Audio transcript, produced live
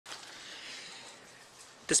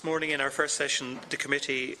This morning in our first session, the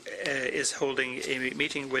committee is holding a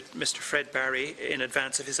meeting with Mr Fred Barry in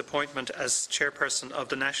advance of his appointment as chairperson of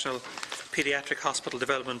the National Paediatric Hospital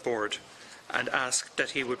Development Board, and asked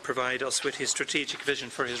that he would provide us with his strategic vision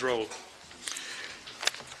for his role.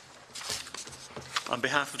 On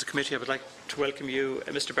behalf of the committee, I would like to welcome you,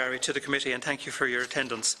 Mr Barry, to the committee and thank you for your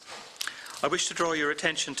attendance. I wish to draw your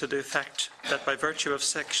attention to the fact that by virtue of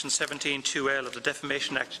Section 17(2)(l) of the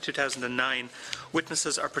Defamation Act 2009,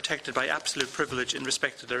 witnesses are protected by absolute privilege in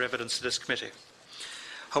respect of their evidence to this committee.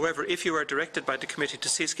 However, if you are directed by the committee to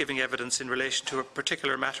cease giving evidence in relation to a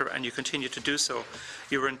particular matter and you continue to do so,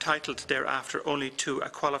 you are entitled thereafter only to a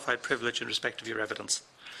qualified privilege in respect of your evidence.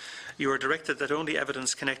 You are directed that only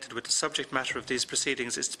evidence connected with the subject matter of these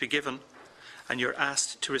proceedings is to be given, and you are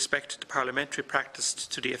asked to respect the parliamentary practice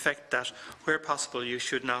to the effect that, where possible, you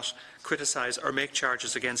should not criticise or make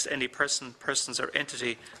charges against any person, persons or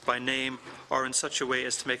entity by name or in such a way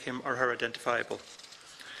as to make him or her identifiable.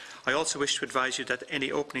 I also wish to advise you that any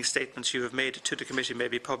opening statements you have made to the committee may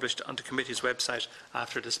be published on the committee's website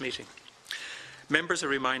after this meeting. Members are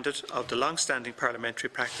reminded of the long-standing parliamentary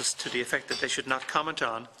practice to the effect that they should not comment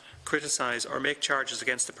on, criticise or make charges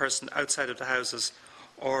against a person outside of the Houses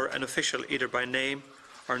or an official either by name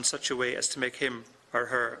or in such a way as to make him or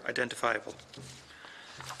her identifiable.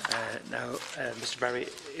 Now, Mr Barry,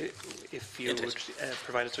 if you would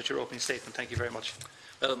provide us with your opening statement. Thank you very much.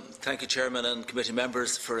 Thank you, Chairman and committee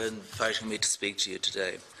members, for inviting me to speak to you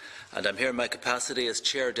today. And I'm here in my capacity as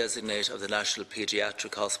Chair-Designate of the National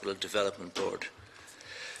Paediatric Hospital Development Board.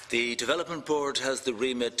 The Development Board has the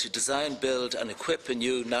remit to design, build and equip a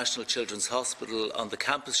new National Children's Hospital on the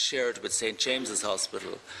campus shared with St James's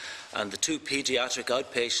Hospital and the two paediatric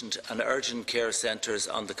outpatient and urgent care centres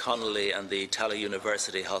on the Donnelly and the Tallaght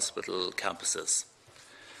University Hospital campuses.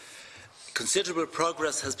 Considerable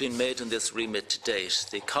progress has been made in this remit to date.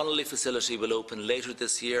 The Donnelly facility will open later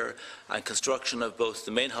this year and construction of both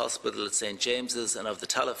the main hospital at St James's and of the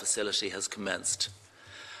Tallaght facility has commenced.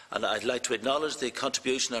 And I'd like to acknowledge the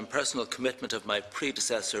contribution and personal commitment of my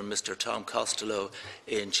predecessor, Mr Tom Costello,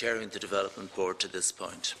 in chairing the Development Board to this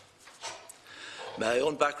point. My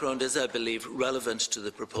own background is, I believe, relevant to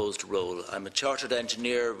the proposed role. I'm a chartered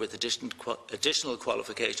engineer with additional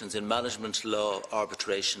qualifications in management, law,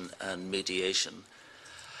 arbitration and mediation.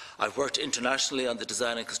 I've worked internationally on the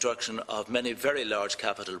design and construction of many very large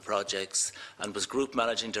capital projects and was Group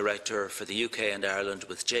Managing Director for the UK and Ireland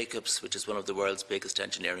with Jacobs, which is one of the world's biggest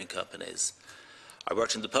engineering companies. I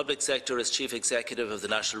worked in the public sector as Chief Executive of the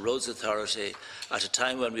National Roads Authority at a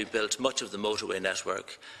time when we built much of the motorway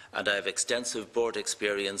network, and I have extensive board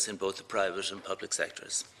experience in both the private and public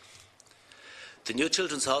sectors. The new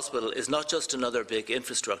Children's Hospital is not just another big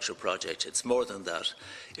infrastructure project, it's more than that.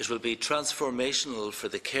 It will be transformational for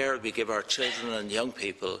the care we give our children and young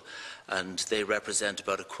people, and they represent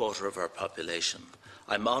about a quarter of our population.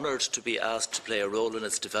 I'm honoured to be asked to play a role in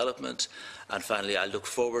its development, and finally I look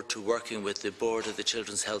forward to working with the Board of the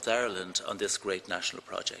Children's Health Ireland on this great national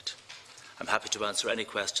project. I'm happy to answer any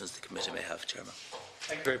questions the committee may have, Chairman.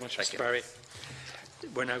 Thank you very much, Mr Barry.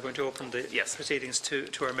 We're now going to open the proceedings to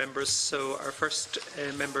our members. So our first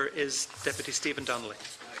member is Deputy Stephen Donnelly.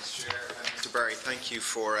 Thanks, Chair. Mr Barry, thank you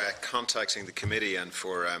for contacting the committee and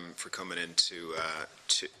for coming in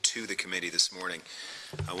to the committee this morning.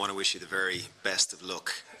 I want to wish you the very best of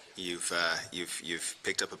luck. You've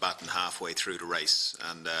picked up a baton halfway through the race,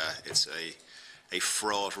 and it's a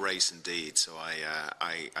fraught race indeed. So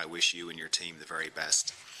I wish you and your team the very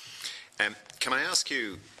best. Can I ask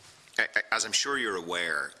you? As I'm sure you're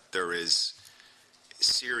aware, there is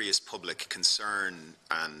serious public concern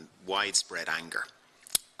and widespread anger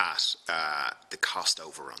at the cost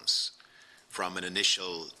overruns from an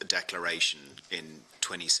initial declaration in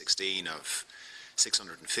 2016 of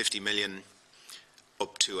 650 million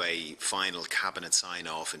up to a final cabinet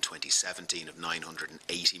sign-off in 2017 of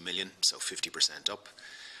 980 million, so 50% up.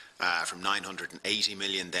 From 980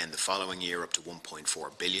 million then the following year up to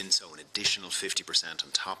 1.4 billion, so an additional 50%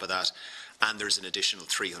 on top of that, and there's an additional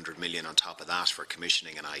 300 million on top of that for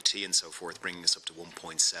commissioning and IT and so forth, bringing us up to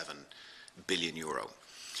 1.7 billion euro.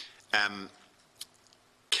 Can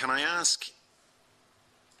I ask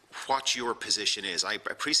what your position is? I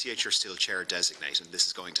appreciate you're still chair-designate and this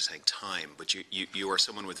is going to take time, but you are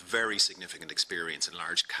someone with very significant experience in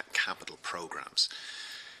large capital programmes.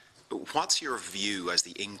 What's your view as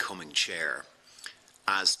the incoming chair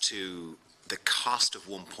as to the cost of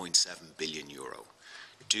 1.7 billion euro?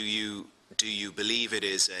 Do you believe it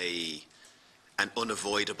is an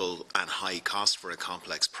unavoidable and high cost for a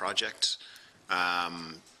complex project,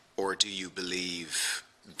 or do you believe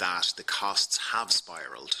that the costs have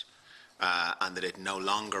spiralled and that it no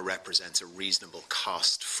longer represents a reasonable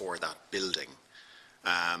cost for that building?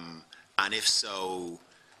 And if so,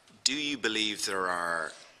 do you believe there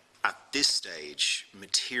are, at this stage,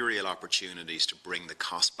 material opportunities to bring the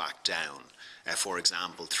cost back down, for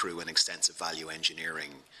example, through an extensive value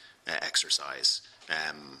engineering exercise?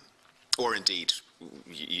 Or indeed,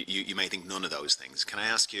 you may think none of those things. Can I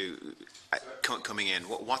ask you, coming in,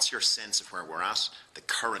 what's your sense of where we're at, the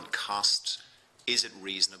current cost? Is it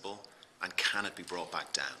reasonable, and can it be brought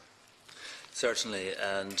back down? Certainly,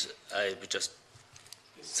 and I would just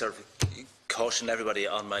sort of caution everybody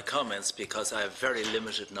on my comments because I have very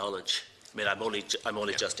limited knowledge. I mean, I'm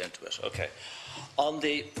only just into it. Okay. On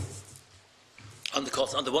the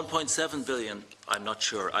cost, on the 1.7 billion, I'm not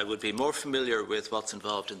sure. I would be more familiar with what's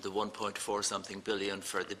involved in the 1.4 something billion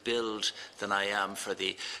for the build than I am for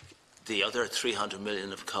the other 300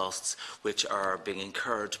 million of costs which are being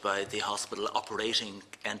incurred by the hospital operating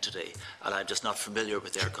entity, and I'm just not familiar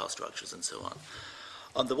with their cost structures and so on.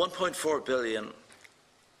 On the 1.4 billion,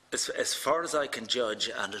 as far as I can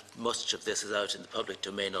judge, and much of this is out in the public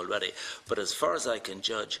domain already, but as far as I can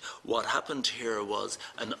judge, what happened here was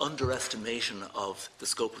an underestimation of the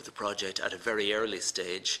scope of the project at a very early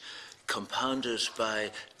stage, compounded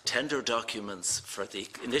by tender documents for the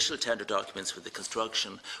initial tender documents for the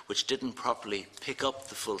construction, which didn't properly pick up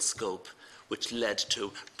the full scope, which led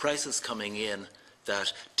to prices coming in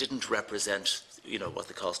that didn't represent, what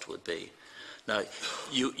the cost would be. Now,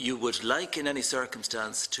 you would like in any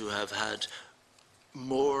circumstance to have had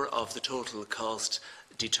more of the total cost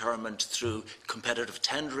determined through competitive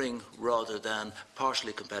tendering rather than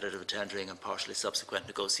partially competitive tendering and partially subsequent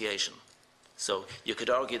negotiation. So you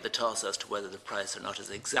could argue the toss as to whether the price or not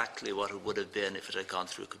is exactly what it would have been if it had gone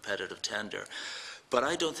through competitive tender. But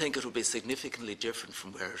I don't think it will be significantly different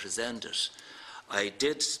from where it has ended. I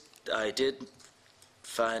did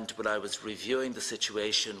find when I was reviewing the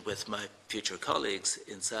situation with my future colleagues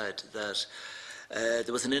inside that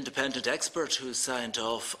there was an independent expert who signed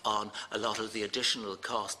off on a lot of the additional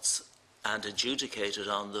costs and adjudicated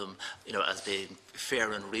on them, as being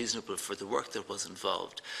fair and reasonable for the work that was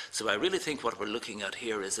involved. So I really think what we're looking at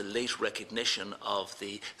here is a late recognition of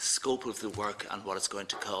the scope of the work and what it's going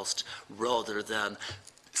to cost, rather than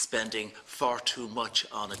spending far too much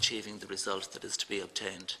on achieving the result that is to be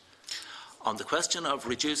obtained. On the question of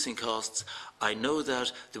reducing costs, I know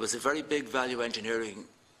that there was a very big value engineering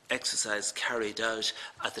exercise carried out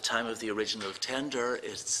at the time of the original tender.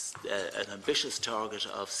 It's an ambitious target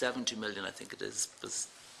of 70 million, I think it is,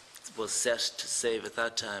 was set to save at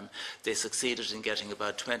that time. They succeeded in getting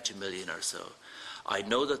about 20 million or so. I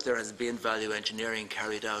know that there has been value engineering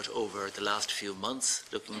carried out over the last few months,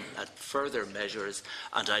 looking at further measures,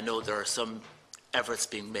 and I know there are some efforts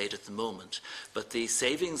being made at the moment. But the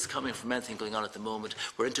savings coming from anything going on at the moment,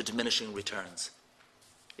 we're into diminishing returns.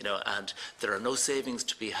 And there are no savings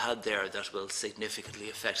to be had there that will significantly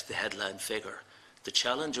affect the headline figure. The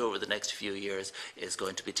challenge over the next few years is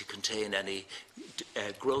going to be to contain any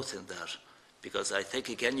growth in that, because I think,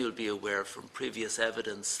 again, you'll be aware from previous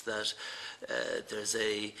evidence that there's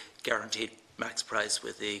a guaranteed max price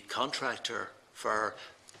with the contractor for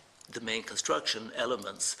the main construction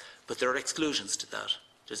elements, but there are exclusions to that.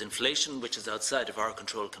 There's inflation, which is outside of our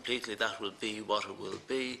control completely. That will be what it will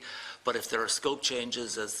be. But if there are scope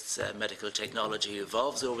changes as medical technology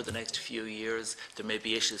evolves over the next few years, there may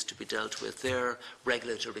be issues to be dealt with there.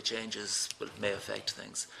 Regulatory changes may affect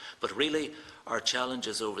things. But really, our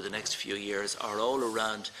challenges over the next few years are all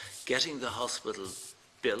around getting the hospital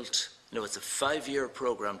built. It's a 5-year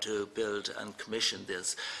programme to build and commission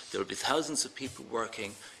this. There will be thousands of people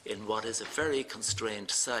working in what is a very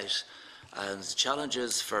constrained site. And the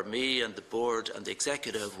challenges for me and the board and the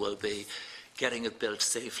executive will be getting it built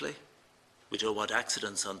safely. We don't want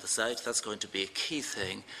accidents on the site. That's going to be a key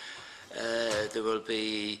thing. There will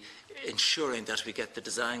be ensuring that we get the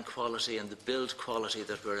design quality and the build quality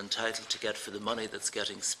that we're entitled to get for the money that's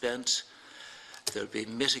getting spent. There'll be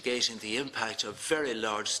mitigating the impact of very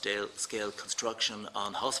large-scale construction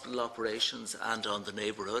on hospital operations and on the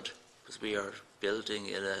neighbourhood, because we are building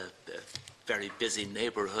in a very busy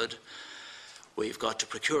neighbourhood. We've got to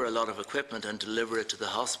procure a lot of equipment and deliver it to the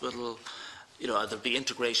hospital. There'll be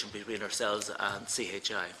integration between ourselves and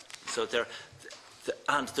CHI. So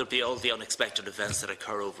and there'll be all the unexpected events that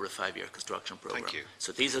occur over a 5-year construction programme. Thank you.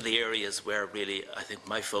 So these are the areas where really I think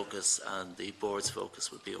my focus and the board's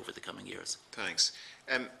focus will be over the coming years. Thanks.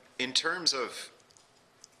 In terms of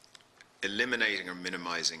eliminating or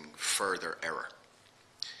minimising further error,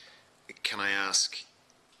 can I ask,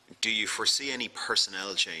 do you foresee any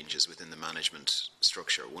personnel changes within the management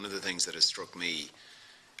structure? One of the things that has struck me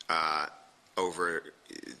over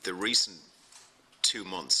the recent 2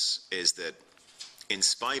 months is that in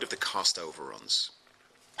spite of the cost overruns,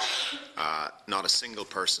 not a single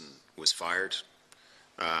person was fired,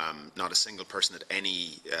 not a single person had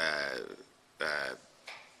any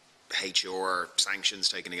HR sanctions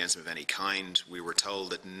taken against them of any kind. We were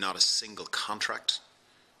told that not a single contract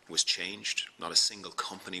was changed, not a single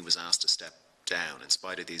company was asked to step down in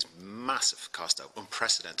spite of these massive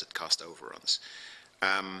unprecedented cost overruns.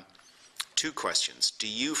 2 questions. Do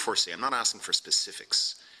you foresee, I'm not asking for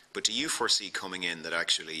specifics, but do you foresee coming in that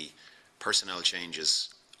actually personnel changes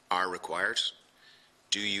are required?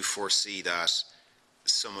 Do you foresee that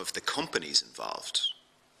some of the companies involved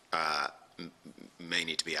may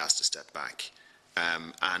need to be asked to step back?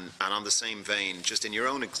 And on the same vein, just in your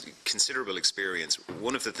own considerable experience,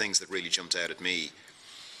 one of the things that really jumped out at me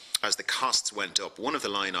as the costs went up, one of the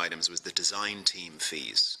line items was the design team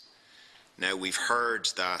fees. Now, we've heard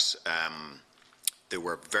that there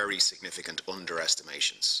were very significant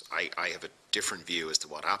underestimations. I have a different view as to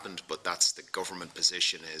what happened, but that's the government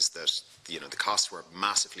position, is that the costs were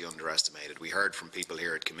massively underestimated. We heard from people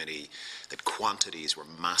here at committee that quantities were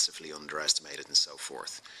massively underestimated and so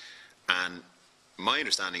forth. And my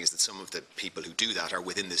understanding is that some of the people who do that are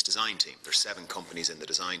within this design team. There's 7 companies in the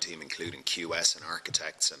design team, including QS and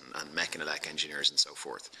architects and mech-and-elec engineers and so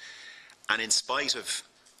forth. And in spite of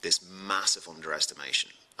this massive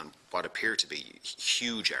underestimation and what appear to be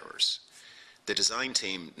huge errors, the design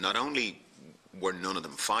team, not only were none of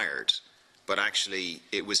them fired, but actually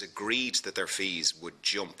it was agreed that their fees would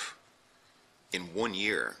jump in 1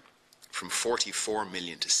 year from 44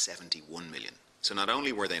 million to 71 million. So not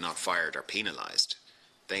only were they not fired or penalised,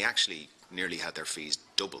 they actually nearly had their fees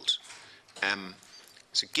doubled.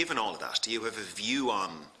 So given all of that, do you have a view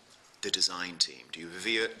on the design team? Do you have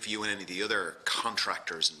a view on any of the other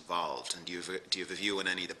contractors involved? And do you have a view on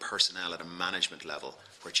any of the personnel at a management level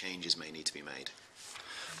where changes may need to be made?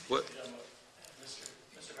 Well,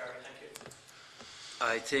 Mr. Barry, thank you.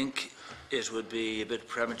 I think it would be a bit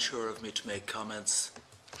premature of me to make comments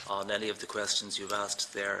on any of the questions you've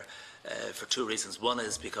asked there. For 2 reasons. One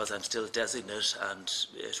is because I'm still designate, and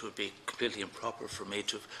it would be completely improper for me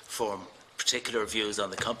to form particular views on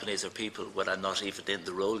the companies or people when I'm not even in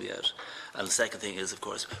the role yet. And the second thing is, of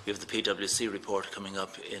course, we have the PwC report coming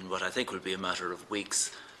up in what I think will be a matter of weeks,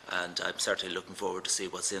 and I'm certainly looking forward to see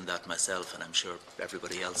what's in that myself, and I'm sure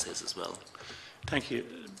everybody else is as well. Thank you.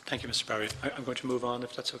 Thank you, Mr. Barry. I'm going to move on,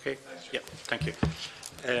 if that's okay. Yeah, thank you.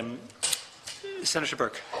 Senator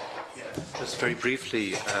Burke. Yeah, just very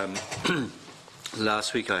briefly,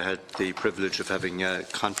 last week I had the privilege of having a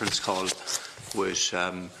conference call with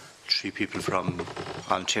 3 people from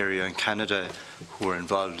Ontario and Canada who are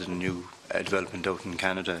involved in a new development out in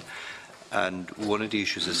Canada. And one of the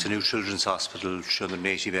issues is a new children's hospital,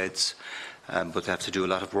 380 beds, but they have to do a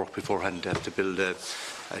lot of work beforehand. They have to build a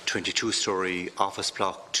 22-storey office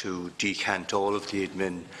block to decant all of the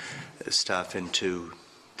admin staff into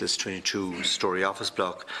this 22-storey office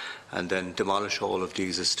block, and then demolish all of the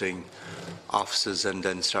existing offices and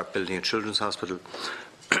then start building a children's hospital.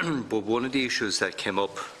 But one of the issues that came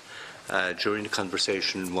up during the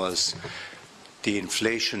conversation was the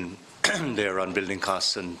inflation there on building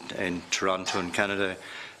costs in Toronto and Canada,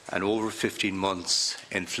 and over 15 months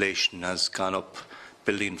inflation has gone up,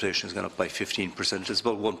 building inflation has gone up by 15%. It's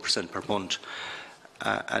about 1% per month.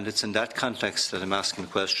 And it's in that context that I'm asking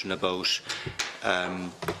the question about,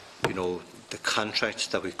 the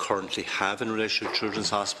contract that we currently have in relation to Children's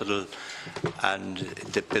Hospital and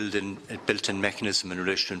the built-in mechanism in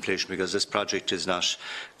relation to inflation, because this project is not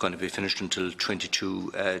going to be finished until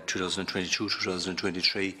 2022,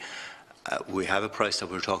 2023. We have a price that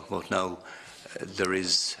we're talking about now. There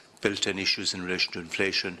is built-in issues in relation to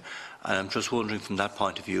inflation, and I'm just wondering from that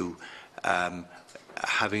point of view,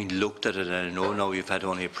 having looked at it, and I know now you've had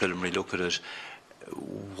only a preliminary look at it,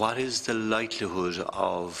 what is the likelihood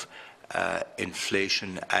of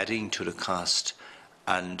inflation adding to the cost,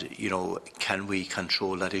 and can we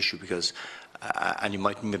control that issue? Because and you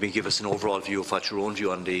might maybe give us an overall view of what your own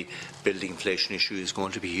view on the building inflation issue is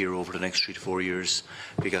going to be here over the next 3 to 4 years,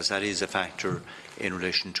 because that is a factor in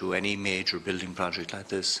relation to any major building project like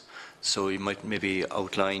this. So you might maybe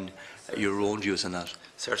outline your own views on that.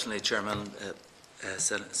 Certainly, Chairman.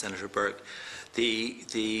 Senator Burke,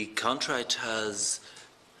 the contract has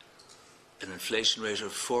an inflation rate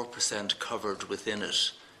of 4% covered within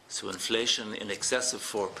it. So inflation in excess of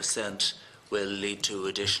 4% will lead to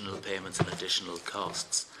additional payments and additional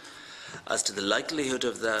costs. As to the likelihood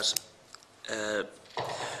of that, a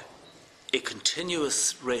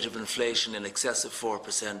continuous rate of inflation in excess of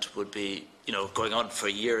 4% would be, going on for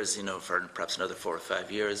years, for perhaps another 4 or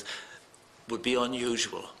 5 years, would be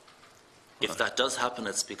unusual. If that does happen,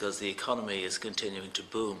 it's because the economy is continuing to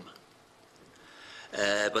boom.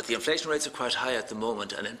 But the inflation rates are quite high at the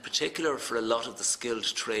moment, and in particular for a lot of the skilled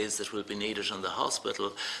trades that will be needed on the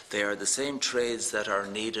hospital, they are the same trades that are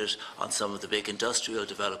needed on some of the big industrial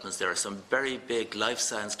developments. There are some very big life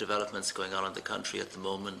science developments going on in the country at the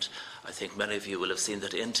moment. I think many of you will have seen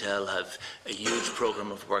that Intel have a huge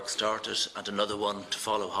programme of work started and another one to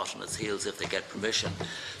follow hot on its heels if they get permission.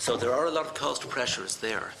 So there are a lot of cost pressures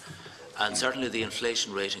there. And certainly the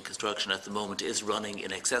inflation rate in construction at the moment is running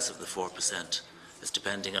in excess of the 4%. It's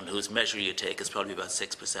depending on whose measure you take, it's probably about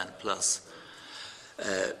 6% plus.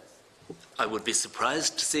 I would be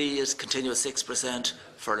surprised to see it continue at 6%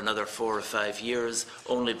 for another 4 or 5 years,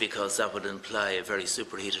 only because that would imply a very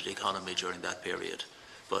superheated economy during that period.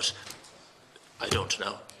 But I don't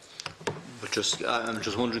know. But I'm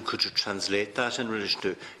just wondering, could you translate that in relation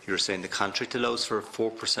to, you're saying the contract allows for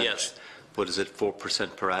 4%? Yes. But is it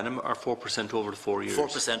 4% per annum or 4% over the 4 years?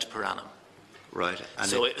 4% per annum. Right. And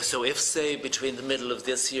so if, say, between the middle of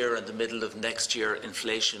this year and the middle of next year,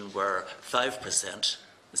 inflation were 5%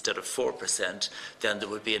 instead of 4%, then there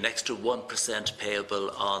would be an extra 1%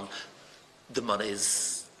 payable on the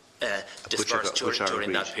monies disbursed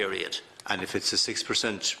during that period. And if it's a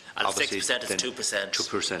 6%, and obviously 6% is 2%,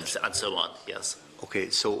 2%, and so on. Yes. Okay.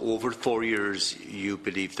 So over 4 years, you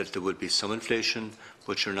believe that there will be some inflation,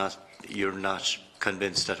 but you're not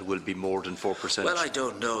convinced that it will be more than 4%? Well, I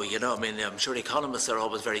don't know. You know, I mean, I'm sure economists are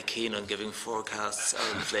always very keen on giving forecasts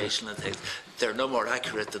of inflation and things. They're no more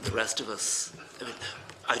accurate than the rest of us. I mean,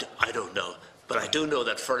 I don't know. But I do know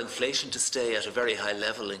that for inflation to stay at a very high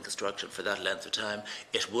level in construction for that length of time,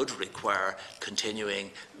 it would require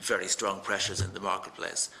continuing very strong pressures in the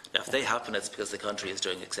marketplace. Now, if they happen, it's because the country is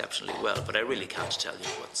doing exceptionally well, but I really can't tell you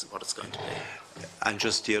what it's going to be. And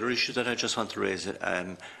just the other issue that I just want to raise,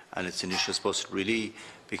 and it's an issue, I suppose, really,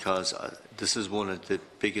 because this is one of the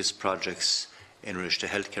biggest projects in relation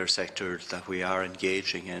to the healthcare sector that we are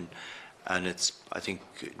engaging in, and it's, I think,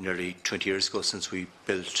 nearly 20 years ago since we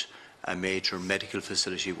built a major medical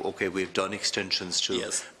facility. Okay, we've done extensions to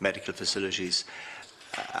yes. medical facilities,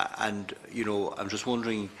 and you know, I'm just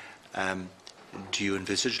wondering, do you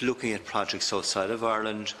envisage looking at projects outside of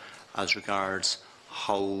Ireland as regards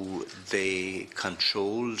how they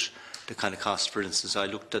controlled the kind of cost? For instance, I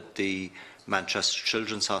looked at the Manchester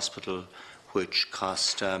Children's Hospital, which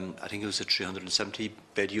cost, I think it was a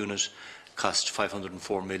 370-bed unit, cost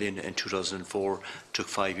 504 million in 2004, took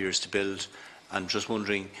 5 years to build. I'm just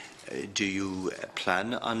wondering, do you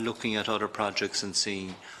plan on looking at other projects and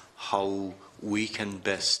seeing how we can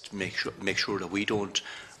best make sure that we don't,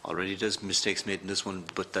 already there's mistakes made in this one,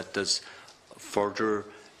 but that there's further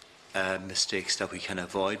mistakes that we can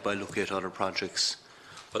avoid by looking at other projects?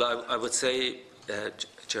 Well, I would say,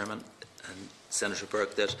 Chairman and Senator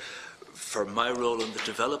Burke, that for my role on the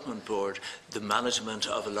Development Board, the management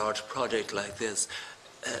of a large project like this,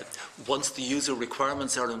 once the user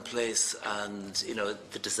requirements are in place and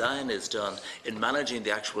the design is done, in managing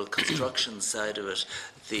the actual construction side of it,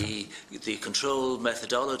 the control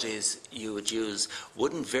methodologies you would use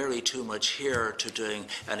wouldn't vary too much here to doing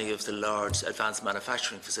any of the large advanced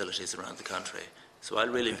manufacturing facilities around the country. So I'll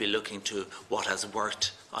really be looking to what has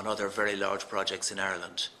worked on other very large projects in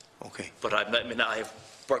Ireland. Okay. But I've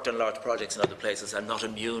worked on large projects in other places. I'm not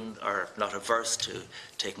immune or not averse to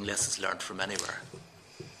taking lessons learned from anywhere.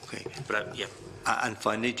 Okay. But yeah. And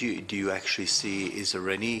finally, do you actually see, is there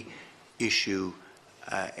any issue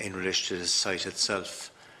in relation to the site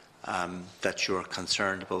itself that you're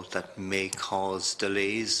concerned about that may cause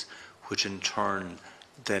delays, which in turn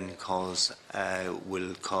then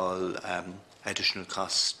will cause additional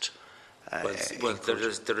cost? Well,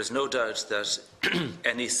 there is no doubt that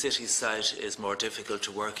any city site is more difficult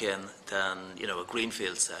to work in than a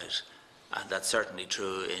greenfield site. And that's certainly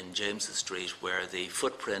true in James's Street, where the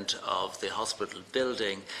footprint of the hospital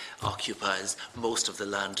building occupies most of the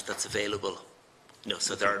land that's available.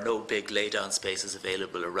 So there are no big lay-down spaces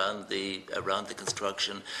available around the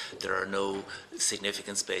construction. There are no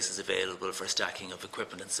significant spaces available for stacking of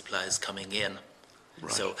equipment and supplies coming in.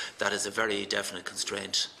 Right. So that is a very definite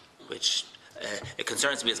constraint, which it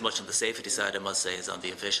concerns me as much on the safety side, I must say, as on the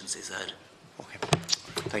efficiency side. Okay.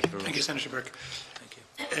 Thank you very much. Thank you, Senator Burke.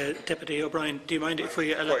 Deputy O'Brien, do you mind if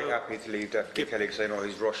we allow... Quite happy to leave Deputy Kelly because I know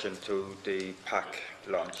he's rushing to the PAC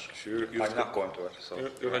launch. Sure, I'm not going to it. So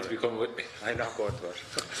you're going to be coming with me. I'm not going to it.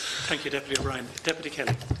 Thank you, Deputy O'Brien. Deputy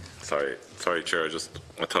Kelly. Sorry, Chair.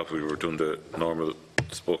 I thought we were doing the normal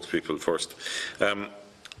spokespeople first.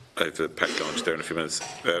 I have a PAC launch there in a few minutes.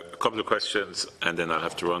 A couple of questions, and then I'll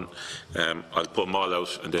have to run. I'll put them all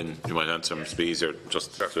out, and then you might answer them. It'll be easier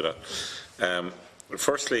just to do that.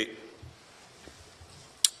 Firstly,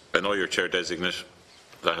 I know you're chair designate.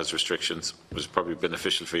 That has restrictions. It was probably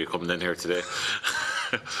beneficial for you coming in here today.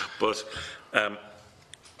 But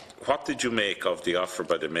what did you make of the offer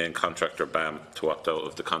by the main contractor, BAM, to opt out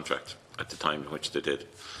of the contract at the time in which they did?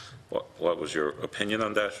 What was your opinion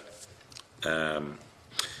on that?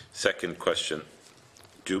 Second question,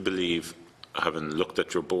 do you believe, having looked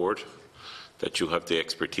at your board, that you have the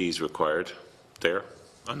expertise required there?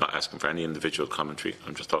 I'm not asking for any individual commentary.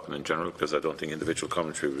 I'm just talking in general because I don't think individual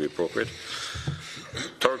commentary would be appropriate.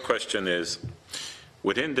 Third question is,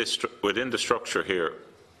 within the structure here,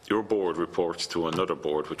 your board reports to another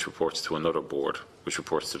board, which reports to another board, which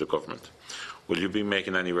reports to the government. Will you be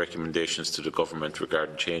making any recommendations to the government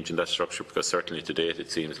regarding changing that structure? Because certainly to date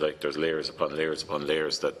it seems like there's layers upon layers upon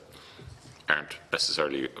layers that aren't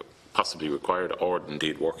necessarily possibly required or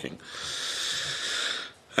indeed working.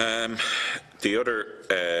 The other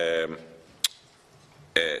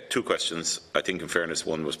two questions, I think in fairness,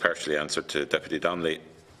 one was partially answered to Deputy Donnelly.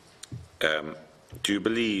 Do you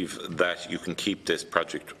believe that you can keep this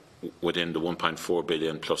project within the 1.4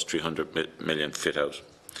 billion plus 300 million fit out?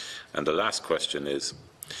 And the last question is,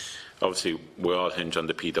 obviously we all hinge on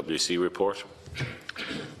the PwC report,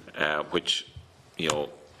 which, you know,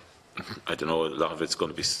 I don't know, a lot of it's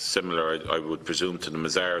going to be similar, I would presume, to the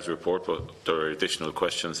Mazars report, but there are additional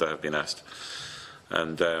questions that have been asked.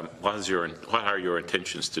 And what are your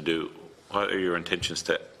intentions to do? What are your intentions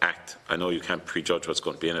to act? I know you can't prejudge what's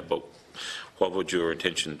going to be in it, but what would your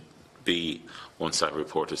intention be once that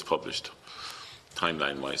report is published,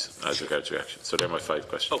 timeline-wise, as regards reaction? So they're my 5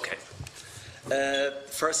 questions. Okay.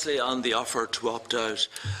 Firstly, on the offer to opt out,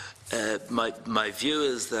 my view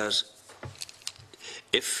is that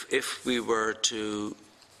if we were to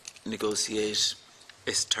negotiate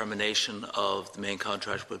a termination of the main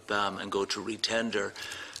contract with BAM and go to retender,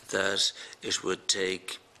 that it would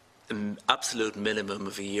take an absolute minimum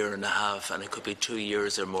of 1.5 years, and it could be 2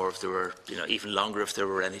 years or more if there were, even longer if there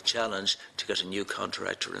were any challenge to get a new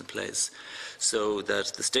contractor in place. So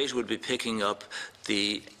that the state would be picking up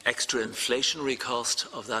the extra inflationary cost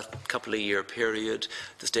of that couple of year period.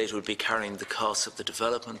 The state would be carrying the costs of the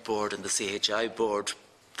development board and the CHI board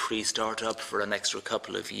pre-start-up for an extra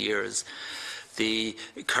couple of years. The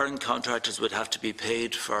current contractors would have to be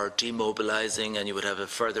paid for demobilising, and you would have a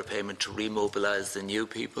further payment to remobilise the new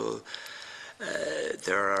people.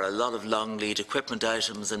 There are a lot of long lead equipment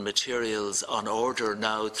items and materials on order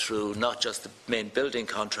now through not just the main building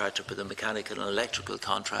contractor but the mechanical and electrical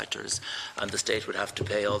contractors, and the state would have to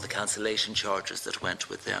pay all the cancellation charges that went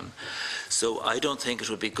with them. So I don't think it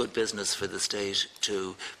would be good business for the state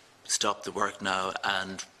to stop the work now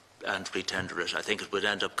and retender it. I think it would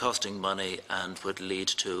end up costing money and would lead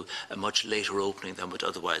to a much later opening than would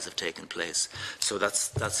otherwise have taken place. So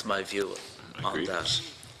that's my view on that.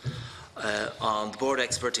 On the board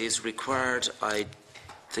expertise required, I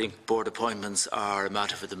think board appointments are a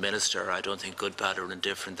matter for the minister. I don't think good, bad or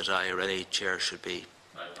indifferent that I or any chair should be.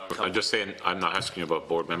 I'm just saying, I'm not asking you about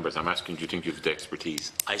board members. I'm asking, do you think you have the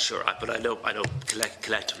expertise? But I know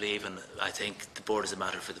collectively even, I think the board is a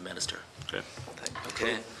matter for the minister. Okay.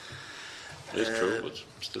 Okay. It is true, but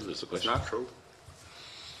still there's a question. It's not true.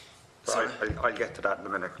 I'll get to that in a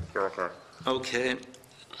minute. You're okay. Okay.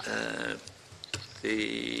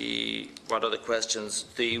 What other questions?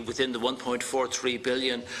 Within the 1.43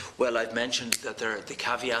 billion, well, I've mentioned that there are the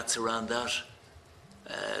caveats around that.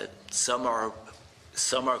 Some are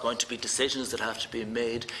going to be decisions that have to be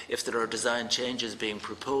made. If there are design changes being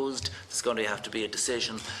proposed, there's going to have to be a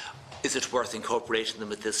decision. Is it worth incorporating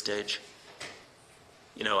them at this stage?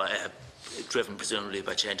 Driven presumably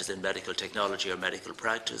by changes in medical technology or medical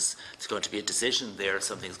practice. There's going to be a decision there if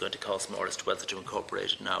something's going to cost more as to whether to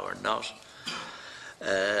incorporate it now or not.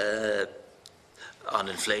 On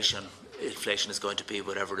inflation is going to be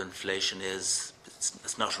whatever inflation is.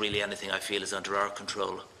 It's not really anything I feel is under our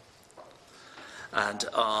control. And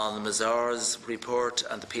on the Mazars report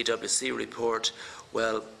and the PwC report,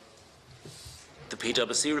 well, the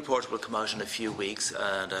PwC report will come out in a few weeks,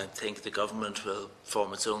 and I think the government will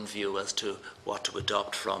form its own view as to what to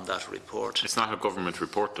adopt from that report. It's not a government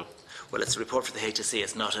report, though. Well, it's a report for the HSE.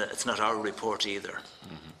 It's not our report either.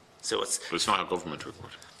 Mm-hmm. So but it's not a government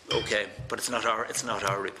report. Okay, but it's not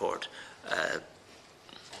our report.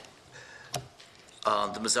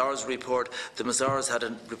 On the Mazars report, the Mazars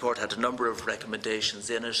report had a number of recommendations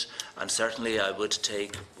in it, and certainly I would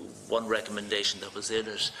take one recommendation that was in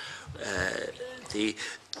it.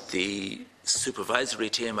 The supervisory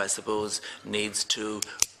team, I suppose, needs to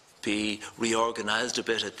be reorganised a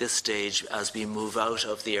bit at this stage as we move out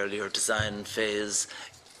of the earlier design phase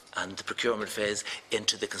and the procurement phase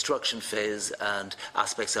into the construction phase, and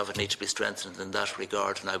aspects of it need to be strengthened in that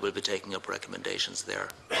regard, and I will be taking up recommendations there.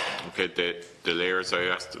 Okay, the layers, I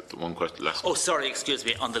asked the one question last. Oh, sorry, excuse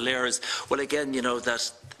me, on the layers. Well, again, you know,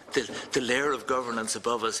 that the layer of governance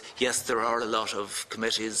above us, yes, there are a lot of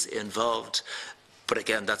committees involved, but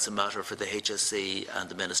again, that's a matter for the HSE and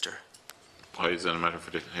the Minister. Why is that a matter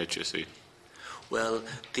for the HSE? Well,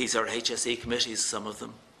 these are HSE committees, some of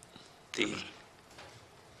them.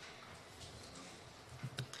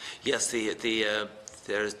 Yes, there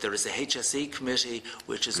is a HSE committee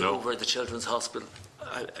which is over the Children's Hospital.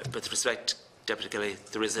 With respect, Deputy Kelly,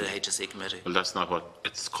 there is a HSE committee. Well, that's not what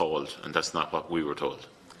it's called, and that's not what we were told.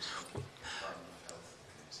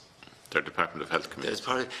 Their Department of Health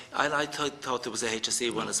Committee. I thought there was a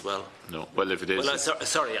HSE one as well. No. Well, if it is, well,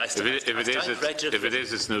 sorry, if it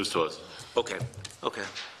is, it's news to us. Okay. Okay.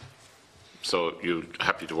 So you're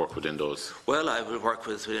happy to work within those? Well, I will work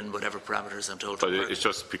within whatever parameters I'm told to work. But it's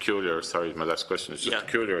just peculiar. Sorry, my last question. It's just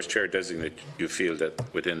peculiar as chair designate. You feel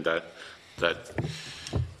that within that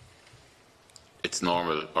it's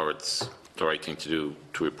normal, or it's the right thing to do,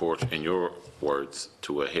 to report, in your words,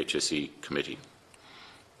 to a HSE committee,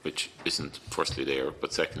 which isn't firstly there,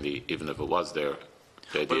 but secondly, even if it was there,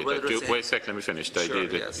 the idea that wait a second, let me finish. The idea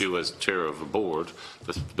that you, as chair of a board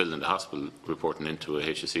that's building the hospital, reporting into a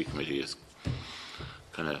HSE committee is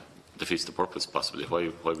kind of defeats the purpose, possibly.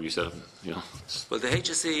 Why were you set up? You know. Well, the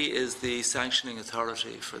HSE is the sanctioning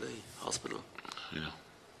authority for the hospital. Yeah.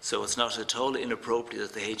 So it's not at all inappropriate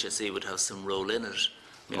that the HSE would have some role in it.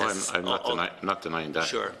 I'm not denying that.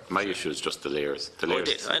 Sure. My issue is just the layers.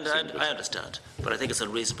 I understand, but I think it's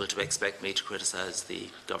unreasonable to expect me to criticise the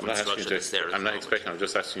government structure that's there. I'm not expecting. I'm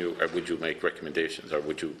just asking you: would you make recommendations, or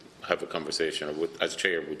would you have a conversation, or as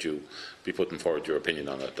chair, would you be putting forward your opinion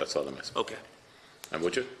on it? That's all I'm asking. Okay. And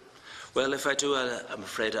would you? Well, if I do, I'm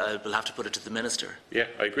afraid I will have to put it to the Minister. Yeah,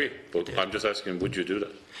 I agree. But I'm just asking: would you do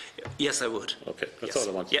that? Yes, I would. Okay, that's all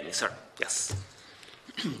I want to know. Yeah, sir. Yes.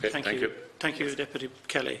 Okay, thank you. Thank you, Deputy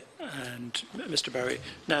Kelly and Mr. Barry.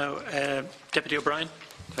 Now, Deputy O'Brien.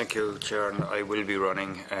 Thank you, Chair. And I will be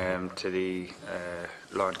running to the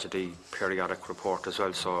launch of the periodic report as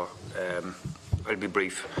well, so I'll be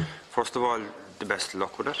brief. First of all, the best of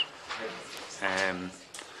luck with it. And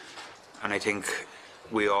I think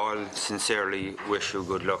we all sincerely wish you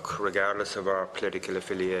good luck, regardless of our political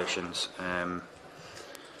affiliations.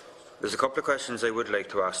 There's a couple of questions I would like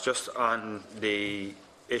to ask, just on the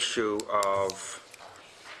issue of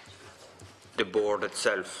the board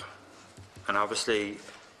itself. And obviously,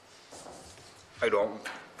 I don't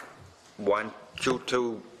want you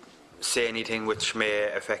to say anything which may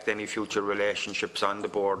affect any future relationships on the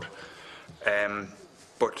board.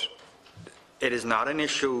 But it is not an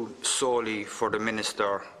issue solely for the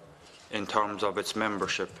Minister in terms of its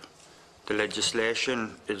membership. The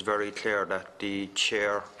legislation is very clear that the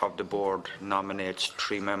chair of the board nominates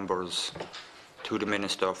 3 members to the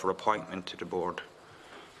Minister for appointment to the board.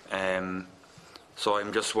 So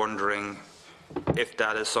I'm just wondering if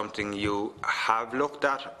that is something you have looked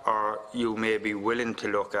at, or you may be willing to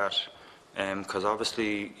look at, because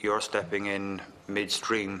obviously you're stepping in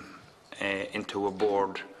midstream into a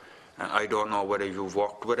board. I don't know whether you've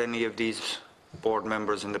worked with any of these board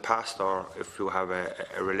members in the past, or if you have a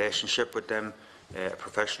relationship with them, a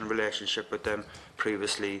professional relationship with them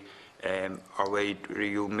previously, or whether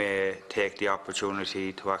you may take the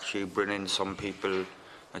opportunity to actually bring in some people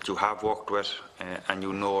that you have worked with and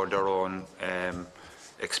you know their own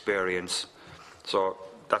experience. So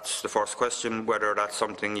that's the first question, whether that's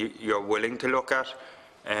something you're willing to look at,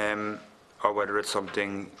 or whether it's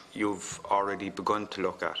something you've already begun to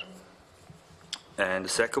look at. And the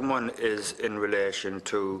second one is in relation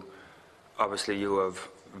to, obviously you have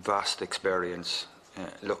vast experience.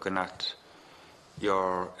 Looking at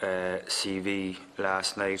your CV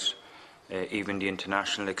last night, even the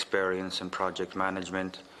international experience in project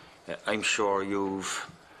management, I'm sure you've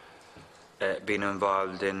been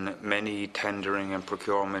involved in many tendering and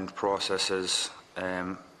procurement processes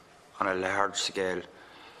on a large scale.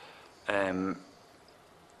 And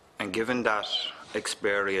given that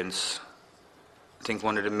experience, I think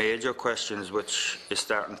one of the major questions which is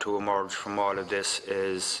starting to emerge from all of this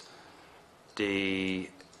is the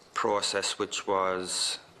process which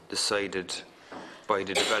was decided by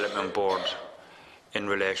the Development Board in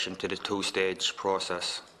relation to the 2-stage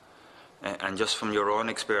process. And just from your own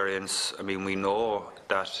experience, I mean, we know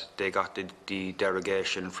that they got the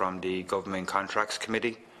derogation from the Government Contracts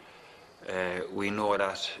Committee. We know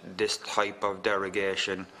that this type of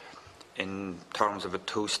derogation in terms of a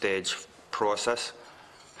 2-stage process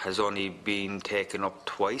has only been taken up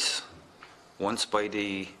twice, once by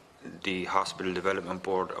the the Hospital Development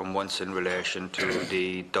Board and once in relation to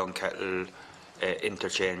the Dunkettle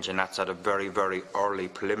interchange, and that's at a very, very early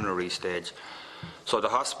preliminary stage. So the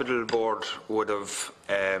Hospital Board would have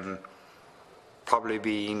probably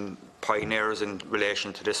been pioneers in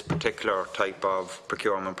relation to this particular type of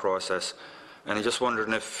procurement process. And I'm just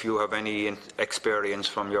wondering if you have any experience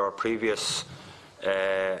from your previous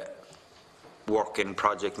work in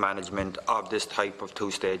project management of this type of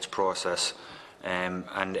two-stage process,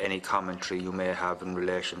 and any commentary you may have in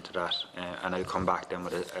relation to that. And I'll come back then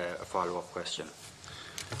with a follow-up question.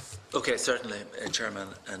 Okay, certainly, Chairman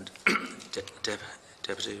and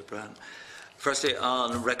Deputy Brown. Firstly,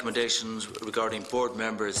 on recommendations regarding board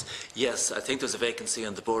members, yes, I think there's a vacancy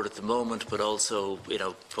on the board at the moment, but also,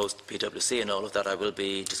 post PwC and all of that, I will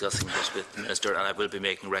be discussing this with the Minister, and I will be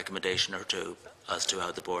making a recommendation or two as to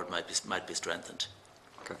how the board might be strengthened.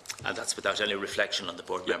 Okay. And that's without any reflection on the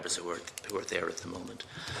board members who are there at the moment.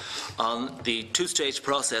 On the two-stage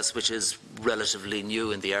process, which is relatively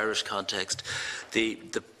new in the Irish context, the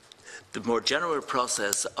more general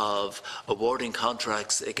process of awarding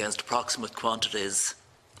contracts against proximate quantities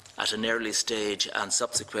at an early stage and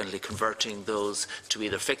subsequently converting those to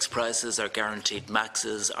either fixed prices or guaranteed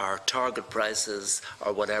maxes or target prices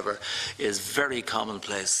or whatever is very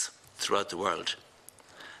commonplace throughout the world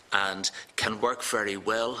and can work very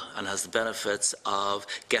well and has the benefits of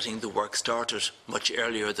getting the work started much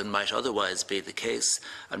earlier than might otherwise be the case,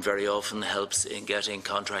 and very often helps in getting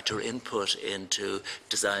contractor input into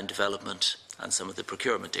design development and some of the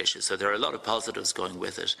procurement issues. So there are a lot of positives going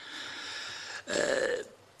with it.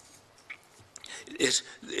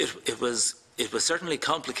 It was certainly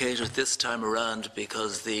complicated this time around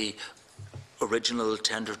because the original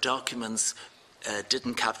tender documents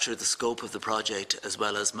didn't capture the scope of the project as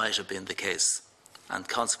well as might have been the case, and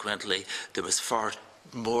consequently there was far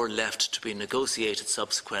more left to be negotiated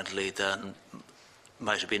subsequently than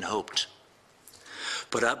might have been hoped.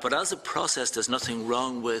 But as a process, there's nothing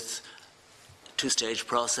wrong with two-stage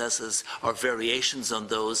processes or variations on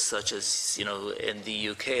those, such as, in the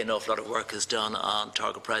UK an awful lot of work is done on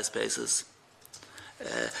target price basis.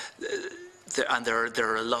 There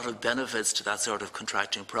are a lot of benefits to that sort of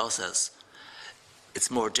contracting process. It's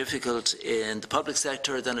more difficult in the public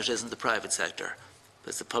sector than it is in the private sector,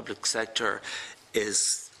 because the public sector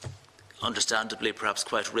is understandably perhaps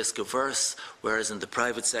quite risk averse, whereas in the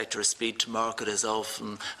private sector speed to market is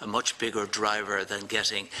often a much bigger driver than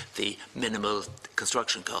getting the minimal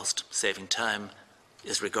construction cost. Saving time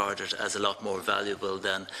is regarded as a lot more valuable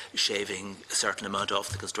than shaving a certain amount off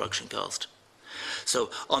the construction cost. So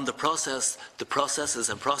on the process, the processes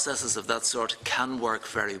of that sort can work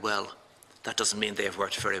very well. That doesn't mean they have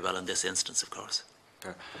worked very well in this instance, of course.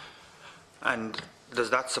 Okay. And does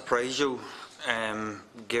that surprise you,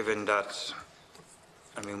 given that,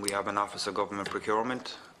 we have an Office of Government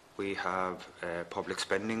Procurement, we have a Public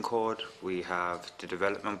Spending Code, we have the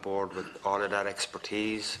Development Board with all of that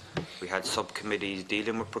expertise, we had subcommittees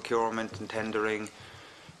dealing with procurement and tendering.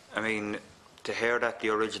 To hear that the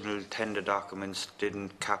original tender documents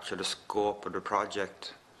didn't capture the scope of the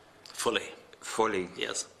project fully,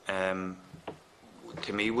 yes.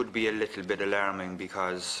 To me would be a little bit alarming,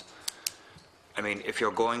 because if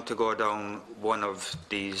you're going to go down one of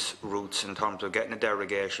these routes in terms of getting a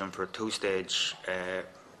derogation for a two-stage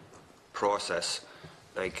process,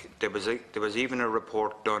 there was even a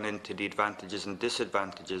report done into the advantages and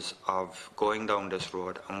disadvantages of going down this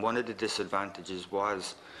road, and one of the disadvantages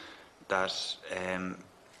was that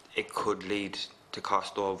it could lead to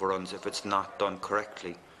cost overruns if it's not done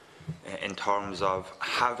correctly, in terms of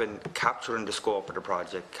capturing the scope of the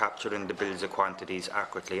project, capturing the bills of quantities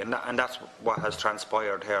accurately, and that's what has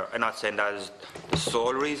transpired here. I'm not saying that is the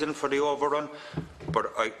sole reason for the overrun,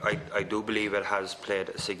 but I do believe it has played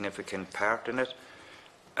a significant part in it.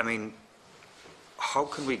 How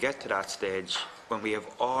can we get to that stage when we have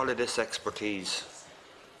all of this expertise?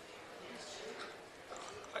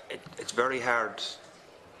 It's very hard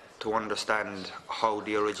to understand how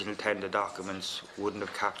the original tender documents wouldn't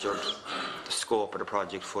have captured the scope of the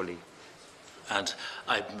project fully. And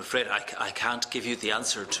I'm afraid I can't give you the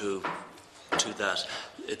answer to that.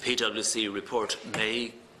 A PwC report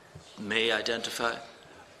may identify,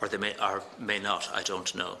 or they may not. I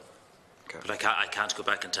don't know. Okay. But I can't go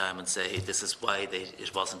back in time and say this is why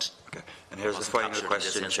it wasn't. Okay. And here's the final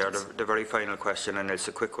question, Chair, the very final question, and it's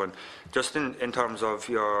a quick one. Just in terms of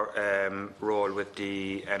your role with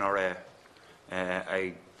the NRA,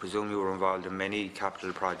 I presume you were involved in many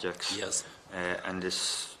capital projects. Yes. And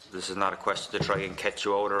this is not a question to try and catch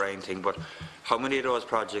you out or anything, but how many of those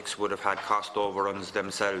projects would have had cost overruns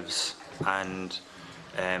themselves? And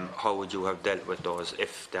how would you have dealt with those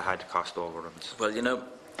if they had cost overruns? Well, you know,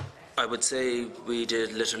 I would say we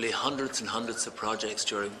did literally hundreds and hundreds of projects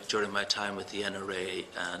during my time with the NRA,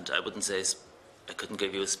 and I wouldn't say, I couldn't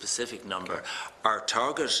give you a specific number. Okay. Our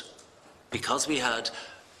target, because we had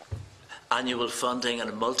annual funding and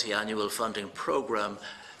a multi-annual funding programme,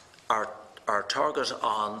 our target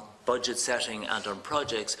on budget setting and on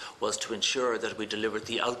projects was to ensure that we delivered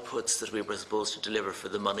the outputs that we were supposed to deliver for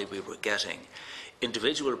the money we were getting.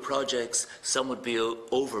 Individual projects, some would be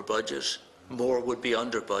over budget, more would be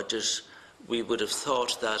under budget. We would have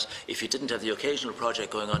thought that if you didn't have the occasional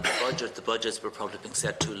project going under budget, the budgets were probably being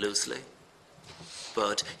set too loosely.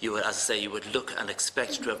 But you would, as I say, you would look and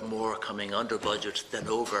expect to have more coming under budget than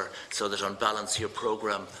over, so that on balance your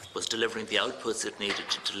programme was delivering the outputs it needed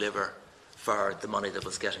to deliver for the money that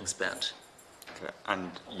was getting spent. Okay. And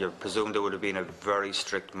you presume there would have been a very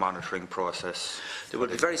strict monitoring process? There would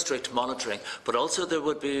be very strict monitoring, but also there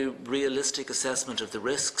would be realistic assessment of the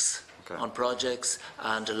risks on projects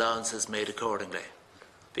and allowances made accordingly.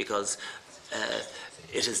 Because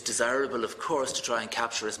it is desirable, of course, to try and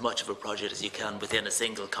capture as much of a project as you can within a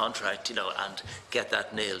single contract, you know, and get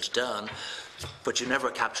that nailed down. But you never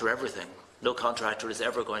capture everything. No contractor is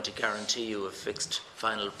ever going to guarantee you a fixed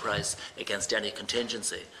final price against any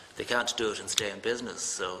contingency. They can't do it and stay in business.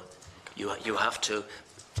 So you have to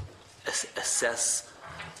assess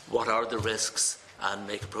what are the risks and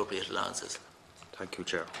make appropriate allowances. Thank you,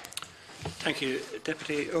 Chair. Thank you,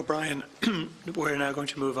 Deputy O'Brien. We're now going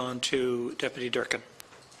to move on to Deputy Durkan.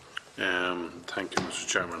 Thank you, Mr.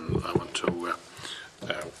 Chairman. I want to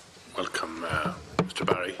welcome Mr.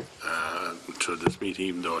 Barry to this meeting,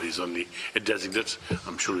 even though he's only a designate.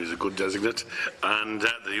 I'm sure he's a good designate, and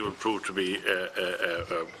that he will prove to be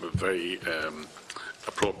a very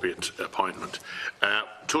appropriate appointment.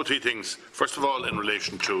 Two or three things. First of all, in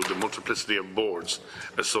relation to the multiplicity of boards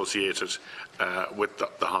associated with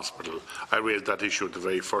the hospital, I raised that issue at the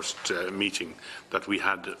very first meeting that we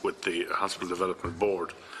had with the Hospital Development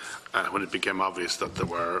Board, when it became obvious that there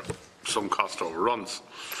were some cost overruns.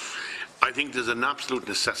 I think there's an absolute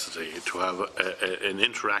necessity to have an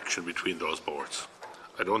interaction between those boards.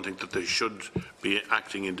 I don't think that they should be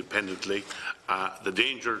acting independently. The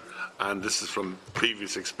danger, and this is from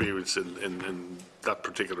previous experience in that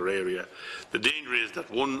particular area, the danger is that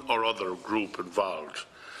one or other group involved,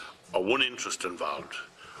 or one interest involved,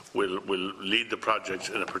 will lead the project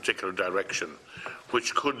in a particular direction,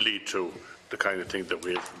 which could lead to the kind of thing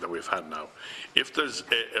that we've had now. If there's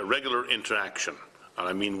a regular interaction, and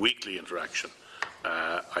I mean weekly interaction,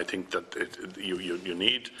 I think that you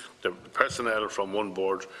need the personnel from one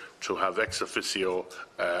board to have ex officio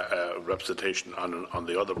representation on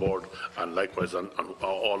the other board, and likewise on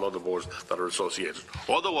all other boards that are associated.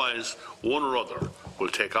 Otherwise, one or other will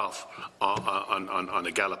take off on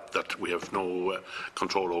a gallop that we have no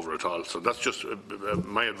control over at all. So that's just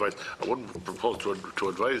my advice. I wouldn't propose to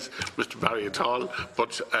advise Mr. Barry at all,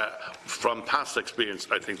 but from past experience,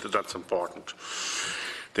 I think that that's important.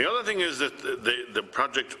 The other thing is that the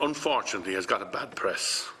project, unfortunately, has got a bad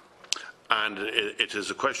press, and it is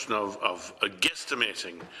a question of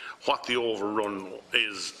guesstimating what the overrun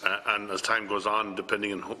is, and as time goes on,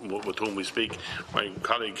 depending on with whom we speak. My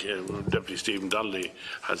colleague, Deputy Stephen Donnelly,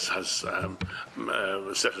 has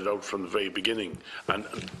set it out from the very beginning, and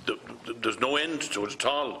there's no end to it at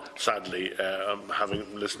all, sadly, having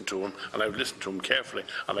listened to him, and I've listened to him carefully,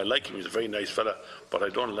 and I like him. He's a very nice fella, but I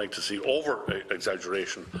don't like to see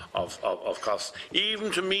over-exaggeration of costs,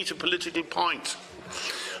 even to meet a political point.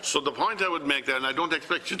 So the point I would make there, and I don't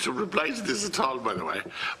expect you to reply to this at all, by the way,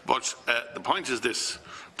 but the point is this,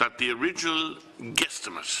 that the original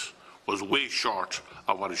guesstimate was way short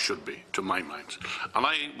of what it should be, to my mind. And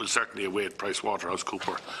I will certainly await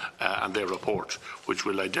PricewaterhouseCoopers and their report, which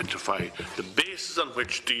will identify the basis on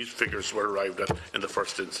which these figures were arrived at in the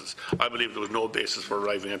first instance. I believe there was no basis for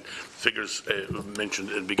arriving at figures mentioned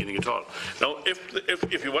in the beginning at all. Now,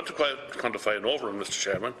 if you want to quantify an overrun, Mr.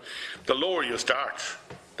 Chairman, the lower you start,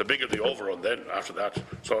 the bigger the overrun then after that.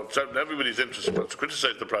 So everybody's interested was to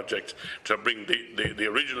criticise the project to bring the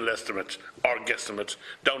original estimate or guesstimate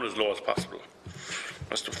down as low as possible.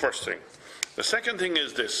 That's the first thing. The second thing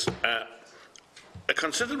is this. A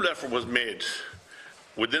considerable effort was made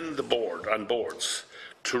within the board and boards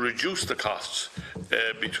to reduce the costs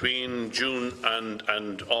between June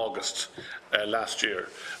and August last year.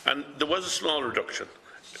 And there was a small reduction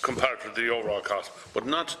compared to the overall cost, but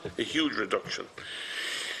not a huge reduction.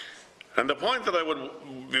 And the point that I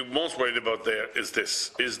would be most worried about there is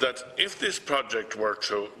this, is that if this project were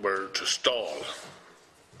to stall,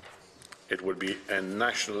 it would be a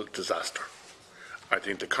national disaster. I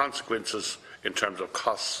think the consequences in terms of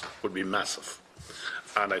costs would be massive.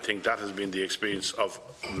 And I think that has been the experience of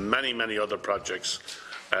many, many other projects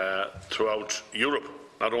throughout Europe,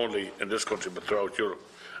 not only in this country but throughout Europe,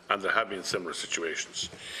 and there have been similar situations.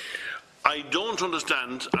 I don't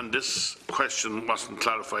understand, and this question wasn't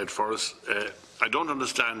clarified for us, I don't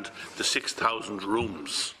understand the 6,000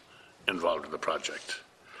 rooms involved in the project.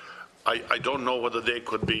 I don't know whether they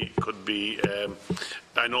could be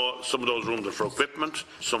I know some of those rooms are for equipment,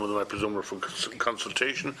 some of them I presume are for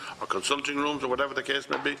consultation or consulting rooms or whatever the case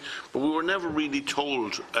may be, but we were never really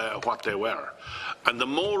told what they were. And the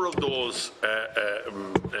more of those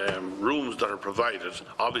rooms that are provided,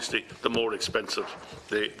 obviously the more expensive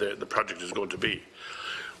the project is going to be.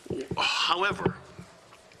 However,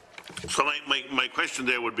 so my question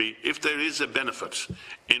there would be, if there is a benefit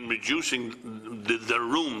in reducing the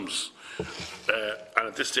rooms, and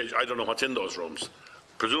at this stage I don't know what's in those rooms,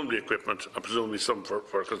 presumably equipment and presumably some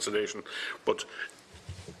for consolidation, but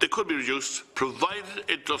they could be reduced provided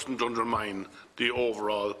it doesn't undermine the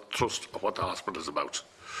overall thrust of what the hospital is about.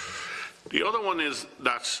 The other one is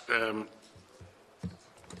that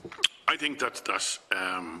I think that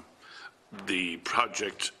the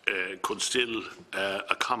project could still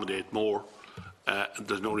accommodate more.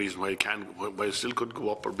 There's no reason why it still could go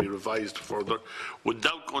up or be revised further.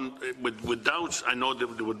 Without, I know there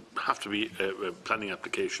would have to be a planning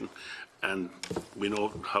application, and we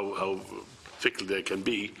know how fickle they can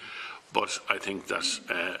be. But I think that,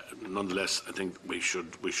 nonetheless, I think we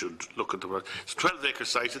should look at the. It's a 12-acre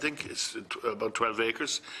site. I think it's about 12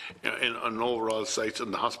 acres in an overall site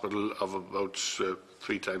in the hospital of about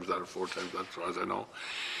 3 times that or 4 times that, as far as I know.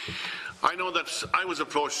 I know that I was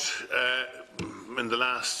approached in the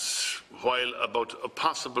last while about a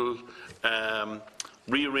possible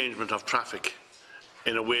rearrangement of traffic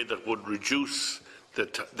in a way that would reduce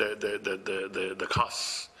the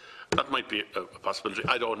costs. That might be a possibility.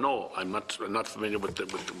 I don't know. I'm not familiar with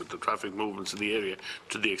the traffic movements in the area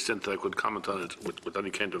to the extent that I could comment on it with any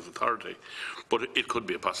kind of authority. But it could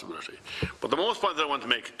be a possibility. But the most point that I want to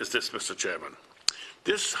make is this, Mr. Chairman.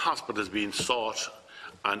 This hospital has been sought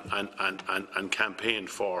and campaigned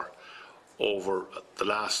for over the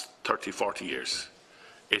last 30, 40 years.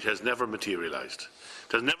 It has never materialised.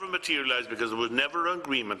 It has never materialised because there was never an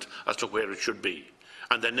agreement as to where it should be,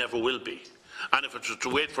 and there never will be. And if it was to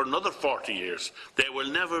wait for another 40 years, there will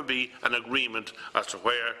never be an agreement as to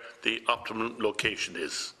where the optimum location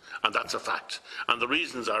is. And that's a fact. And the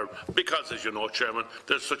reasons are because, as you know, Chairman,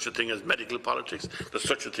 there's such a thing as medical politics, there's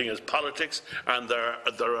such a thing as politics, and there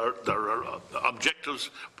are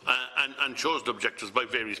objectives and chosen objectives by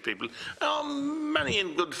various people, many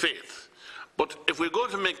in good faith. But if we're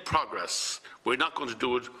going to make progress, we're not going to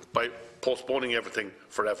do it by postponing everything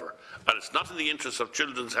forever. And it's not in the interest of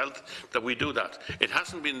children's health that we do that. It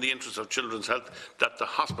hasn't been in the interest of children's health that the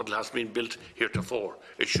hospital has been built heretofore.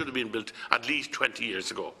 It should have been built at least 20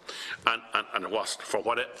 years ago. And it wasn't, for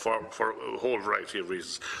a whole variety of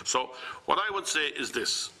reasons. So what I would say is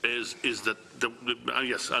this, is that,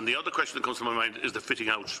 yes, and the other question that comes to my mind is the fitting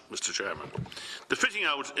out, Mr. Chairman. The fitting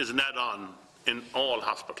out is an add-on in all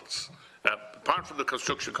hospitals. Apart from the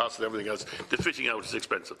construction costs and everything else, the fitting out is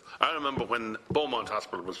expensive. I remember when Beaumont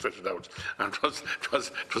Hospital was fitted out, and it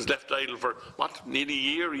was left idle for, what, nearly a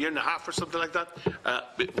year and a half or something like that,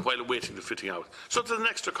 while awaiting the fitting out. So there's an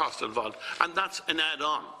extra cost involved, and that's an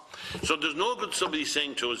add-on. So there's no good somebody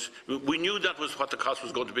saying to us, we knew that was what the cost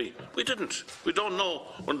was going to be. We didn't. We don't know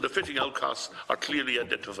when the fitting out costs are clearly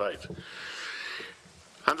identified.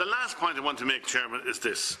 And the last point I want to make, Chairman, is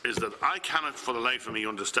this, is that I cannot for the life of me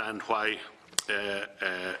understand why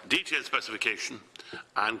detailed specification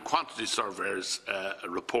and quantity surveyors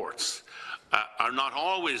reports are not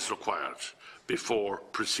always required before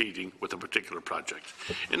proceeding with a particular project,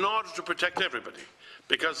 in order to protect everybody.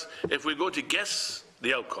 Because if we go to guess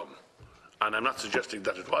the outcome, and I'm not suggesting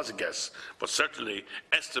that it was a guess, but certainly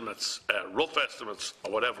estimates, rough estimates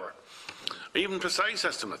or whatever, even precise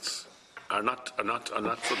estimates, are not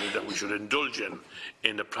something that we should indulge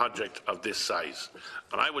in a project of this size.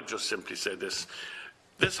 And I would just simply say this.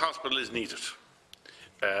 This hospital is needed.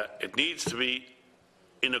 It needs to be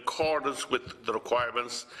in accordance with the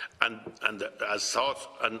requirements and as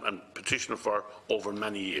sought and petitioned for over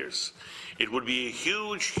many years. It would be a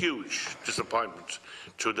huge, huge disappointment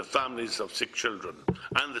to the families of sick children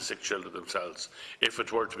and the sick children themselves if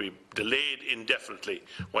it were to be delayed indefinitely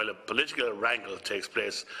while a political wrangle takes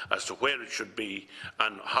place as to where it should be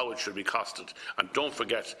and how it should be costed. And don't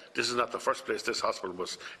forget, this is not the first place this hospital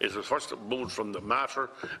was. It was first moved from the Mater,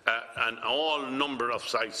 and all number of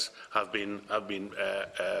sites have been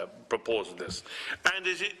proposing this. And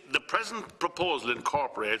the present proposal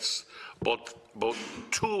incorporates both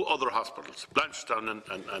two other hospitals, Blanchardstown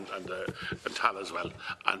and Tal as well,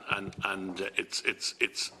 and it's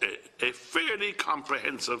a fairly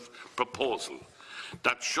comprehensive proposal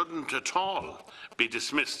that shouldn't at all be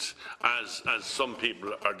dismissed as some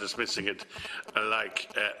people are dismissing it,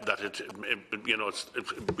 that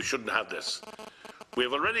we shouldn't have this. We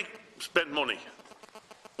have already spent money.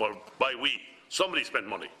 Well, somebody spent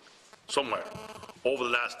money somewhere over the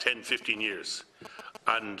last 10, 15 years,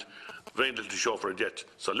 and very little to show for it yet.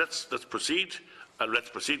 So let's proceed, and let's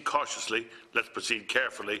proceed cautiously, let's proceed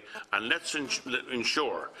carefully, and let's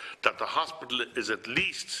ensure that the hospital is at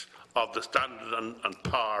least of the standard and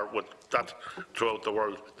par with that throughout the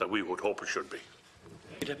world that we would hope it should be.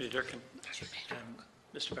 Deputy Durkan.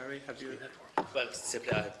 Mr. Barry, have you? Well,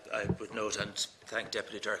 simply I would note and thank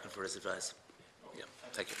Deputy Durkan for his advice. Yeah,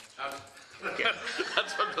 thank you.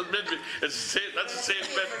 That's what was meant to be. That's a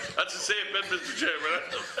safe bet. That's a safe bet, Mr. Chairman.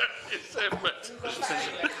 That's a safe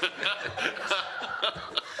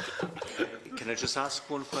bet. Can I just ask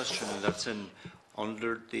one question? And that's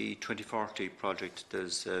under the 2040 project.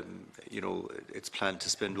 There's, it's planned to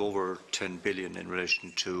spend over 10 billion in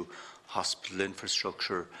relation to hospital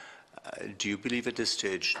infrastructure. Do you believe at this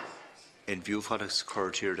stage, in view of what has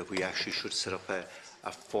occurred here, that we actually should set up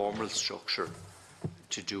a formal structure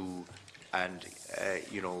to do, and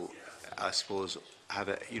I suppose have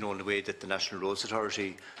in the way that the National Roads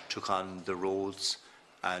Authority took on the roads,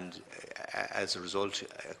 and as a result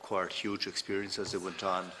acquired huge experience as they went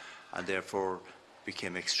on, and therefore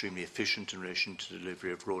became extremely efficient in relation to the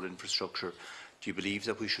delivery of road infrastructure. Do you believe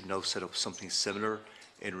that we should now set up something similar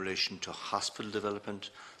in relation to hospital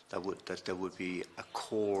development, that there would be a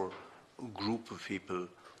core group of people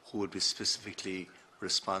who would be specifically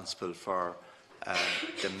responsible for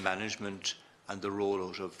the management and the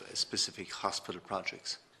rollout of specific hospital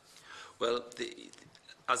projects? Well,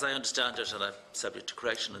 as I understand it, and I'm subject to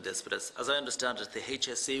correction on this, but as I understand it, the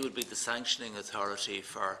HSE would be the sanctioning authority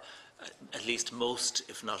for at least most,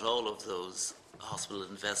 if not all, of those hospital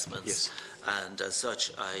investments. Yes. And as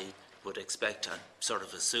such, I would expect and sort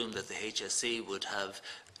of assume that the HSE would have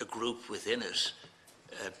a group within it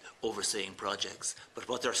overseeing projects. But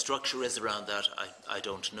what their structure is around that, I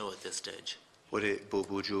don't know at this stage. But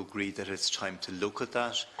would you agree that it's time to look at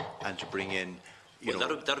that and to bring in,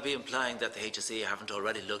 that would be implying that the HSE haven't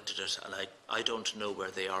already looked at it, and I don't know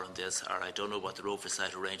where they are on this, or I don't know what their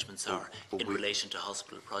oversight arrangements are in relation to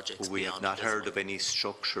hospital projects. But we have not heard of any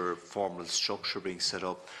structure, formal structure being set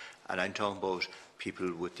up, and I'm talking about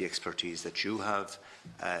people with the expertise that you have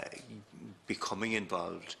becoming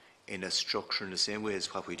involved in a structure in the same way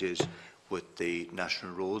as what we did with the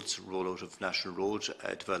national roads, rollout of national road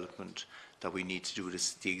development, that we need to do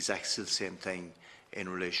the exact same thing in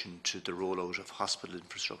relation to the rollout of hospital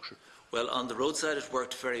infrastructure. Well, on the road side it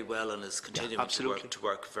worked very well and is continuing to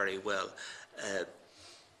work very well.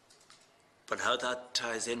 But how that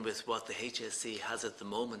ties in with what the HSE has at the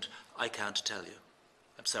moment, I can't tell you.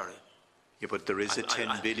 I'm sorry. Yeah, but there is a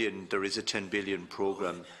 10 billion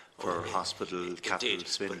programme for hospital capital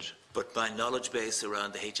spend. But my knowledge base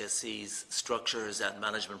around the HSE's structures and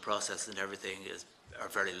management process and everything are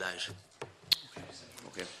very light.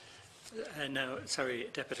 Okay. Now, sorry,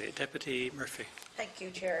 Deputy Murphy. Thank you,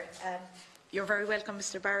 Chair. You're very welcome,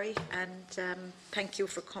 Mr. Barry, and thank you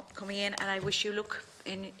for coming in. And I wish you luck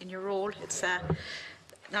in your role. It's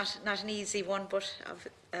not an easy one, but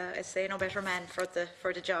I say no better man for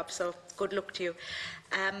the job. So good luck to you,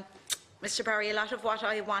 Mr. Barry. A lot of what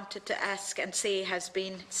I wanted to ask and say has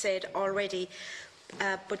been said already,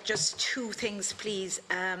 but just two things, please.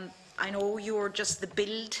 I know you're just the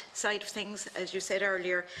build side of things, as you said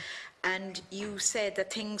earlier, and you said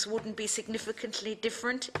that things wouldn't be significantly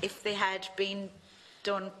different if they had been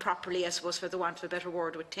done properly, I suppose, for the want of a better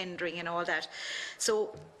word, with tendering and all that.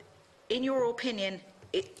 So, in your opinion,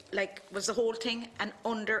 was the whole thing an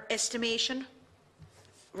underestimation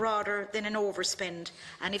rather than an overspend?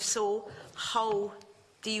 And if so, how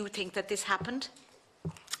do you think that this happened?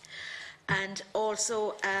 And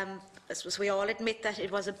also, I suppose we all admit that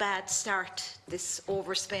it was a bad start, this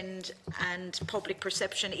overspend, and public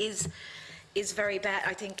perception is very bad.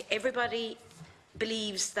 I think everybody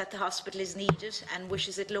believes that the hospital is needed and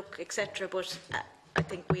wishes it luck, etc. But I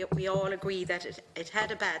think we all agree that it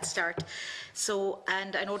had a bad start. So,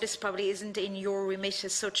 and I know this probably isn't in your remit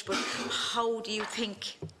as such, but how do you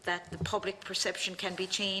think that the public perception can be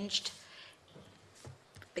changed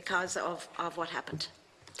because of what happened?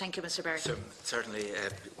 Thank you, Mr. Barry. Certainly,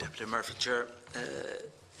 Deputy Murphy. Chair.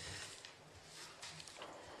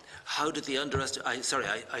 How did the underestimate? Sorry,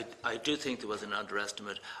 I do think there was an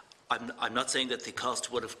underestimate. I'm not saying that the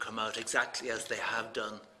cost would have come out exactly as they have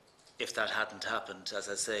done if that hadn't happened. As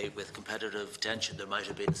I say, with competitive tension, there might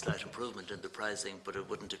have been a slight improvement in the pricing, but it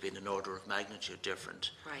wouldn't have been an order of magnitude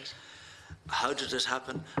different. Right. How did it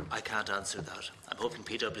happen? I can't answer that. I'm hoping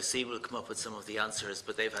PwC will come up with some of the answers,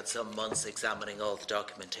 but they've had some months examining all the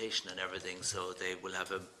documentation and everything, so they will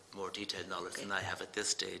have a more detailed knowledge than I have at this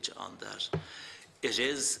stage on that. It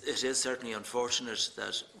is certainly unfortunate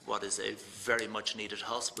that what is a very much needed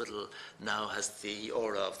hospital now has the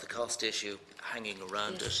aura of the cost issue hanging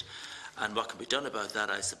around it. And what can be done about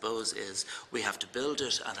that, I suppose, is we have to build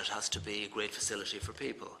it, and it has to be a great facility for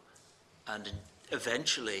people. And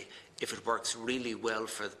eventually, if it works really well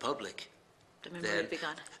for the public, the memory will be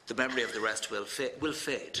gone. The memory of the rest will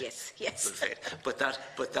fade. Yes, yes. Will fade. But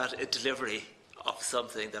that delivery of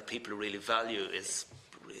something that people really value is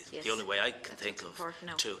the only way I can think of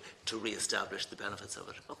to re-establish the benefits of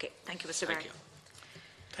it. Okay, thank you, Mr. Barry.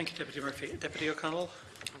 Thank you, Deputy Murphy. Deputy O'Connell.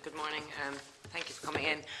 Good morning. Thank you for coming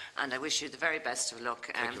in, and I wish you the very best of luck.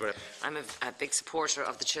 I'm a big supporter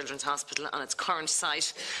of the Children's Hospital on its current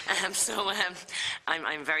site, so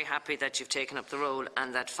I'm very happy that you've taken up the role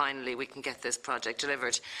and that finally we can get this project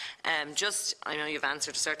delivered. I know you've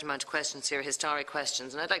answered a certain amount of questions here, historic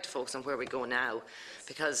questions, and I'd like to focus on where we go now,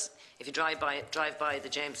 because if you drive by the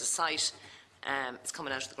James's site, it's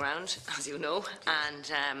coming out of the ground, as you know,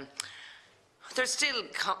 and there's still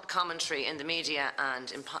commentary in the media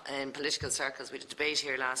and in political circles. We had a debate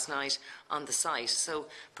here last night on the site. So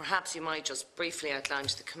perhaps you might just briefly outline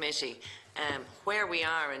to the committee where we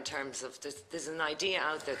are in terms of, there's an idea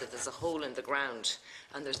out there that there's a hole in the ground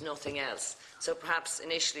and there's nothing else. So perhaps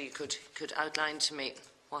initially you could outline to me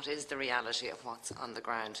what is the reality of what's on the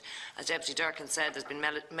ground. As Deputy Durkan said, there's been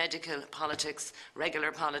medical politics,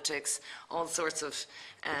 regular politics, all sorts of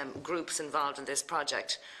groups involved in this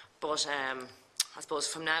project. But I suppose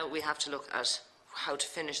from now we have to look at how to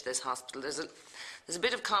finish this hospital. There's a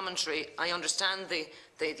bit of commentary. I understand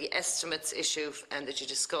the estimates issue that you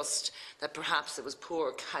discussed, that perhaps it was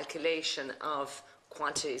poor calculation of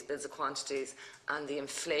quantities, bills of quantities, and the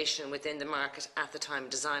inflation within the market at the time of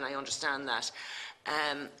design. I understand that.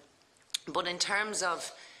 But in terms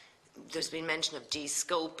of, there's been mention of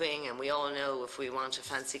de-scoping, and we all know if we want a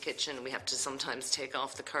fancy kitchen, we have to sometimes take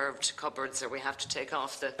off the curved cupboards, or we have to take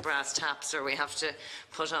off the brass taps, or we have to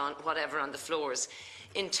put on whatever on the floors.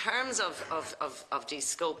 In terms of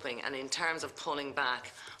de-scoping and in terms of pulling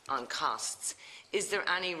back on costs, is there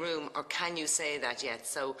any room, or can you say that yet?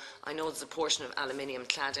 So I know there's a portion of aluminium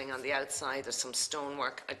cladding on the outside, there's some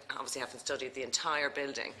stonework. I obviously haven't studied the entire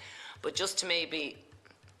building, but just to maybe,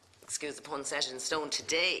 excuse the pun, set in stone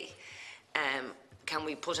today, can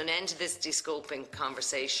we put an end to this de-scoping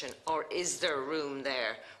conversation, or is there room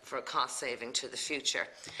there for a cost saving to the future?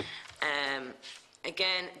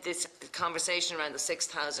 Again, this conversation around the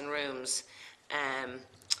 6,000 rooms,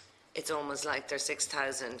 it's almost like there's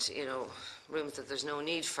 6,000, rooms that there's no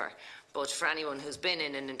need for. But for anyone who's been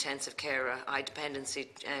in an intensive care, high dependency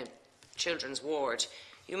children's ward,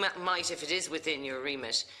 you might, if it is within your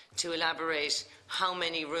remit, to elaborate how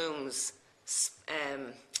many rooms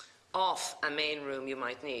off a main room you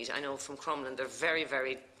might need. I know from Crumlin they're very,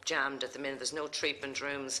 very jammed at the minute. There's no treatment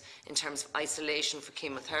rooms in terms of isolation for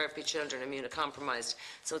chemotherapy children, immunocompromised.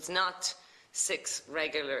 So it's not 6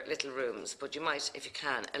 regular little rooms, but you might, if you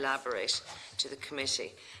can, elaborate to the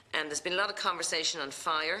committee. And there's been a lot of conversation on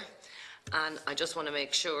fire, and I just want to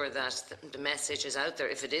make sure that the message is out there,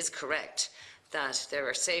 if it is correct, that there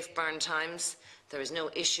are safe burn times, there is no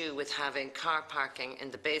issue with having car parking in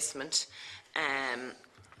the basement,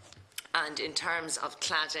 and in terms of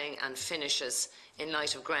cladding and finishes, in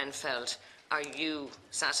light of Grenfell, are you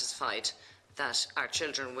satisfied that our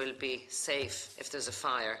children will be safe if there's a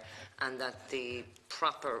fire, and that the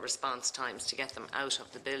proper response times to get them out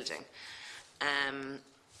of the building?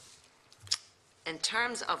 In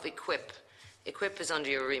terms of equip is under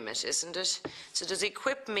your remit, isn't it? So does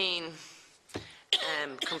equip mean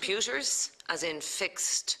computers, as in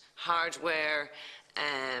fixed hardware,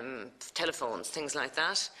 telephones, things like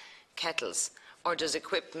that, kettles? Or does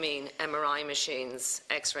equip mean MRI machines,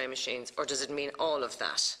 X-ray machines, or does it mean all of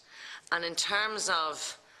that? And in terms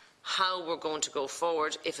of how we're going to go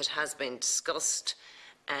forward, if it has been discussed,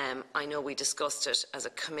 I know we discussed it as a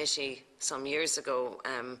committee some years ago,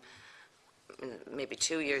 maybe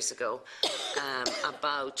 2 years ago,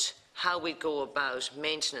 about how we go about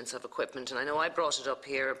maintenance of equipment. And I know I brought it up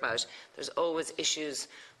here about there's always issues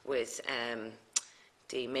with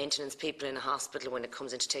the maintenance people in a hospital when it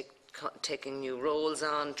comes into taking new roles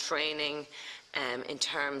on, training, in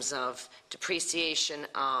terms of depreciation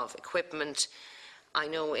of equipment. I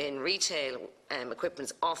know in retail,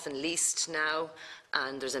 equipment is often leased now,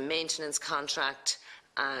 and there's a maintenance contract,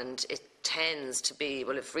 and it tends to be,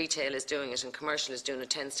 well, if retail is doing it and commercial is doing it,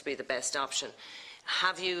 tends to be the best option.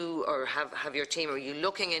 Have you, or have your team, are you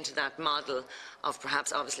looking into that model of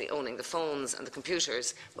perhaps obviously owning the phones and the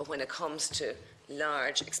computers, but when it comes to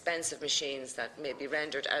large, expensive machines that may be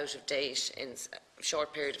rendered out of date in a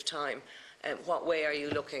short period of time, what way are you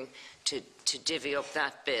looking to divvy up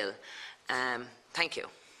that bill? Thank you.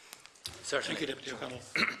 Certainly. Thank you, Deputy O'Connell.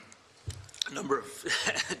 A number of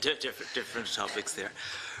different topics there.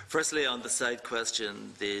 Firstly, on the site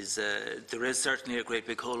question, there is certainly a great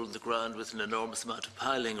big hole in the ground with an enormous amount of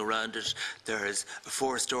piling around it. There is a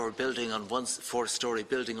four-storey building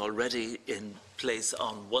already in place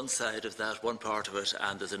on one side of that, one part of it,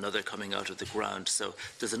 and there's another coming out of the ground. So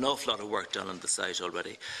there's an awful lot of work done on the site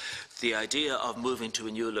already. The idea of moving to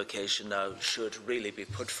a new location now should really be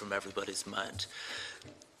put from everybody's mind.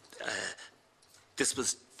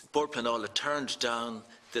 Bord Pleanála turned down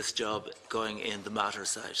this job going in the Mater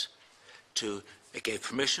site. It gave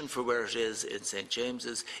permission for where it is in St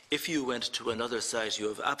James's. If you went to another site, you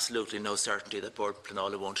have absolutely no certainty that Bord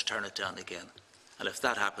Pleanála won't turn it down again. And if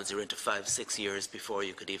that happens, you're into 5-6 years before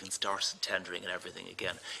you could even start tendering and everything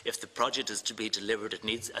again. If the project is to be delivered,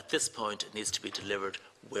 at this point, it needs to be delivered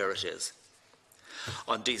where it is.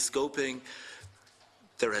 On de-scoping,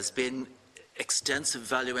 there has been extensive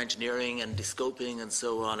value engineering and descoping and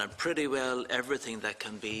so on, and pretty well everything that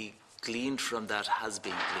can be gleaned from that has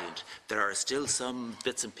been gleaned. There are still some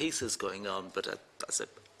bits and pieces going on, but as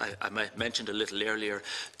I mentioned a little earlier,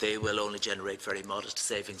 they will only generate very modest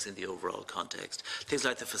savings in the overall context. Things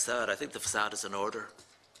like the facade, I think the facade is in order.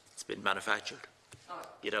 It's been manufactured.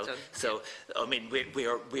 So I mean,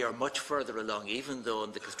 we are much further along, even though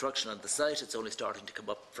in the construction on the site it's only starting to come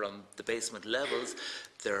up from the basement levels.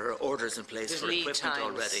 There are orders in place for equipment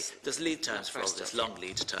already. There's lead times for all this, long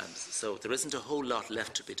lead times. So there isn't a whole lot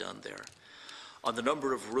left to be done there. On the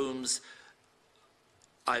number of rooms,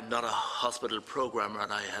 I'm not a hospital programmer,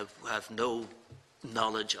 and I have no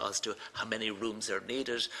knowledge as to how many rooms are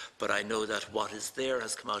needed, but I know that what is there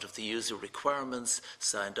has come out of the user requirements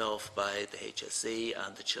signed off by the HSE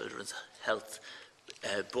and the Children's Health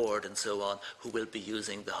Board and so on, who will be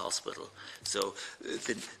using the hospital. So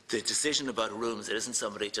the decision about rooms, it isn't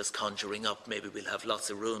somebody just conjuring up, maybe we'll have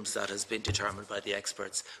lots of rooms. That has been determined by the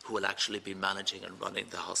experts who will actually be managing and running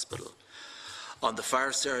the hospital. On the fire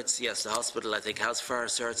certs, yes, the hospital, I think, has fire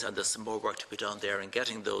certs, and there's some more work to be done there in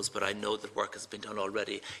getting those, but I know that work has been done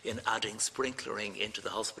already in adding sprinklering into the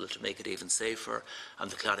hospital to make it even safer, and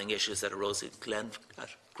the cladding issues that arose at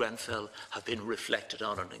Grenfell have been reflected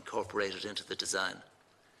on and incorporated into the design.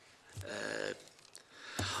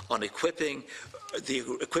 On equipping, the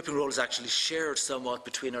equipping role is actually shared somewhat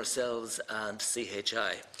between ourselves and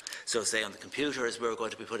CHI. So say on the computers, we're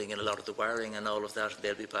going to be putting in a lot of the wiring and all of that, and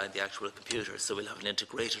they'll be buying the actual computers. So we'll have an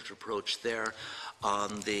integrated approach there.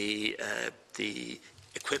 On the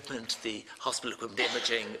equipment, the hospital equipment,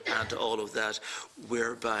 imaging and all of that,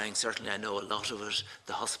 we're buying, certainly I know a lot of it.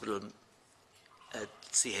 The hospital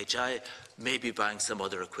CHI may be buying some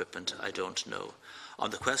other equipment, I don't know.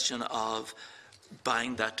 On the question of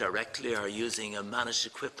buying that directly or using a managed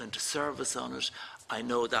equipment service on it, I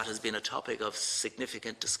know that has been a topic of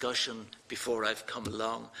significant discussion before I've come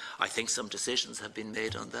along. I think some decisions have been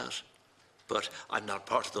made on that, but I'm not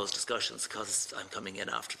part of those discussions because I'm coming in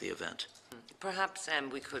after the event. Perhaps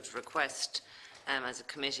we could request as a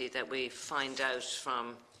committee that we find out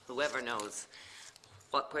from whoever knows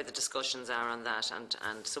where the discussions are on that,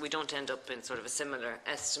 and so we don't end up in sort of a similar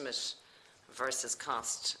estimate versus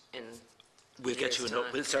cost in We'll get you a note.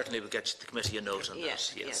 We'll certainly get the committee a note on that.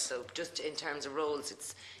 Yes. Yes. So just in terms of roles,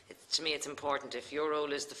 to me it's important. If your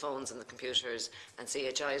role is the phones and the computers, and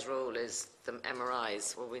CHI's role is the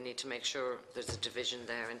MRIs, well, we need to make sure there's a division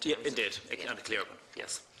there. In terms indeed, and a clear one.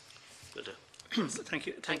 Yes, will do. Thank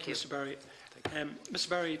you, Mr. Barry. Mr.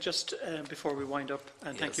 Barry, just before we wind up,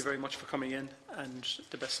 and thank you very much for coming in, and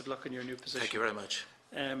the best of luck in your new position. Thank you very much.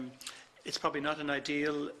 It's probably not an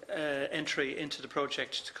ideal entry into the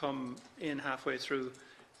project to come in halfway through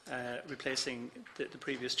replacing the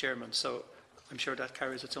previous chairman, so I'm sure that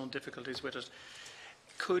carries its own difficulties with it.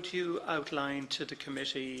 Could you outline to the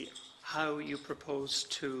committee how you propose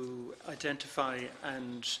to identify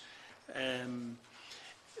and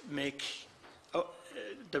make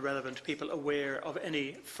the relevant people aware of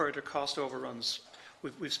any further cost overruns?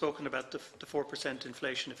 We've spoken about the 4%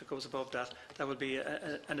 inflation. If it goes above that, that will be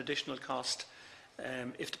an additional cost.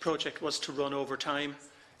 If the project was to run over time,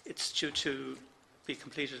 it's due to be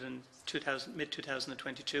completed in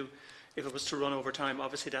mid-2022. If it was to run over time,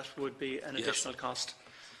 obviously that would be an additional cost.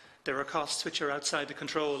 There are costs which are outside the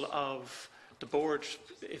control of the board.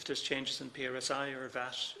 If there's changes in PRSI or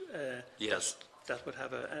VAT, that would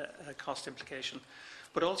have a cost implication.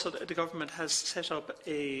 But also the government has set up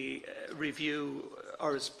a review,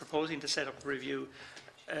 or is proposing to set up a review,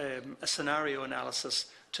 a scenario analysis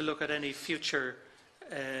to look at any future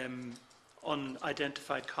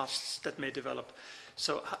unidentified costs that may develop.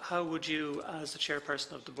 So how would you, as the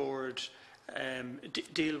chairperson of the board,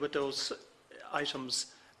 deal with those items,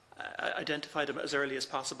 identify them as early as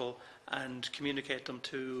possible and communicate them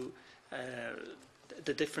to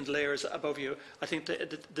the different layers above you? I think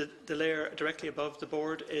the layer directly above the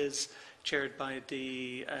board is chaired by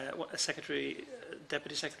the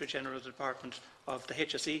Deputy Secretary General of the Department of the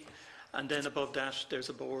HSE, and then above that there's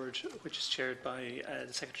a board which is chaired by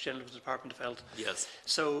the Secretary General of the Department of Health. Yes.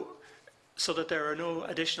 So that there are no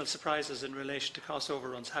additional surprises in relation to cost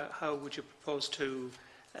overruns. How would you propose to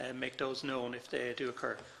make those known if they do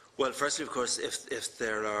occur? Well, firstly, of course, if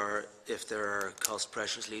there are cost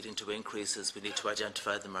pressures leading to increases, we need to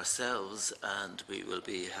identify them ourselves, and we will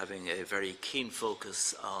be having a very keen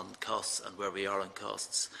focus on costs and where we are on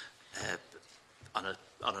costs on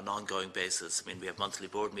an ongoing basis. I mean, we have monthly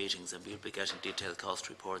board meetings, and we'll be getting detailed cost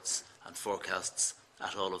reports and forecasts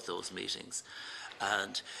at all of those meetings.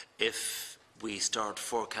 And if we start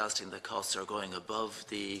forecasting that costs are going above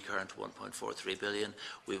the current 1.43 billion,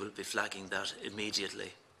 we will be flagging that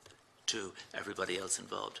immediately to everybody else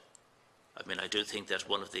involved. I mean, I do think that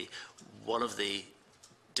one of the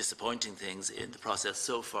disappointing things in the process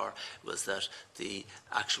so far was that the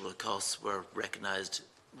actual costs were recognised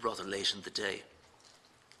rather late in the day,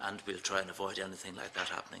 and we'll try and avoid anything like that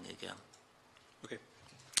happening again. Okay.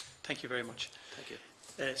 Thank you very much. Thank you.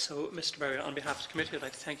 So, Mr. Barry, on behalf of the committee, I'd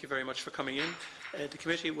like to thank you very much for coming in. The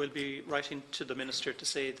committee will be writing to the Minister to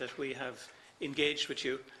say that we have engaged with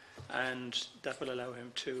you, and that will allow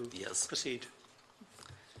him to proceed.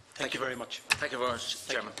 Thank you very much. Thank you very much,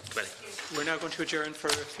 Chairman. We're now going to adjourn for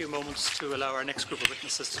a few moments to allow our next group of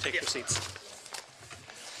witnesses to take their seats.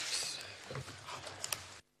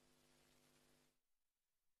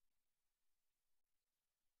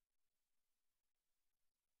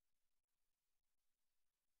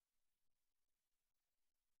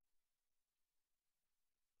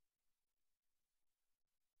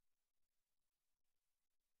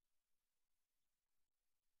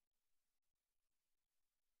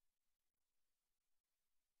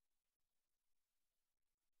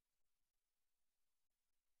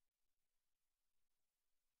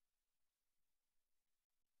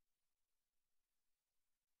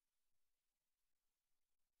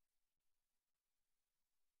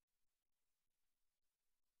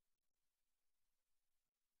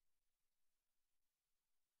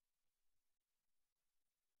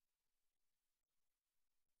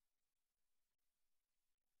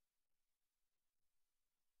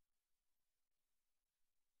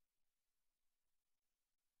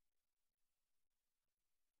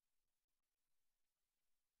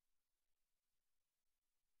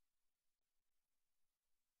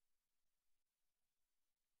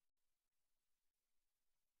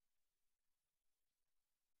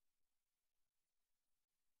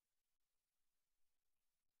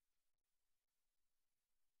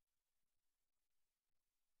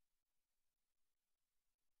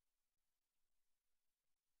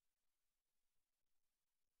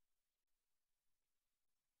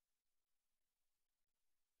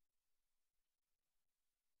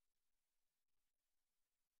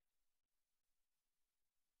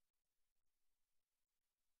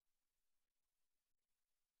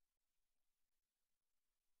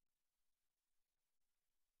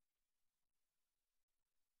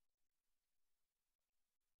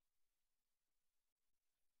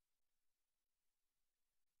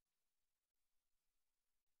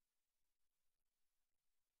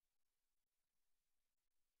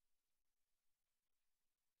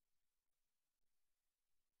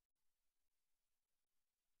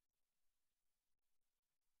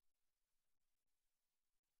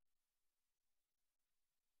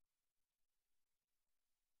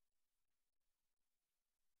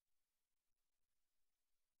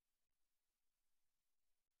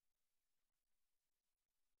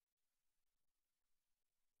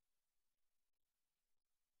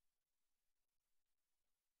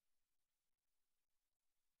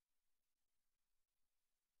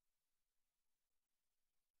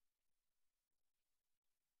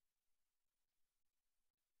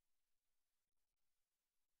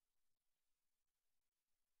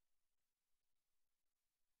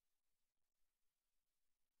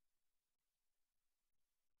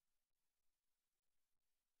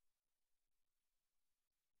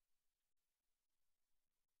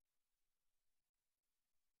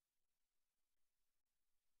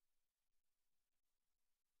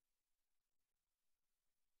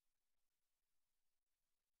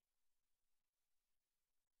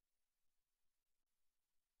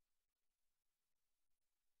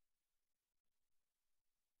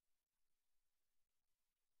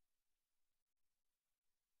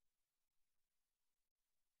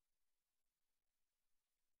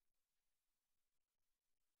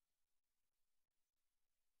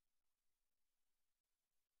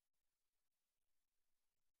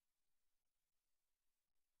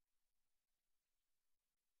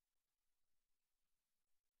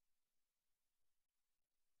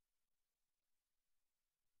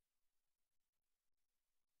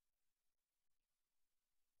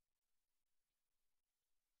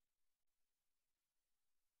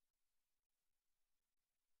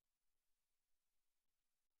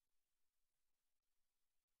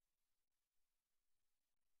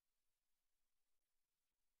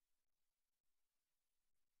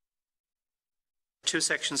 two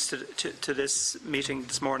sections to this meeting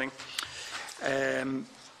this morning.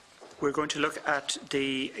 We're going to look at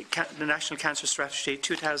the National Cancer Strategy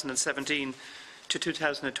 2017 to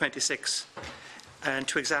 2026 and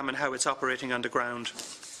to examine how it's operating on the ground.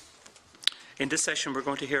 In this session, we're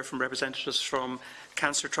going to hear from representatives from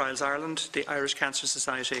Cancer Trials Ireland, the Irish Cancer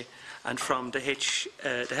Society, and from the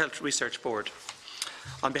Health Research Board.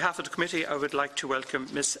 On behalf of the committee, I would like to welcome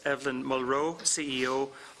Ms. Evelyn Mulroe, CEO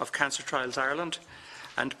of Cancer Trials Ireland,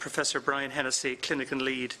 and Professor Brian Hennessy, Clinical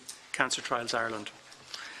Lead, Cancer Trials Ireland.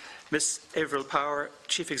 Ms. Avril Power,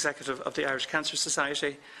 Chief Executive of the Irish Cancer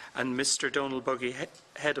Society, and Mr. Donal Buggy,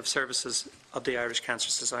 Head of Services of the Irish Cancer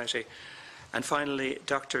Society. And finally,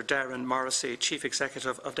 Dr. Darren Morrissey, Chief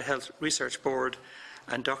Executive of the Health Research Board,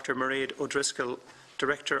 and Dr. Mairead O'Driscoll,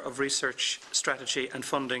 Director of Research Strategy and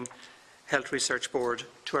Funding, Health Research Board,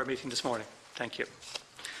 to our meeting this morning. Thank you.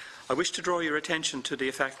 I wish to draw your attention to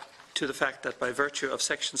the fact that by virtue of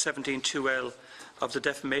Section 17(2)(l) of the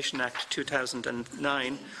Defamation Act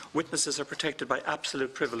 2009, witnesses are protected by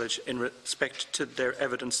absolute privilege in respect to their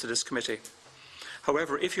evidence to this committee.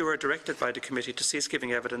 However, if you are directed by the committee to cease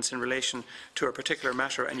giving evidence in relation to a particular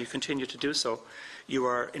matter and you continue to do so, you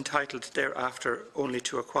are entitled thereafter only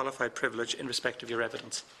to a qualified privilege in respect of your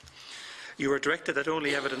evidence. You are directed that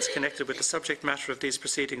only evidence connected with the subject matter of these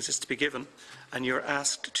proceedings is to be given, and you are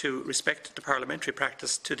asked to respect the parliamentary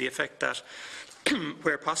practice to the effect that,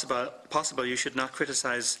 where possible, you should not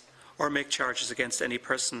criticise or make charges against any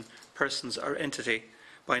persons or entity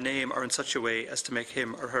by name or in such a way as to make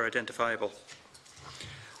him or her identifiable.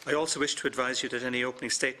 I also wish to advise you that any opening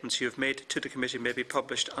statements you have made to the committee may be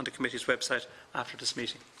published on the committee's website after this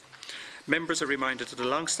meeting. Members are reminded of the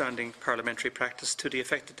long-standing parliamentary practice to the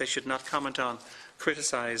effect that they should not comment on,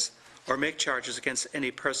 criticise or make charges against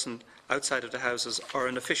any person outside of the Houses or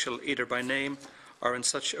an official either by name or in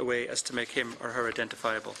such a way as to make him or her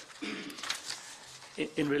identifiable.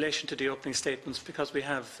 In relation to the opening statements, because we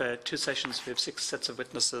have two sessions, we have 6 sets of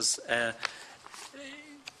witnesses,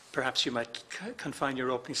 perhaps you might confine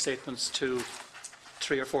your opening statements to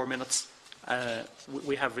 3 or 4 minutes.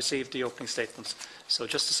 We have received the opening statements, so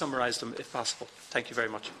just to summarise them if possible. Thank you very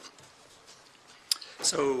much.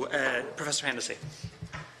 So, Professor Hennessy.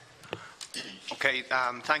 Okay,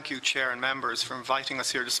 thank you, Chair and members, for inviting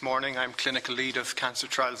us here this morning. I'm Clinical Lead of Cancer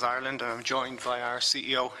Trials Ireland, and I'm joined by our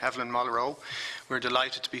CEO, Evelyn Mulroe. We're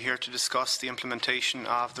delighted to be here to discuss the implementation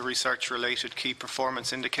of the research-related key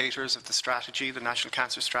performance indicators of the strategy, the National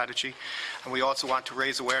Cancer Strategy, and we also want to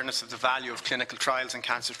raise awareness of the value of clinical trials in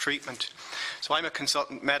cancer treatment. So I'm a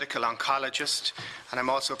consultant medical oncologist, and I'm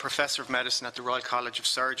also a Professor of Medicine at the Royal College of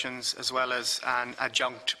Surgeons, as well as an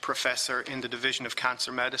adjunct professor in the Division of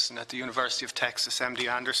Cancer Medicine at the University of Texas MD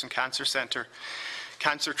Anderson Cancer Centre.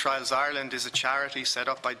 Cancer Trials Ireland is a charity set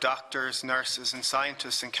up by doctors, nurses and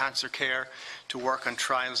scientists in cancer care to work on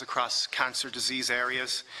trials across cancer disease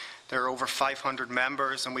areas. There are over 500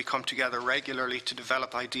 members, and we come together regularly to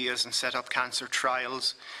develop ideas and set up cancer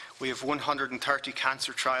trials. We have 130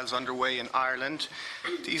 cancer trials underway in Ireland.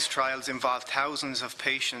 These trials involve thousands of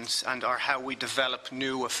patients and are how we develop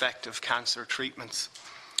new effective cancer treatments.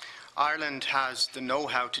 Ireland has the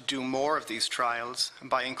know-how to do more of these trials, and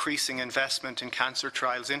by increasing investment in cancer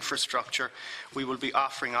trials infrastructure, we will be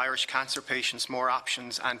offering Irish cancer patients more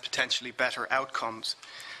options and potentially better outcomes.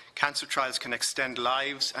 Cancer trials can extend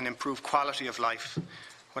lives and improve quality of life.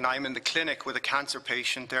 When I'm in the clinic with a cancer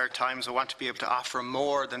patient, there are times I want to be able to offer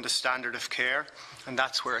more than the standard of care, and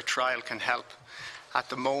that's where a trial can help. At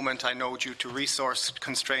the moment, I know due to resource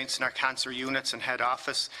constraints in our cancer units and head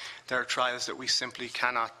office, there are trials that we simply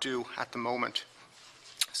cannot do at the moment.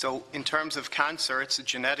 So in terms of cancer, it's a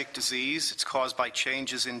genetic disease. It's caused by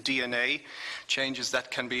changes in DNA, changes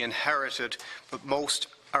that can be inherited, but most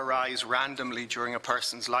arise randomly during a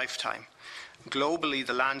person's lifetime. Globally,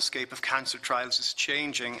 the landscape of cancer trials is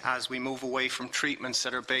changing as we move away from treatments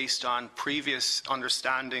that are based on previous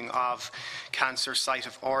understanding of cancer site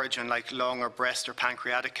of origin, like lung or breast or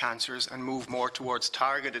pancreatic cancers, and move more towards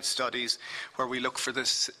targeted studies where we look for the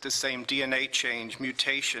same DNA change,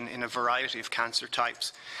 mutation in a variety of cancer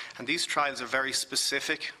types. And these trials are very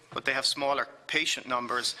specific, but they have smaller patient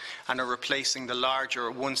numbers and are replacing the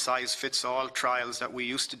larger one-size-fits-all trials that we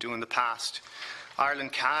used to do in the past.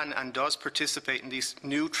 Ireland can and does participate in these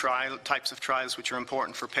new types of trials which are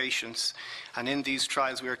important for patients. And in these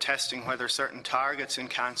trials we are testing whether certain targets in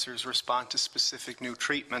cancers respond to specific new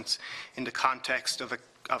treatments in the context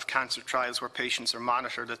of cancer trials where patients are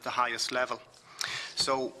monitored at the highest level.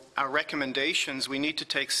 So our recommendations, we need to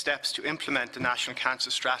take steps to implement the National Cancer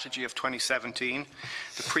Strategy of 2017.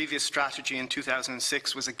 The previous strategy in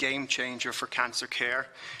 2006 was a game changer for cancer care.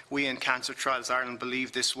 We in Cancer Trials Ireland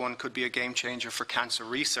believe this one could be a game changer for cancer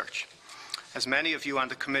research. As many of you on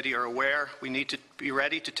the committee are aware, we need to be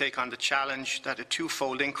ready to take on the challenge that a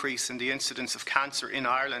twofold increase in the incidence of cancer in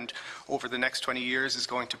Ireland over the next 20 years is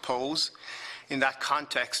going to pose. In that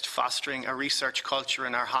context, fostering a research culture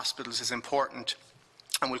in our hospitals is important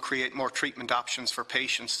and will create more treatment options for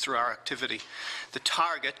patients through our activity. The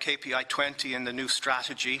target, KPI 20 in the new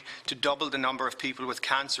strategy, to double the number of people with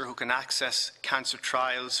cancer who can access cancer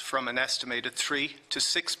trials from an estimated 3 to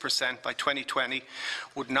 6% by 2020,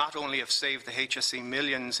 would not only have saved the HSE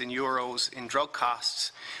millions in euros in drug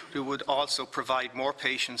costs, it would also provide more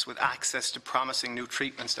patients with access to promising new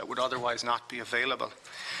treatments that would otherwise not be available.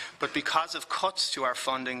 But because of cuts to our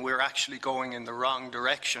funding, we're actually going in the wrong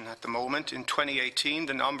direction at the moment. In 2018,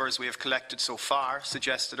 the numbers we have collected so far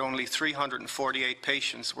suggest that only 348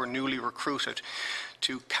 patients were newly recruited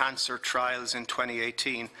to cancer trials in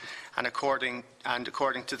 2018. And according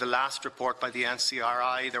to the last report by the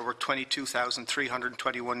NCRI, there were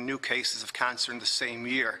 22,321 new cases of cancer in the same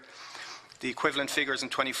year. The equivalent figures in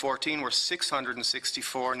 2014 were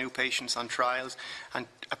 664 new patients on trials and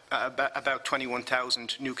about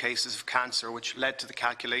 21,000 new cases of cancer, which led to the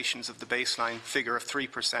calculations of the baseline figure of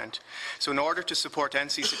 3%. So in order to support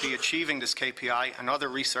NCCP achieving this KPI and other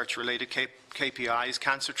research-related KPIs,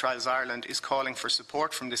 Cancer Trials Ireland is calling for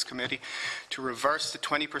support from this committee to reverse the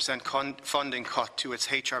 20% funding cut to its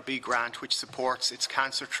HRB grant, which supports its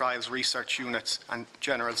cancer trials research units and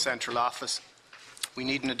General Central Office. We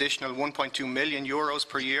need an additional €1.2 million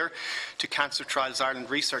per year to Cancer Trials Ireland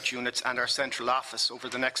research units and our central office over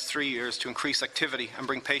the next 3 years to increase activity and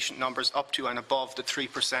bring patient numbers up to and above the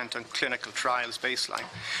 3% on clinical trials baseline.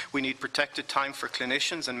 We need protected time for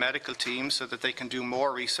clinicians and medical teams so that they can do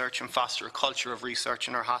more research and foster a culture of research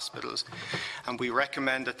in our hospitals. And we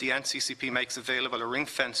recommend that the NCCP makes available a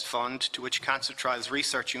ring-fenced fund to which Cancer Trials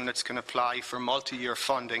research units can apply for multi-year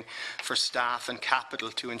funding for staff and capital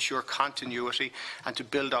to ensure continuity and to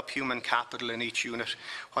build up human capital in each unit.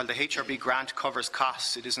 While the HRB grant covers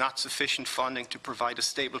costs, it is not sufficient funding to provide a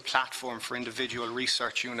stable platform for individual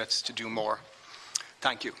research units to do more.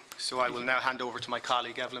 Thank you. So I will now hand over to my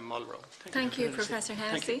colleague, Evelyn Mulrow. Thank you, Professor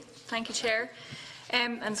Hennessy. Thank you, Chair.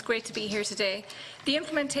 And it's great to be here today. The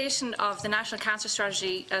implementation of the National Cancer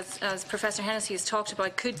Strategy, as Professor Hennessy has talked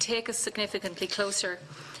about, could take us significantly closer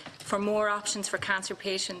for more options for cancer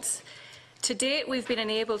patients. To date, we've been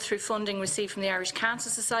enabled through funding received from the Irish Cancer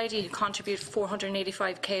Society, who contribute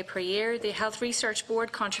 £485,000 per year. The Health Research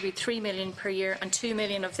Board contribute £3 million per year, and £2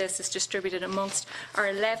 million of this is distributed amongst our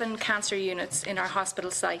 11 cancer units in our hospital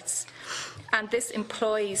sites. And this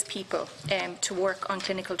employs people to work on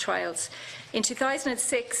clinical trials. In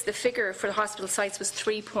 2006, the figure for the hospital sites was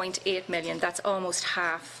 £3.8 million. That's almost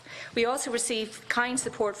half. We also received kind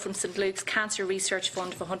support from St Luke's Cancer Research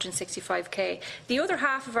Fund of £165,000. The other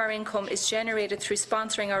half of our income is generated through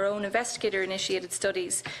sponsoring our own investigator-initiated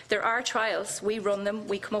studies. There are trials, we run them,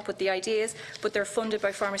 we come up with the ideas, but they're funded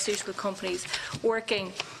by pharmaceutical companies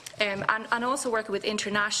working and also working with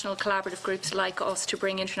international collaborative groups like us to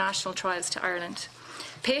bring international trials to Ireland.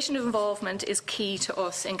 Patient involvement is key to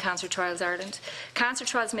us in Cancer Trials Ireland. Cancer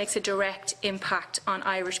Trials makes a direct impact on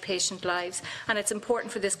Irish patient lives, and it's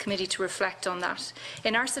important for this committee to reflect on that.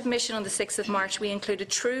 In our submission on the 6th of March, we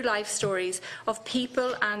included true life stories of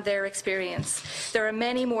people and their experience. There are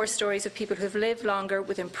many more stories of people who have lived longer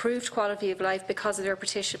with improved quality of life because of their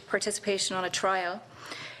participation on a trial.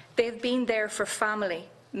 They have been there for family,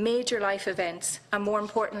 major life events, and more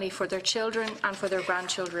importantly for their children and for their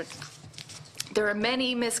grandchildren. There are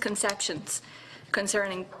many misconceptions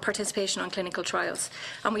concerning participation on clinical trials,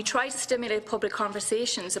 and we try to stimulate public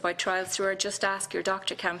conversations about trials through our Just Ask Your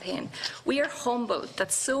Doctor campaign. We are humbled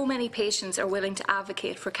that so many patients are willing to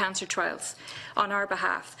advocate for cancer trials on our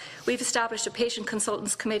behalf. We've established a patient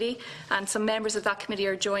consultants committee, and some members of that committee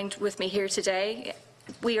are joined with me here today.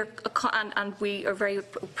 We are very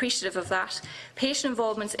appreciative of that. Patient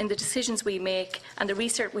involvement in the decisions we make and the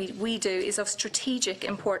research we do is of strategic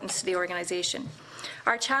importance to the organisation.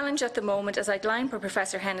 Our challenge at the moment, as outlined by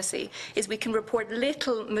Professor Hennessy, is we can report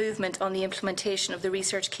little movement on the implementation of the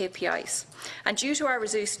research KPIs. And due to our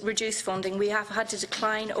reduced funding, we have had to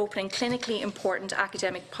decline opening clinically important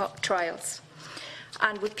academic trials.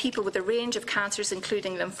 and with people with a range of cancers,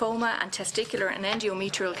 including lymphoma and testicular and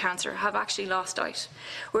endometrial cancer, have actually lost out.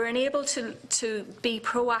 We're enabled to be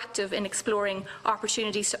proactive in exploring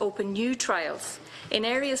opportunities to open new trials in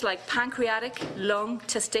areas like pancreatic, lung,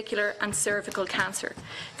 testicular and cervical cancer.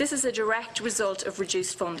 This is a direct result of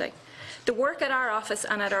reduced funding. The work at our office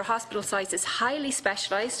and at our hospital sites is highly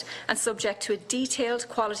specialised and subject to a detailed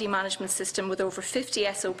quality management system with over 50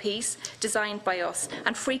 SOPs designed by us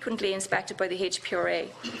and frequently inspected by the HPRA.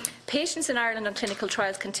 Patients in Ireland on clinical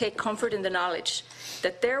trials can take comfort in the knowledge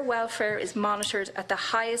that their welfare is monitored at the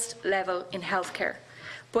highest level in healthcare.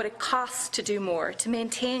 But it costs to do more, to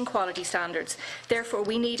maintain quality standards. Therefore,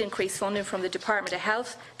 we need increased funding from the Department of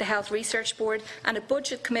Health, the Health Research Board, and a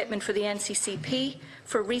budget commitment for the NCCP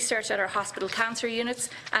for research at our hospital cancer units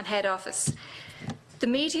and head office. The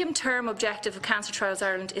medium-term objective of Cancer Trials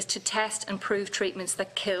Ireland is to test and prove treatments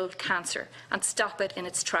that kill cancer and stop it in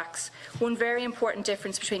its tracks. One very important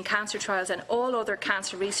difference between Cancer Trials and all other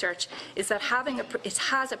cancer research is that it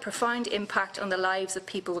has a profound impact on the lives of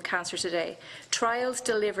people with cancer today. Trials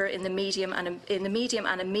deliver in the medium and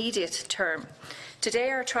immediate term. Today,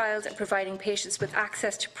 our trials are providing patients with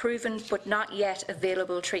access to proven but not yet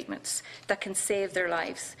available treatments that can save their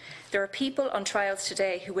lives. There are people on trials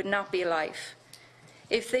today who would not be alive.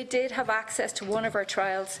 If they did have access to one of our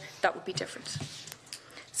trials, that would be different.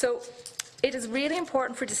 So it is really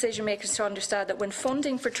important for decision makers to understand that when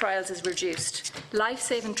funding for trials is reduced,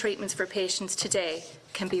 life-saving treatments for patients today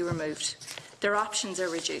can be removed. Their options are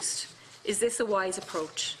reduced. Is this a wise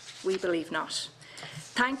approach? We believe not.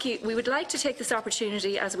 Thank you. We would like to take this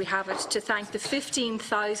opportunity, as we have it, to thank the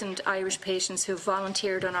 15,000 Irish patients who have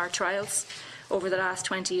volunteered on our trials over the last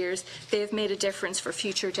 20 years. They have made a difference for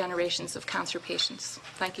future generations of cancer patients.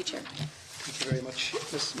 Thank you, Chair. Thank you very much,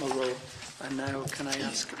 Ms Mulroe. And now can I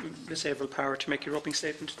ask Ms Avril Power to make your opening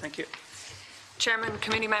statement? Thank you. Chairman,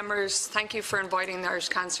 committee members, thank you for inviting the Irish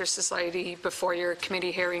Cancer Society before your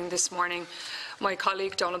committee hearing this morning. My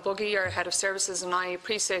colleague Donnelly Buggy, our Head of Services, and I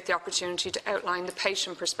appreciate the opportunity to outline the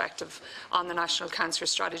patient perspective on the National Cancer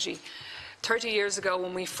Strategy. 30 years ago,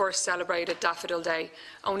 when we first celebrated Daffodil Day,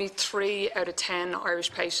 only 3 out of 10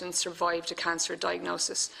 Irish patients survived a cancer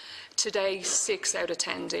diagnosis. Today, 6 out of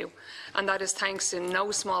 10 do, and that is thanks in no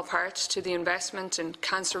small part to the investment in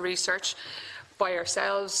cancer research by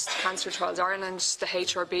ourselves, Cancer Trials Ireland, the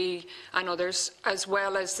HRB and others, as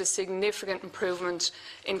well as the significant improvement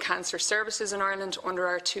in cancer services in Ireland under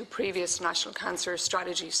our 2 previous national cancer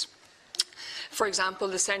strategies. For example,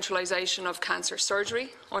 the centralisation of cancer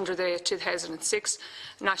surgery under the 2006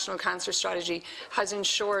 National Cancer Strategy has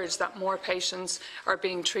ensured that more patients are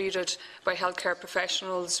being treated by healthcare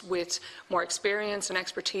professionals with more experience and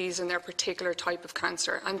expertise in their particular type of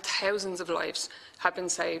cancer, and thousands of lives have been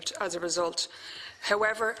saved as a result.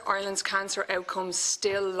 However, Ireland's cancer outcomes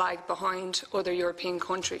still lag behind other European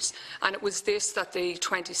countries, and it was this that the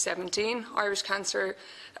 2017 Irish Cancer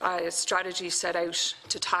Strategy set out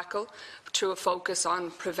to tackle through a focus on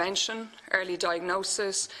prevention, early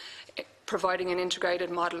diagnosis, providing an integrated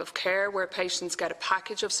model of care where patients get a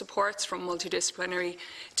package of supports from multidisciplinary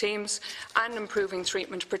teams, and improving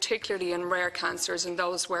treatment, particularly in rare cancers and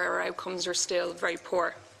those where our outcomes are still very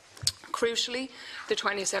poor. Crucially, the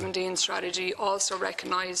 2017 strategy also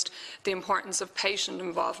recognised the importance of patient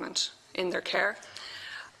involvement in their care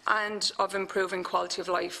and of improving quality of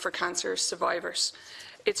life for cancer survivors.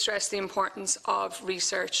 It stressed the importance of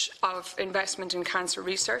research, of investment in cancer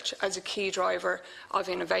research as a key driver of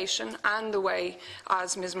innovation, and the way,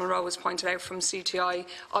 as Ms Monroe has pointed out from CTI,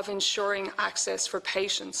 of ensuring access for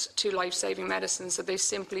patients to life-saving medicines that they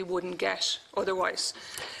simply wouldn't get otherwise.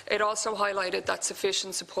 It also highlighted that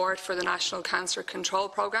sufficient support for the National Cancer Control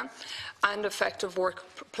Programme and effective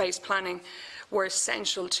workplace planning were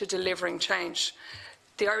essential to delivering change.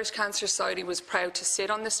 The Irish Cancer Society was proud to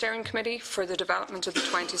sit on the steering committee for the development of the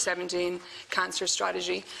 2017 Cancer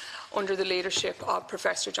Strategy under the leadership of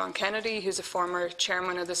Professor John Kennedy, who is a former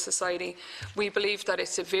chairman of the Society. We believe that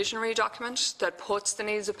it's a visionary document that puts the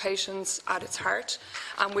needs of patients at its heart,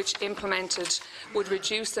 and which, implemented, would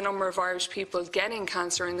reduce the number of Irish people getting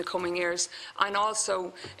cancer in the coming years, and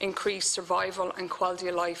also increase survival and quality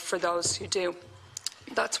of life for those who do.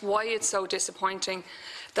 That's why it's so disappointing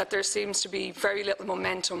that there seems to be very little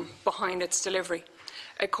momentum behind its delivery.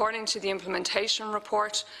 According to the implementation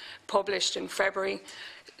report published in February,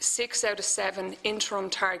 6 out of 7 interim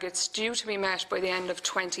targets due to be met by the end of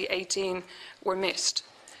 2018 were missed.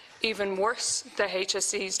 Even worse, the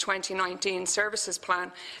HSE's 2019 Services Plan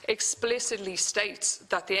explicitly states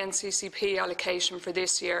that the NCCP allocation for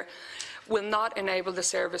this year will not enable the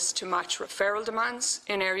service to match referral demands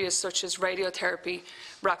in areas such as radiotherapy,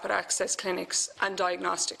 rapid access clinics and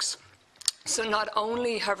diagnostics. So not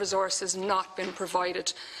only have resources not been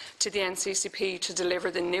provided to the NCCP to deliver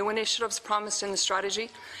the new initiatives promised in the strategy,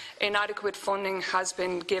 inadequate funding has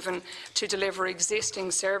been given to deliver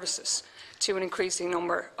existing services to an increasing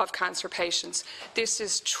number of cancer patients. This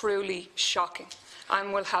is truly shocking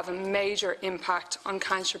and will have a major impact on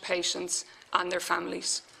cancer patients and their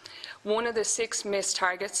families. One of the 6 missed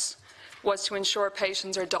targets was to ensure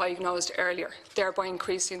patients are diagnosed earlier, thereby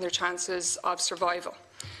increasing their chances of survival.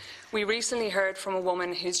 We recently heard from a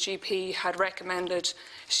woman whose GP had recommended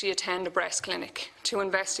she attend a breast clinic to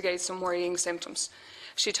investigate some worrying symptoms.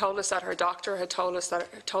 She told us that her doctor had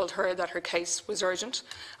told her that her case was urgent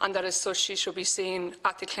and that as such she should be seen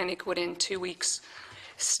at the clinic within 2 weeks.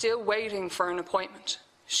 Still waiting for an appointment,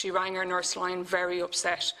 she rang her nurse line very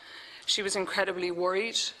upset. She was incredibly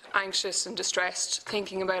worried, anxious and distressed,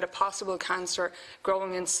 thinking about a possible cancer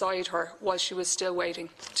growing inside her while she was still waiting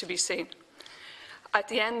to be seen. At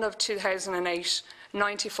the end of 2008,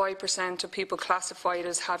 95% of people classified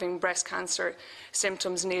as having breast cancer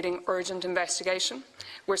symptoms needing urgent investigation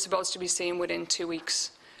were supposed to be seen within 2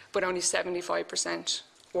 weeks, but only 75%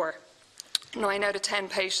 were. 9 out of 10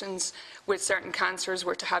 patients with certain cancers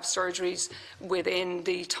were to have surgeries within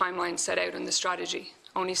the timeline set out in the strategy.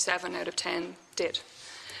 Only 7 out of 10 did.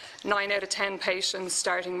 9 out of 10 patients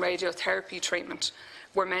starting radiotherapy treatment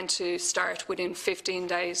were meant to start within 15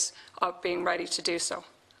 days of being ready to do so,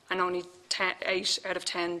 and only 8 out of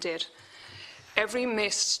 10 did. Every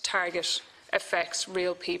missed target affects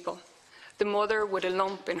real people. The mother with a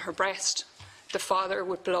lump in her breast, the father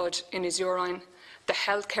with blood in his urine, the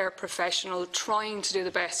healthcare professional trying to do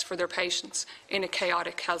the best for their patients in a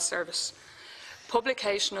chaotic health service.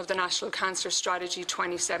 Publication of the National Cancer Strategy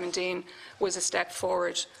 2017 was a step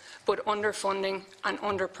forward, but underfunding and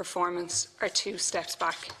underperformance are 2 steps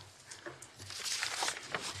back.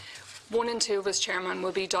 1 in 2 of us, Chairman,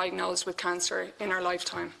 will be diagnosed with cancer in our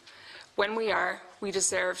lifetime. When we are, we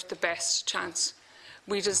deserve the best chance.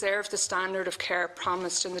 We deserve the standard of care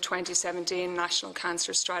promised in the 2017 National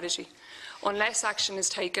Cancer Strategy. Unless action is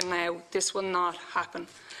taken now, this will not happen.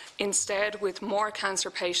 Instead, with more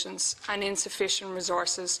cancer patients and insufficient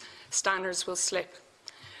resources, standards will slip.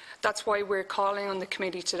 That's why we're calling on the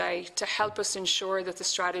committee today to help us ensure that the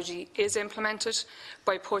strategy is implemented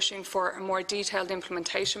by pushing for a more detailed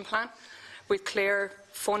implementation plan with clear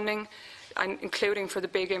funding, and including for the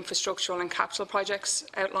big infrastructural and capital projects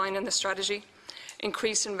outlined in the strategy,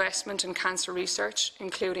 increased investment in cancer research,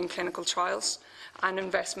 including clinical trials, and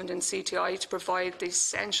investment in CTI to provide the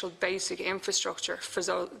essential basic infrastructure for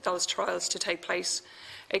those trials to take place,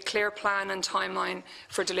 a clear plan and timeline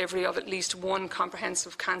for delivery of at least 1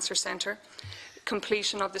 comprehensive cancer centre,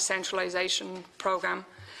 completion of the centralisation programme,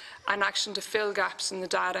 and action to fill gaps in the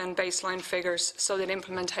data and baseline figures so that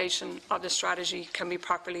implementation of the strategy can be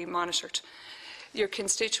properly monitored. Your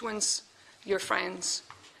constituents, your friends,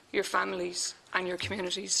 your families and your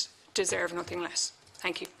communities deserve nothing less.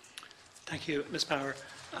 Thank you. Thank you, Ms Power.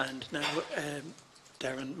 And now,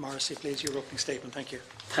 Darren Morrissey, please, your opening statement. Thank you.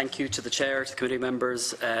 Thank you to the Chair, to the committee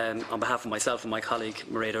members, on behalf of myself and my colleague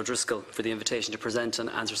Margaret O'Driscoll, for the invitation to present and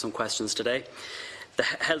answer some questions today. The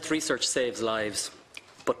health research saves lives,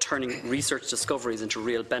 but turning research discoveries into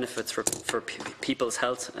real benefits for people's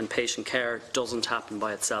health and patient care doesn't happen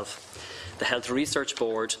by itself. The Health Research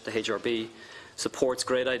Board, the HRB, supports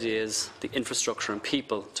great ideas, the infrastructure and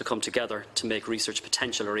people to come together to make research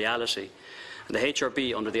potential a reality. And the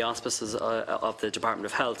HRB, under the auspices of the Department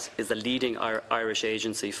of Health, is the leading Irish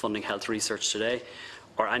agency funding health research today.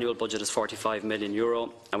 Our annual budget is €45 million,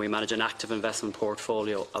 and we manage an active investment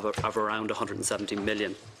portfolio of around €170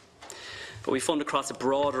 million. But we fund across a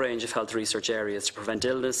broad range of health research areas to prevent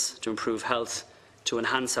illness, to improve health, to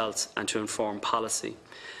enhance health and to inform policy.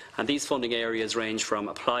 And these funding areas range from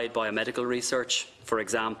applied biomedical research, for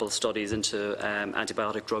example, studies into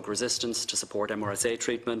antibiotic drug resistance to support MRSA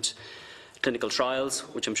treatment, clinical trials,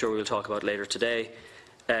 which I'm sure we will talk about later today,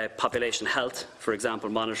 population health, for example,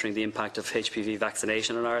 monitoring the impact of HPV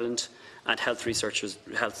vaccination in Ireland, and health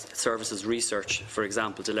services research, for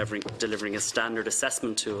example, delivering a standard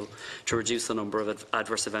assessment tool to reduce the number of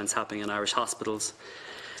adverse events happening in Irish hospitals.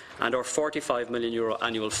 And our €45 million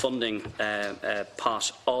annual funding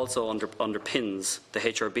pot also underpins the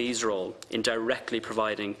HRB's role in directly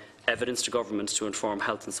providing evidence to governments to inform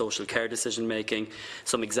health and social care decision making.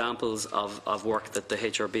 Some examples of work that the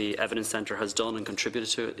HRB Evidence Centre has done and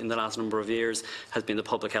contributed to in the last number of years has been the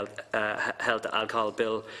public health alcohol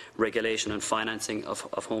bill, regulation and financing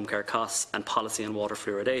of home care costs, and policy on water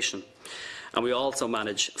fluoridation. And we also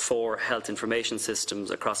manage 4 health information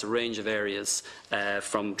systems across a range of areas,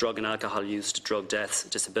 from drug and alcohol use to drug deaths,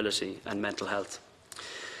 disability and mental health.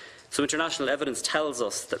 So international evidence tells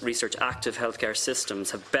us that research-active healthcare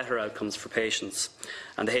systems have better outcomes for patients,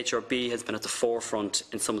 and the HRB has been at the forefront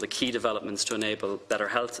in some of the key developments to enable better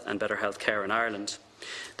health and better health care in Ireland.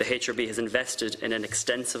 The HRB has invested in an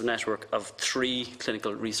extensive network of 3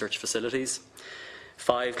 clinical research facilities,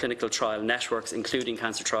 5 clinical trial networks, including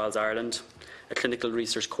Cancer Trials Ireland, a clinical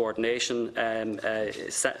research coordination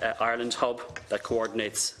Ireland hub that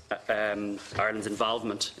coordinates Ireland's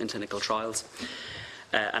involvement in clinical trials,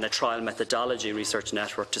 and a trial methodology research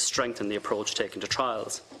network to strengthen the approach taken to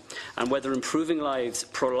trials. And whether improving lives,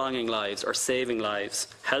 prolonging lives or saving lives,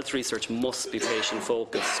 health research must be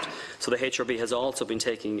patient-focused. So the HRB has also been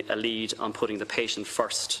taking a lead on putting the patient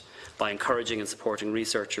first by encouraging and supporting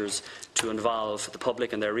researchers to involve the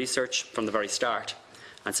public in their research from the very start,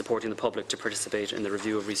 and supporting the public to participate in the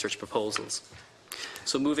review of research proposals.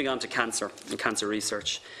 So moving on to cancer and cancer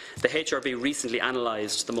research. The HRB recently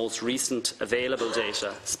analysed the most recent available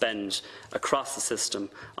data spend across the system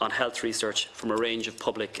on health research from a range of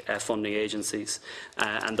public funding agencies,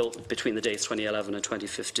 and between the dates 2011 and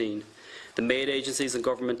 2015. The main agencies and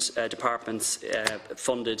government departments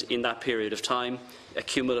funded in that period of time a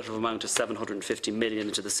cumulative amount of 750 million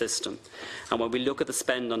into the system. And when we look at the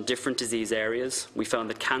spend on different disease areas, we found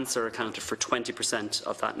that cancer accounted for 20%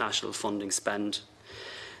 of that national funding spend.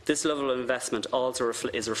 This level of investment also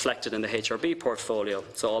is reflected in the HRB portfolio.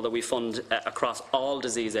 So although we fund across all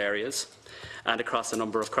disease areas and across a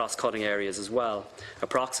number of cross-cutting areas as well,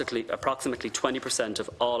 approximately 20% of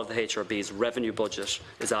all of the HRB's revenue budget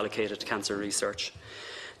is allocated to cancer research.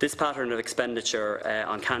 This pattern of expenditure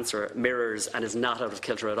on cancer mirrors and is not out of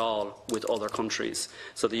kilter at all with other countries.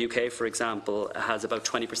 So the UK, for example, has about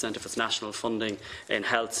 20% of its national funding in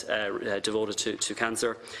health devoted to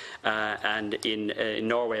cancer, and in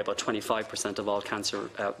Norway about 25% of all cancer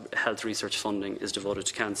health research funding is devoted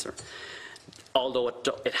to cancer. Although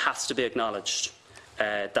it has to be acknowledged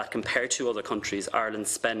that compared to other countries, Ireland's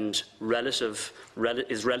spend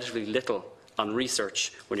is relatively little on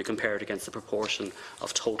research when you compare it against the proportion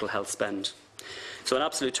of total health spend. So in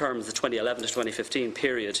absolute terms, the 2011 to 2015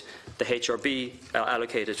 period, the HRB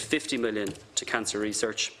allocated 50 million to cancer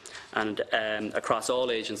research, and across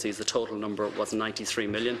all agencies the total number was 93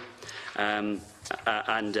 million. The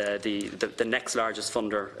next largest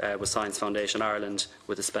funder was Science Foundation Ireland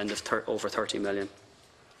with a spend of over 30 million.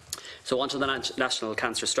 So on to the National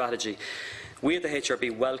Cancer Strategy. We at the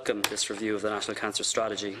HRB welcome this review of the National Cancer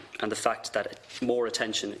Strategy and the fact that more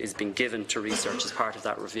attention is being given to research as part of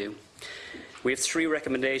that review. We have 3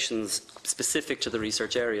 recommendations specific to the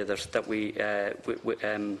research area that we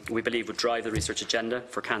believe would drive the research agenda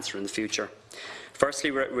for cancer in the future.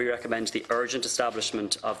 Firstly, we recommend the urgent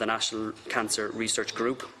establishment of the National Cancer Research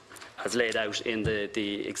Group, as laid out in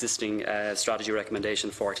the existing strategy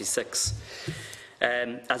recommendation 46.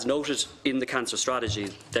 As noted in the cancer strategy,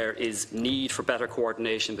 there is need for better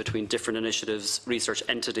coordination between different initiatives, research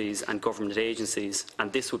entities and government agencies,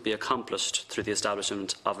 and this would be accomplished through the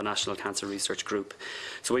establishment of a National Cancer Research Group.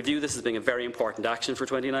 So we view this as being a very important action for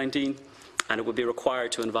 2019, and it would be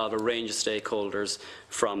required to involve a range of stakeholders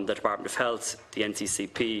from the Department of Health, the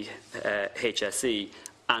NCCP, HSE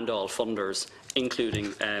and all funders,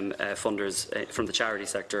 including funders from the charity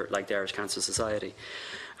sector like the Irish Cancer Society.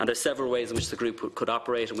 And there are several ways in which the group could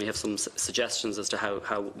operate, and we have some suggestions as to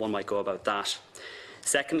how one might go about that.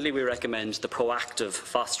 Secondly, we recommend the proactive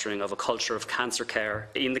fostering of a culture of cancer care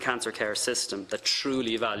in the cancer care system that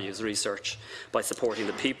truly values research by supporting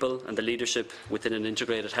the people and the leadership within an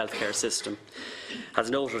integrated healthcare system. As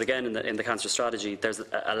noted again in the cancer strategy, there's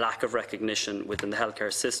a lack of recognition within the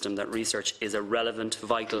healthcare system that research is a relevant,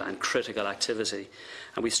 vital and critical activity.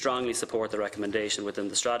 And we strongly support the recommendation within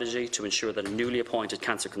the strategy to ensure that newly appointed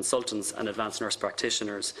cancer consultants and advanced nurse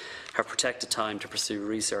practitioners have protected time to pursue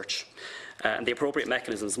research. And the appropriate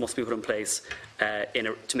mechanisms must be put in place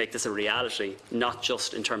to make this a reality, not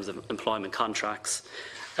just in terms of employment contracts.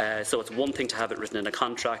 So it's one thing to have it written in a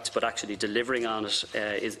contract, but actually delivering on it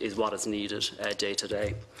is what is needed day to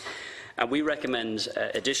day. And we recommend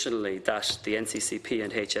additionally that the NCCP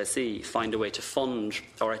and HSE find a way to fund,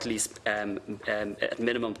 or at least at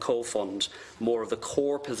minimum co-fund, more of the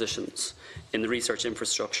core positions in the research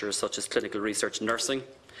infrastructure such as clinical research nursing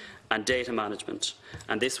and data management,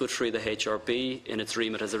 and this would free the HRB in its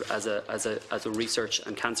remit as a research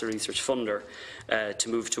and cancer research funder to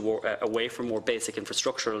move away from more basic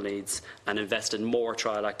infrastructural needs and invest in more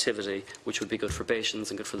trial activity, which would be good for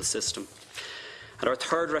patients and good for the system. And our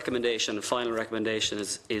third recommendation and final recommendation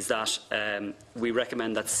is that we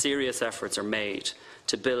recommend that serious efforts are made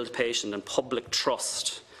to build patient and public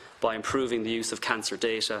trust by improving the use of cancer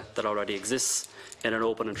data that already exists in an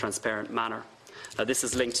open and transparent manner. Now, this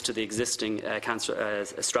is linked to the existing cancer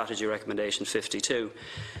strategy recommendation 52.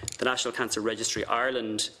 The National Cancer Registry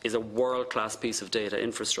Ireland is a world-class piece of data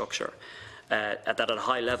infrastructure that at a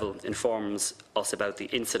high level informs us about the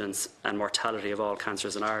incidence and mortality of all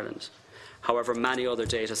cancers in Ireland. However, many other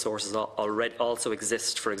data sources already also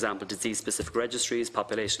exist, for example, disease-specific registries,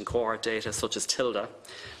 population cohort data, such as TILDA,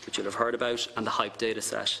 which you'll have heard about, and the HYPE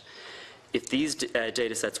dataset. If these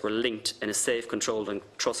datasets were linked in a safe, controlled and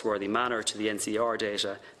trustworthy manner to the NCR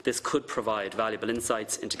data, this could provide valuable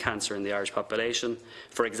insights into cancer in the Irish population.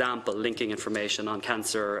 For example, linking information on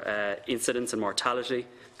cancer incidence and mortality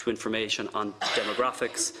to information on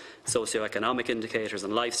demographics, socioeconomic indicators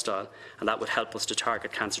and lifestyle, and that would help us to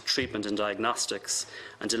target cancer treatment and diagnostics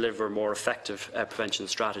and deliver more effective prevention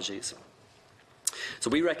strategies. So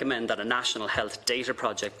we recommend that a national health data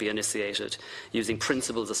project be initiated using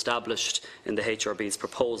principles established in the HRB's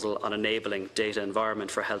proposal on enabling data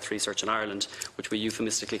environment for health research in Ireland, which we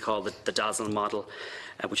euphemistically call the DAZZLE model,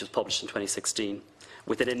 which was published in 2016,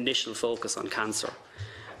 with an initial focus on cancer.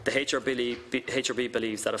 The HRB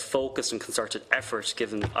believes that a focused and concerted effort,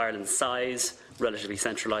 given Ireland's size, relatively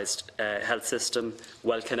centralised health system,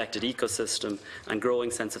 well-connected ecosystem and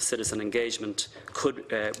growing sense of citizen engagement could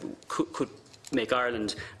make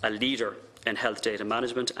Ireland a leader in health data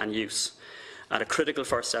management and use. And a critical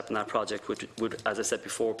first step in that project would, as I said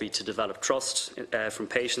before, be to develop trust from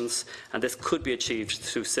patients, and this could be achieved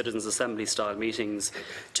through citizens' assembly-style meetings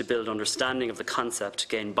to build understanding of the concept,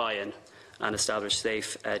 gain buy-in and establish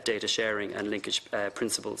safe data sharing and linkage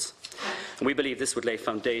principles. And we believe this would lay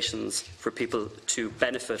foundations for people to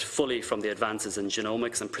benefit fully from the advances in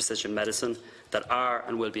genomics and precision medicine that are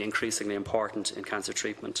and will be increasingly important in cancer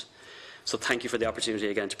treatment. So thank you for the opportunity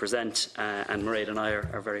again to present, and Mairead and I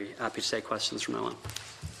are very happy to take questions from now on.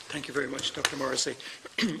 Thank you very much, Dr. Morrissey.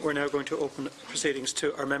 We're now going to open proceedings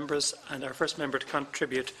to our members, and our first member to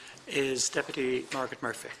contribute is Deputy Margaret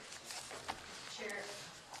Murphy.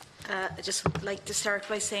 I'd just like to start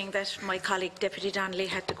by saying that my colleague Deputy Donnelly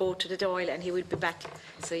had to go to the Dáil and he will be back,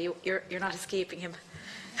 so you're not escaping him.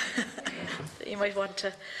 You might want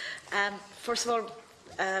to. First of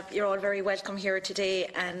all, you're all very welcome here today,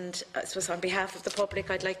 and I suppose on behalf of the public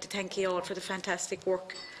I'd like to thank you all for the fantastic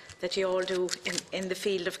work that you all do in the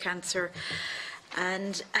field of cancer.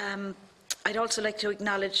 And I'd also like to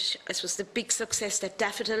acknowledge, I suppose, the big success that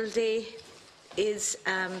Daffodil Day is.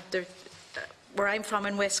 Where I'm from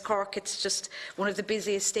in West Cork, it's just one of the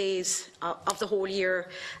busiest days of the whole year,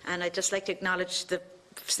 and I'd just like to acknowledge the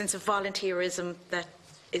sense of volunteerism that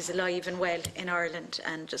is alive and well in Ireland,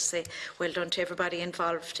 and just say well done to everybody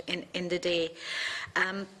involved in the day.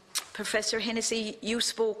 Professor Hennessy, you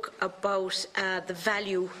spoke about the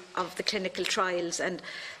value of the clinical trials, and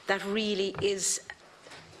that really is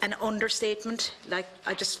an understatement. Like,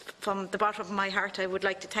 from the bottom of my heart, I would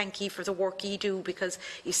like to thank you for the work you do, because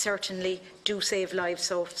you certainly do save lives.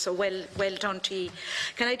 So well done to you.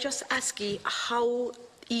 Can I just ask you how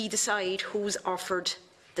you decide who's offered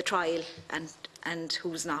the trial and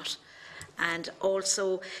who's not? And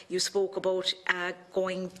also, you spoke about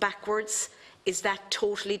going backwards. Is that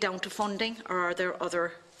totally down to funding, or are there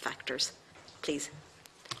other factors? Please.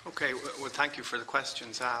 Okay, well, thank you for the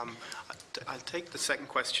questions. I'll take the second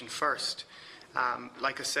question first.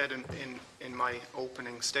 Like I said in my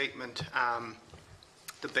opening statement,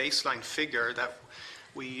 the baseline figure that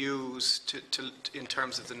we use in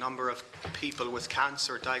terms of the number of people with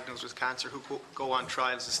cancer, diagnosed with cancer, who go on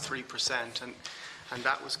trials is 3%, and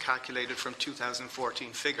that was calculated from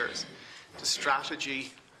 2014 figures. The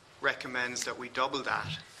strategy recommends that we double that,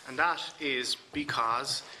 and that is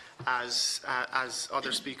because, as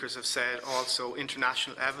other speakers have said, also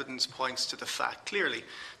international evidence points to the fact clearly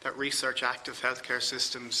that research-active healthcare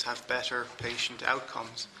systems have better patient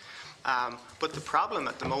outcomes. But the problem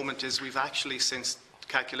at the moment is we've actually, since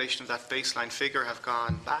calculation of that baseline figure, have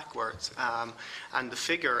gone backwards. And the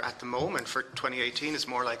figure at the moment for 2018 is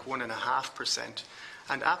more like 1.5%.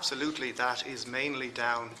 And absolutely that is mainly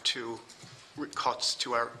down to cuts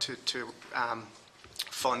to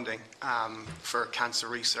funding for cancer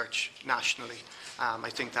research nationally. I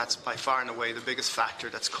think that's by far and away the biggest factor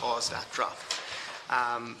that's caused that drop.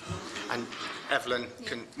 And Evelyn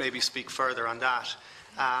can maybe speak further on that.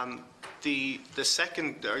 The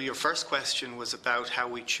second, or your first question, was about how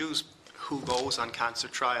we choose who goes on cancer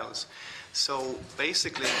trials. So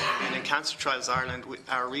basically, in Cancer Trials Ireland,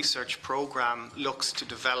 our research programme looks to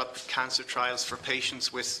develop cancer trials for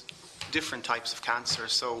patients with different types of cancer.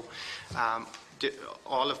 So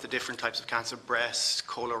all of the different types of cancer: breast,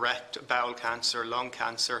 colorectal, bowel cancer, lung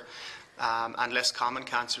cancer, and less common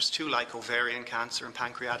cancers too, like ovarian cancer and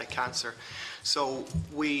pancreatic cancer. So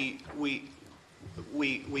we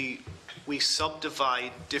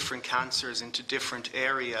subdivide different cancers into different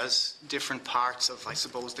areas, different parts of, I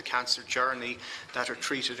suppose, the cancer journey that are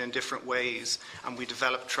treated in different ways, and we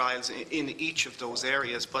develop trials in each of those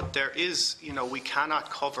areas. But there is, we cannot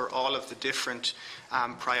cover all of the different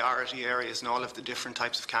priority areas and all of the different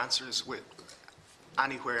types of cancers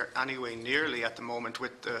anyway nearly at the moment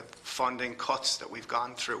with the funding cuts that we've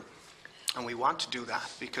gone through. And we want to do that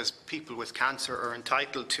because people with cancer are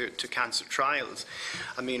entitled to cancer trials.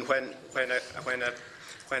 I mean, when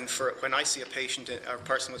I see a patient or a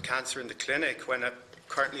person with cancer in the clinic, when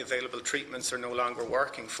currently available treatments are no longer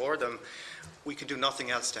working for them, we can do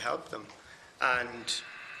nothing else to help them. And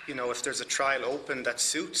if there's a trial open that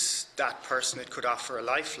suits that person, it could offer a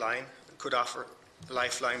lifeline. It could offer a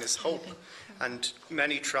lifeline as hope. And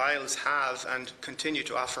many trials have and continue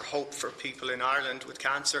to offer hope for people in Ireland with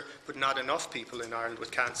cancer, but not enough people in Ireland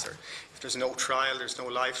with cancer. If there's no trial, there's no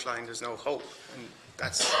lifeline, there's no hope. And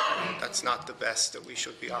that's not the best that we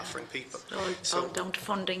should be offering people. All down to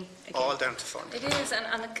funding. Again. All down to funding. It is, and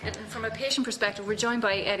from a patient perspective, we're joined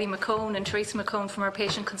by Eddie McCone and Teresa McCone from our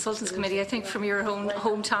Patient Consultants Committee, I think from your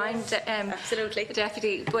hometown, Absolutely.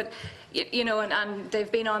 Deputy. But, and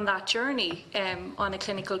they've been on that journey on a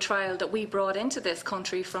clinical trial that we brought into this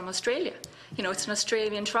country from Australia. It's an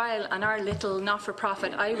Australian trial, and our little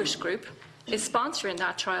not-for-profit Irish group is sponsoring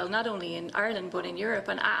that trial, not only in Ireland but in Europe,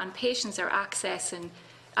 and patients are accessing.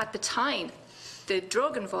 At the time, the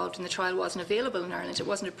drug involved in the trial wasn't available in Ireland. It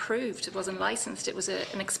wasn't approved, it wasn't licensed, it was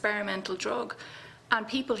an experimental drug, and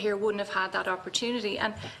people here wouldn't have had that opportunity.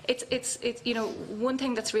 And it's one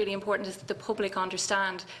thing that's really important is that the public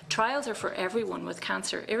understand trials are for everyone with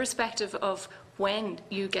cancer, irrespective of when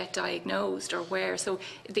you get diagnosed or where. So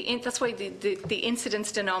that's why the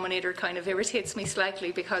incidence denominator kind of irritates me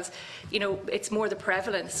slightly, because it's more the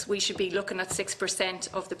prevalence. We should be looking at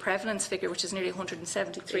 6% of the prevalence figure, which is nearly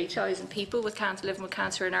 173,000 people with cancer living with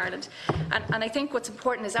cancer in Ireland. And I think what's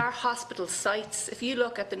important is our hospital sites. If you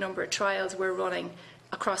look at the number of trials we're running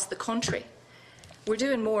across the country, we're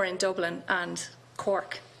doing more in Dublin and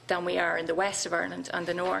Cork than we are in the west of Ireland and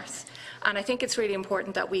the north. And I think it's really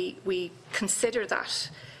important that we consider that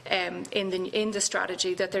in the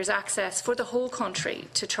strategy, that there's access for the whole country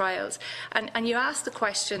to trials. And you asked the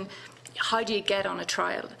question, how do you get on a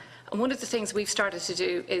trial? And one of the things we've started to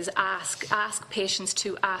do is ask patients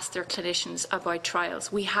to ask their clinicians about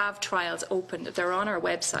trials. We have trials open. They're on our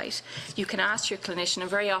website. You can ask your clinician,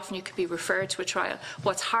 and very often you could be referred to a trial.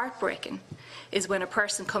 What's heartbreaking is when a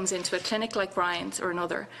person comes into a clinic like Brian's or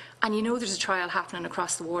another, and there's a trial happening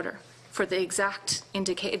across the water for the exact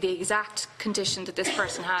condition that this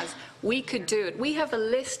person has. We could do it. We have a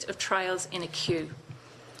list of trials in a queue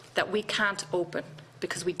that we can't open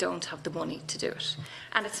because we don't have the money to do it.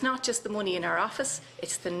 And it's not just the money in our office,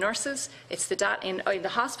 it's the nurses, it's the in the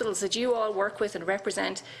hospitals that you all work with and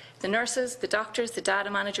represent. The nurses, the doctors, the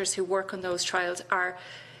data managers who work on those trials are,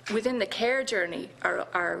 within the care journey,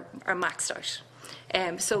 are maxed out.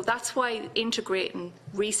 So that's why integrating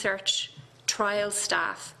research, trial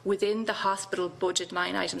staff within the hospital budget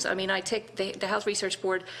line items. I mean, I take the Health Research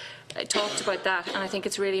Board talked about that, and I think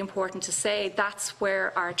it's really important to say that's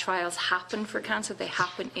where our trials happen for cancer. They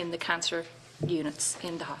happen in the cancer units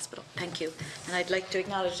in the hospital. Thank you. And I'd like to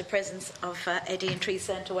acknowledge the presence of Eddie and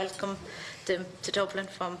Teresa, and to welcome them to Dublin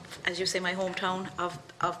from, as you say, my hometown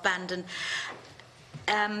of Bandon.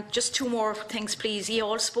 Just two more things, please. You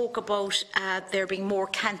all spoke about there being more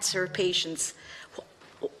cancer patients.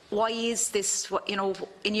 Why is this,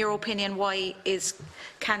 in your opinion, why is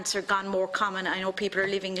cancer gone more common? I know people are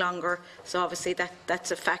living longer, so obviously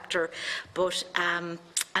that's a factor. But, and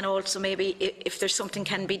also maybe if there's something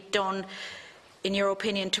can be done, in your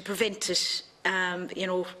opinion, to prevent it,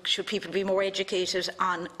 should people be more educated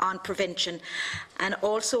on prevention? And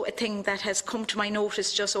also a thing that has come to my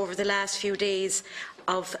notice just over the last few days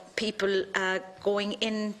of people going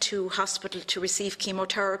into hospital to receive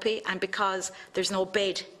chemotherapy, and because there's no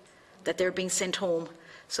bed, that they're being sent home.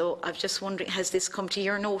 So I'm just wondering, has this come to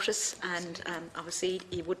your notice? And obviously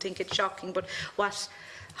you would think it's shocking, but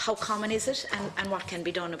how common is it, and what can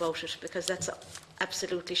be done about it? Because that's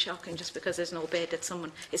absolutely shocking, just because there's no bed, that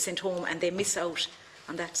someone is sent home and they miss out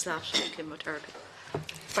on that slot of chemotherapy.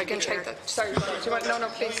 If I can check that. Sorry, do you want? No,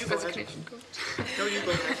 please. No, you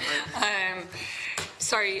go ahead.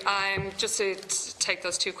 Sorry, just to take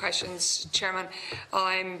those two questions, Chairman.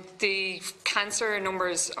 The cancer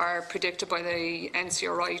numbers are predicted by the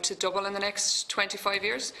NCRI to double in the next 25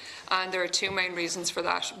 years, and there are two main reasons for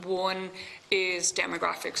that. One is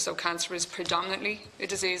demographics, so cancer is predominantly a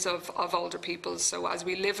disease of older people, so as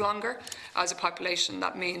we live longer as a population,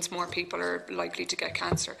 that means more people are likely to get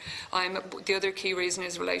cancer. The other key reason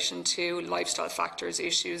is in relation to lifestyle factors,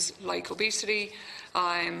 issues like obesity,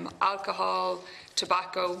 alcohol,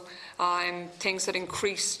 tobacco, things that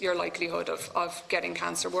increase your likelihood of getting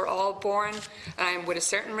cancer. We're all born with a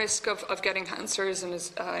certain risk of getting cancers, and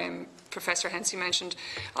as Professor Hensey mentioned,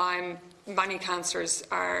 many cancers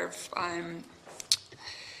are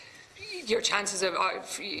your chances of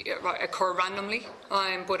occur randomly,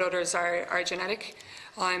 but others are genetic.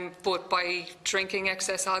 But by drinking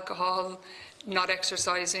excess alcohol, not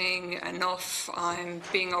exercising enough,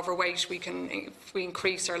 being overweight, we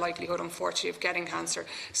increase our likelihood, unfortunately, of getting cancer.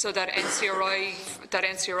 So that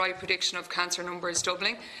NCRI prediction of cancer numbers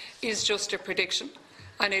doubling is just a prediction,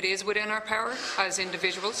 and it is within our power as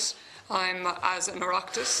individuals, as an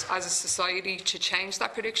Oireachtas, as a society, to change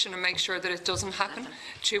that prediction and make sure that it doesn't happen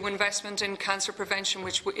through investment in cancer prevention,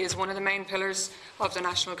 which is one of the main pillars of the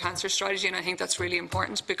National Cancer Strategy. And I think that's really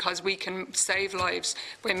important, because we can save lives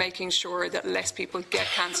by making sure that less people get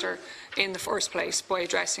cancer in the first place by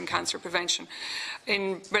addressing cancer prevention.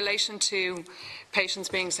 In relation to patients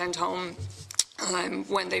being sent home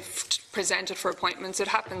when they've presented for appointments, it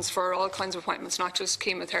happens for all kinds of appointments, not just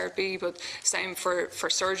chemotherapy, but same for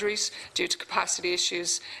surgeries due to capacity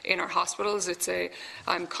issues in our hospitals. It's a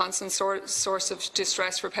constant source of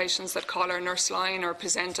distress for patients that call our nurse line or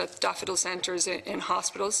present at daffodil centres in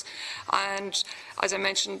hospitals. And as I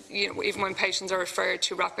mentioned, even when patients are referred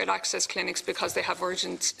to rapid access clinics because they have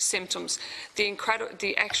urgent symptoms,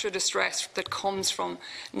 the extra distress that comes from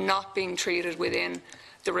not being treated within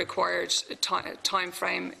the required time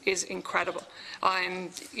frame is incredible.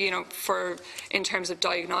 In terms of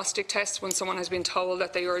diagnostic tests, when someone has been told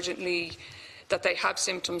that they have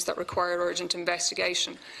symptoms that require urgent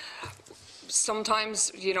investigation,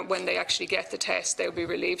 sometimes, when they actually get the test, they'll be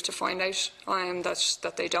relieved to find out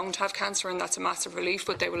that they don't have cancer, and that's a massive relief,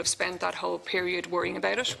 but they will have spent that whole period worrying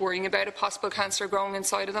about a possible cancer growing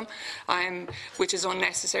inside of them, which is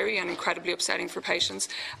unnecessary and incredibly upsetting for patients.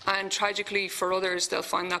 And tragically for others, they'll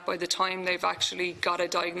find that by the time they've actually got a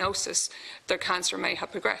diagnosis, their cancer may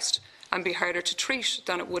have progressed and be harder to treat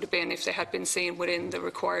than it would have been if they had been seen within the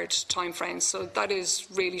required time frames. So that is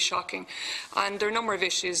really shocking. And there are a number of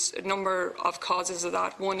issues, a number of causes of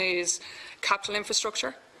that. One is capital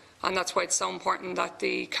infrastructure, and that's why it's so important that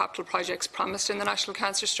the capital projects promised in the National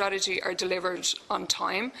Cancer Strategy are delivered on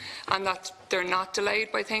time, and that they're not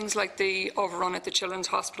delayed by things like the overrun at the Children's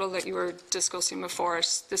Hospital that you were discussing before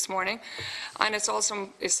us this morning. And it's also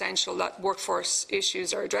essential that workforce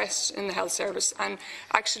issues are addressed in the health service, and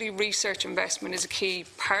actually research investment is a key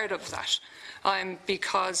part of that.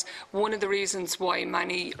 Because one of the reasons why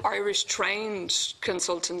many Irish-trained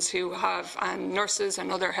consultants and nurses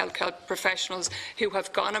and other healthcare professionals who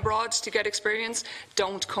have gone abroad to get experience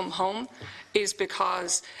don't come home is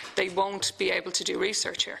because they won't be able to do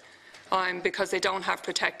research here. Because they don't have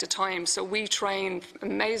protected time. So we train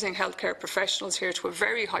amazing healthcare professionals here to a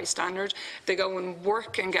very high standard. They go and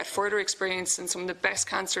work and get further experience in some of the best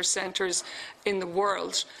cancer centres in the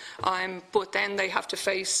world. But then they have to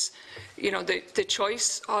face the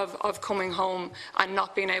choice of coming home and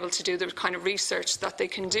not being able to do the kind of research that they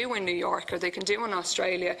can do in New York or they can do in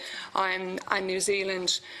Australia and New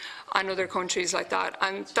Zealand and other countries like that.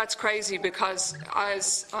 And that's crazy because,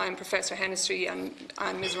 as Professor Hennessy and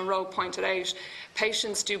Ms Monroe pointed out,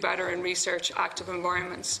 patients do better in research-active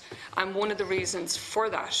environments. And one of the reasons for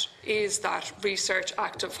that is that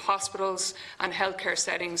research-active hospitals and healthcare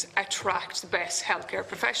settings attract the best healthcare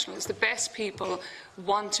professionals. The best people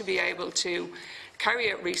want to be able to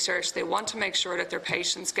carry out research. They want to make sure that their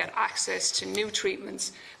patients get access to new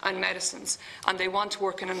treatments and medicines, and they want to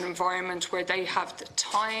work in an environment where they have the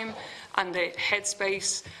time and the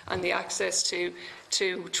headspace and the access to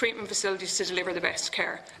treatment facilities to deliver the best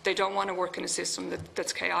care. They don't want to work in a system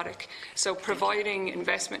that's chaotic. So providing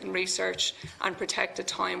investment in research and protected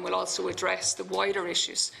time will also address the wider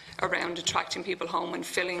issues around attracting people home and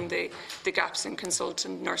filling the gaps in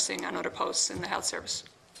consultant, nursing and other posts in the health service.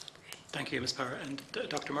 Thank you, Ms Power. And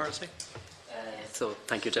Dr Morrissey? So,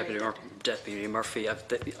 thank you, Deputy Murphy.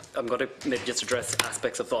 I'm going to maybe just address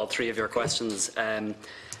aspects of all three of your questions.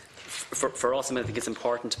 For us, I think it's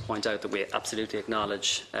important to point out that we absolutely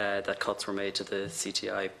acknowledge that cuts were made to the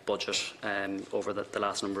CTI budget over the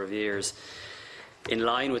last number of years. In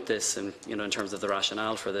line with this, and in terms of the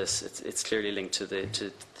rationale for this, it's clearly linked to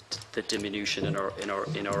the diminution in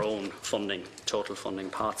our own funding, total funding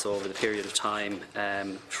pots over the period of time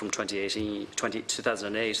from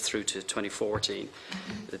 2008 through to 2014.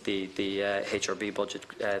 The HRB budget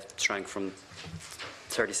shrank from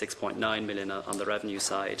 36.9 million on the revenue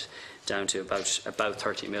side down to about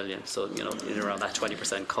 30 million. So, you know, in around that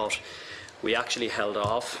 20% cut. We actually held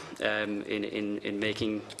off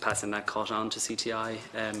in passing that cut on to CTI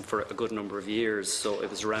for a good number of years. So it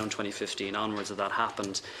was around 2015 onwards that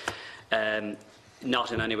happened.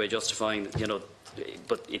 Not in any way justifying, you know,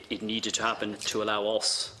 but it needed to happen to allow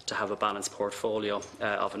us to have a balanced portfolio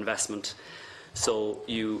of investment. So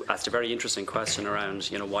you asked a very interesting question around,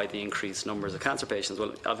 you know, why the increased numbers of cancer patients.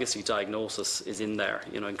 Well, obviously diagnosis is in there,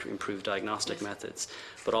 you know, improved diagnostic methods,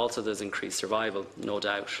 but also there's increased survival, no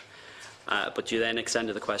doubt. But you then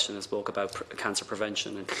extended the question and spoke about cancer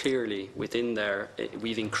prevention, and clearly within there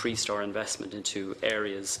we've increased our investment into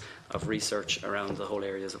areas of research around the whole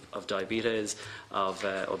areas of diabetes, of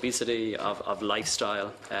obesity, of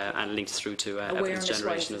lifestyle, and linked through to evidence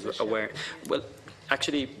generation as well. Well,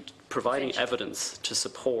 actually providing evidence to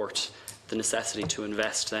support the necessity to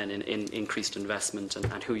invest then in increased investment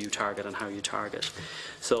and who you target and how you target.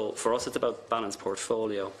 So for us it's about balanced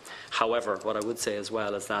portfolio. However, what I would say as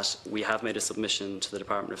well is that we have made a submission to the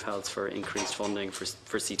Department of Health for increased funding for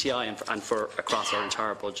CTI and for across our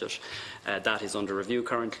entire budget. That is under review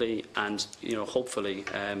currently, and you know, hopefully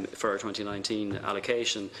for our 2019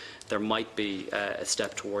 allocation there might be a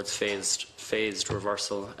step towards phased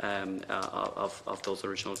reversal of those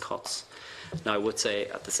original cuts. Now, I would say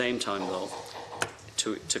at the same time, though,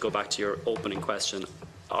 to go back to your opening question,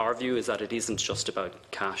 our view is that it isn't just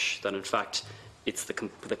about cash, that in fact it's the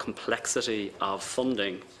complexity of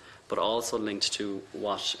funding, but also linked to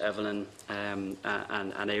what Evelyn and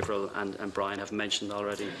Avril and Brian have mentioned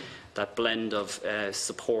already, that blend of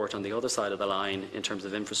support on the other side of the line in terms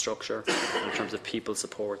of infrastructure, in terms of people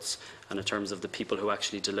supports, and in terms of the people who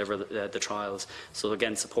actually deliver the trials. So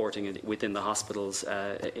again, supporting within the hospitals,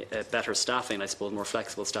 better staffing, I suppose, more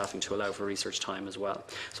flexible staffing to allow for research time as well.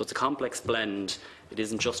 So it's a complex blend. It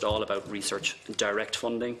isn't just all about research direct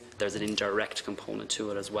funding. There's an indirect component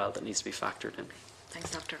to it as well that needs to be factored in.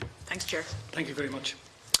 Thanks, Doctor. Thanks, Chair. Thank you very much.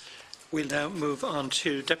 We'll now move on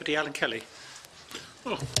to Deputy Alan Kelly.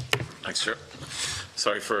 Oh, thanks, Chair.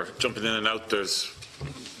 Sorry for jumping in and out.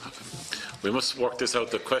 We must work this out,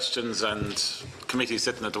 the questions and committee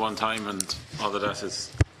sitting at the one time and all of that is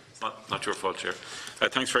not your fault, Chair.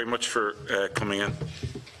 Thanks very much for coming in.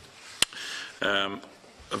 I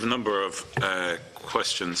have a number of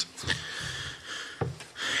questions.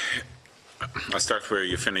 I'll start where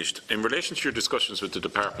you finished. In relation to your discussions with the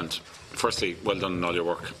department, firstly, well done on all your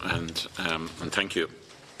work and thank you.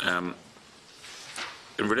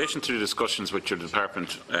 In relation to the discussions with your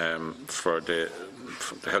department for the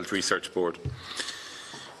Health Research Board,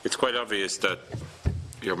 it's quite obvious that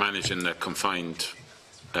you're managing a confined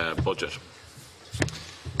budget.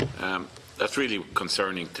 That's really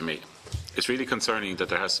concerning to me. It's really concerning that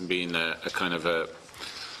there hasn't been a kind of a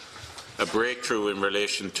breakthrough in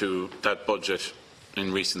relation to that budget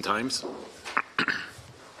in recent times,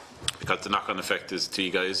 because the knock-on effect is to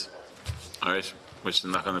you guys, all right, which is the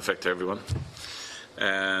knock-on effect to everyone.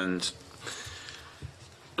 And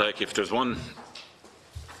like, if there's one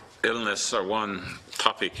illness or one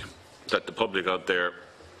topic that the public out there,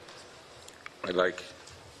 I like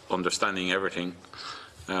understanding everything,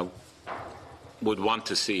 would want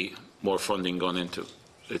to see more funding gone into,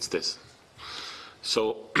 it's this.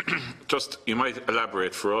 So just, you might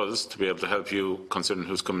elaborate for us to be able to help you, considering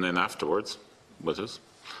who's coming in afterwards with us,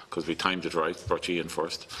 because we timed it right, brought you in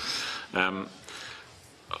first.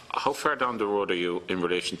 How far down the road are you in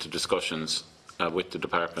relation to discussions with the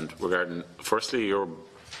department regarding, firstly, your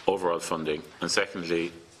overall funding, and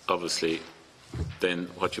secondly, obviously, then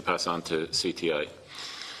what you pass on to CTI?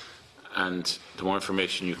 And the more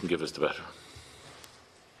information you can give us, the better.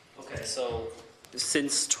 Okay, so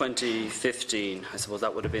since 2015, I suppose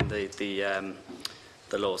that would have been the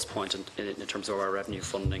lowest point in terms of our revenue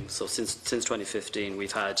funding. So since 2015,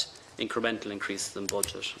 we've had incremental increases in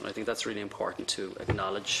budget, and I think that's really important to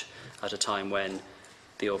acknowledge at a time when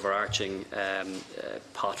the overarching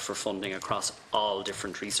pot for funding across all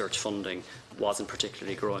different research funding wasn't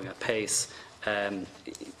particularly growing at pace.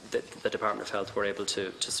 The Department of Health were able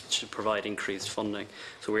to provide increased funding.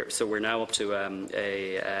 So we're now up to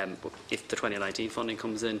if the 2019 funding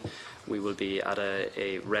comes in, we will be at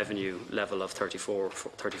a revenue level of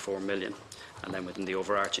 34 million, and then within the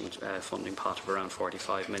overarching funding pot of around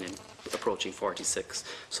 45 million, approaching 46.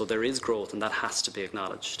 So there is growth, and that has to be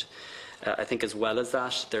acknowledged. I think as well as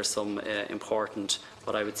that, there's some important,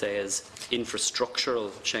 what I would say is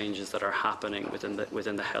infrastructural changes that are happening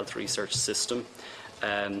within the health research system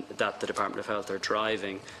that the Department of Health are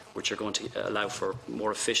driving, which are going to allow for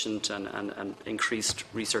more efficient and increased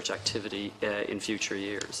research activity in future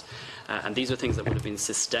years. And these are things that would have been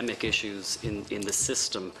systemic issues in the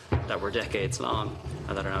system that were decades long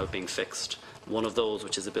and that are now being fixed. One of those,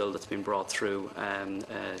 which is a bill that's been brought through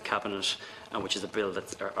Cabinet, and which is a bill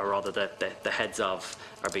that, or rather that the heads of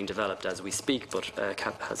are being developed as we speak, but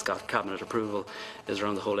has got Cabinet approval, is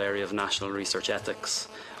around the whole area of national research ethics,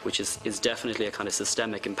 which is definitely a kind of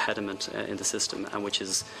systemic impediment in the system, and which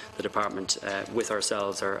is the Department, with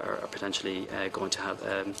ourselves, are potentially going to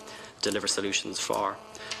have deliver solutions for.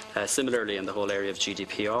 Similarly, in the whole area of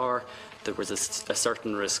GDPR, there was a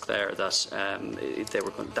certain risk there that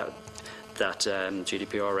that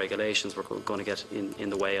GDPR regulations were going to get in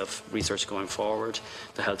the way of research going forward.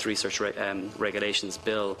 The Health Research Regulations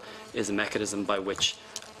Bill is a mechanism by which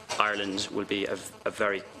Ireland will be a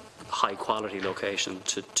very high quality location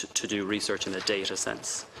to do research in a data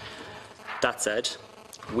sense. That said,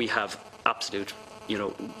 we have absolute,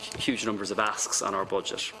 huge numbers of asks on our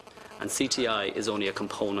budget, and CTI is only a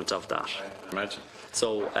component of that. Imagine.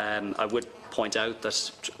 So I would point out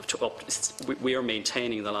that we are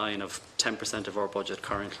maintaining the line of 10% of our budget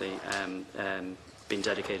currently being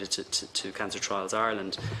dedicated to Cancer Trials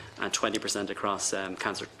Ireland, and 20% across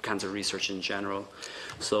cancer research in general.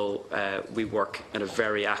 So we work in a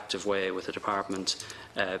very active way with the department,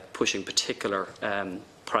 pushing particular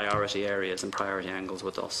priority areas and priority angles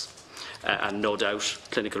with us. And no doubt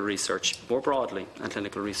clinical research more broadly and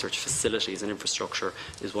clinical research facilities and infrastructure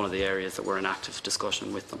is one of the areas that we're in active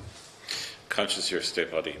discussion with them. Conscious you're a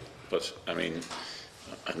state body, but I mean,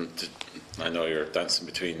 I know you're dancing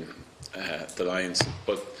between the lines,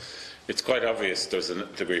 but it's quite obvious there's a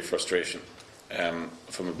degree of frustration.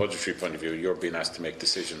 From a budgetary point of view, you're being asked to make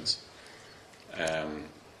decisions, and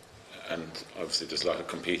obviously there's a lot of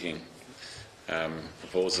competing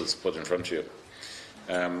proposals put in front of you.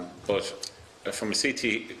 But from a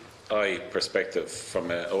CTI perspective,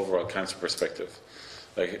 from an overall cancer perspective,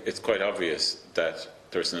 it's quite obvious that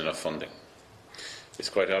there isn't enough funding. It's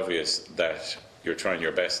quite obvious that you're trying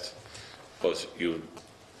your best, but you'll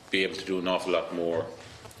be able to do an awful lot more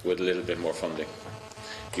with a little bit more funding.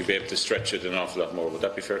 You'll be able to stretch it an awful lot more. Would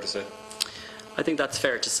that be fair to say? I think that's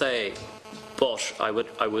fair to say, but I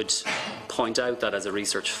would point out that as a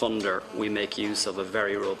research funder, we make use of a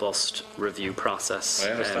very robust review process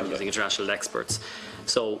using international experts.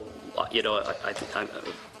 So, I'd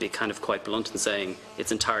be kind of quite blunt in saying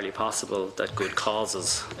it's entirely possible that good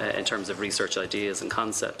causes, in terms of research ideas and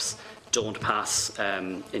concepts, don't pass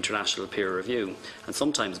international peer review, and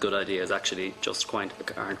sometimes good ideas actually just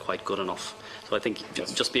aren't quite good enough. So I think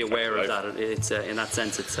just be aware of that. It's in that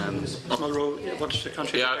sense, it's. Mulroe, you wanted to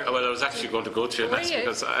contribute? Yeah, well, I was actually going to go to you next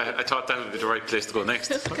because I thought that would be the right place to go next.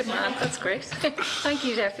 Good man, that's great. Thank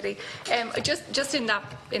you, Deputy. Just in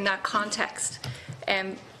that context,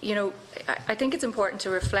 I think it's important to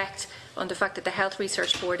reflect on the fact that the Health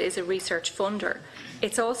Research Board is a research funder.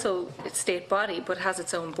 It's also a state body, but has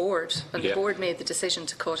its own board, and the board made the decision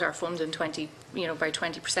to cut our funding by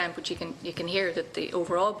 20%. But you can hear that the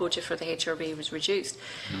overall budget for the HRB was reduced.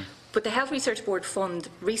 But the Health Research Board fund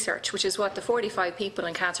research, which is what the 45 people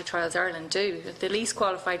in Cancer Trials Ireland do. The least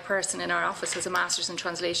qualified person in our office has a Masters in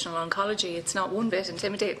Translational Oncology. It's not one bit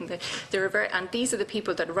intimidating. And these are the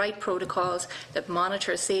people that write protocols, that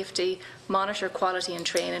monitor safety, monitor quality and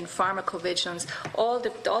training, pharmacovigilance, all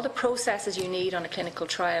the processes you need on a clinical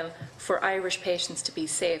trial for Irish patients to be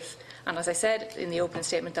safe. And as I said in the opening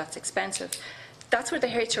statement, that's expensive. That's where the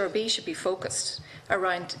HRB should be focused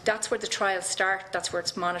around. That's where the trials start, that's where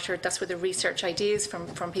it's monitored, that's where the research ideas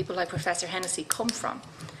from people like Professor Hennessy come from.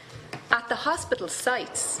 At the hospital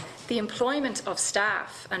sites, the employment of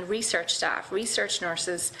staff and research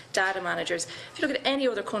nurses, data managers, if you look at any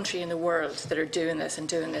other country in the world that are doing this and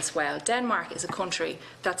doing this well, Denmark is a country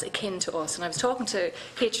that's akin to us. And I was talking to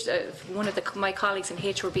one of my colleagues in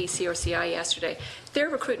HRB CRCI yesterday. They're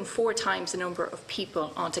recruiting 4 times the number of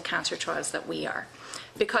people onto cancer trials that we are,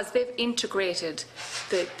 because they've integrated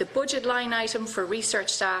the budget line item for research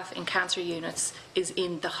staff in cancer units is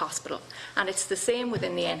in the hospital. And it's the same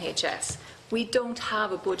within the NHS. We don't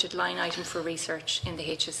have a budget line item for research in the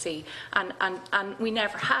HSC, and we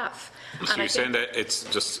never have. So you're saying that it's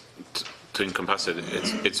just to encompass it,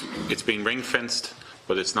 it's being ring-fenced,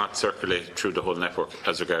 but it's not circulated through the whole network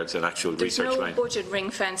as regards an actual research line? There's no budget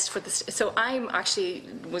ring-fenced for this. So I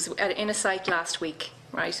was in a site last week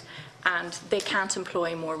right? And they can't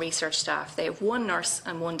employ more research staff. They have one nurse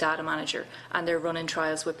and one data manager, and they're running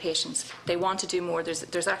trials with patients. They want to do more.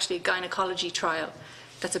 There's actually a gynecology trial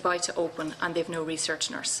that's about to open, and they've no research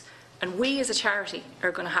nurse. And we as a charity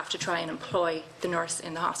are going to have to try and employ the nurse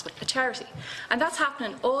in the hospital, a charity. And that's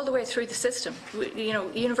happening all the way through the system. You know,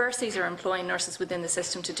 universities are employing nurses within the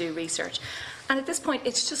system to do research. And at this point,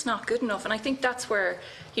 it's just not good enough. And I think that's where,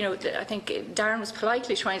 you know, I think Darren was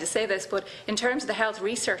politely trying to say this, but in terms of the Health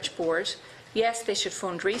Research Board, yes, they should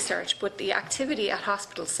fund research, but the activity at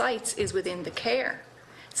hospital sites is within the care.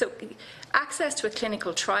 So access to a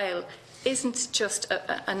clinical trial isn't just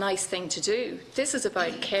a nice thing to do. This is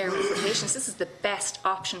about caring for patients. This is the best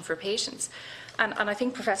option for patients. And I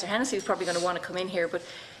think Professor Hennessy is probably going to want to come in here, but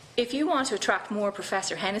if you want to attract more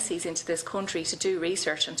Professor Hennessy's into this country to do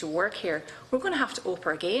research and to work here, we're going to have to up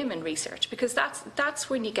our game in research, because that's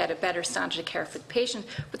when you get a better standard of care for the patient,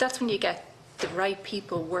 but that's when you get the right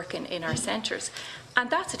people working in our centres. And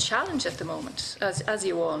that's a challenge at the moment, as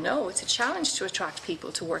you all know. It's a challenge to attract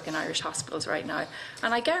people to work in Irish hospitals right now.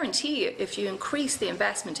 And I guarantee you, if you increase the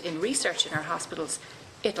investment in research in our hospitals,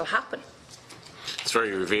 it'll happen. It's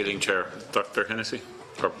very revealing, Chair. Dr. Hennessy,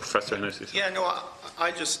 or Professor Hennessy. Yeah, no,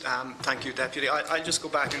 I just, thank you, Deputy. I'll just go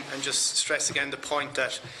back and just stress again the point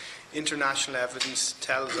that international evidence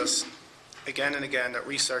tells us again and again that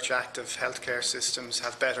research-active healthcare systems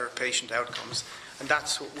have better patient outcomes. And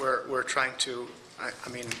that's what we're trying to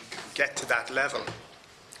get to that level.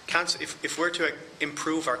 If we're to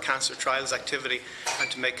improve our cancer trials activity and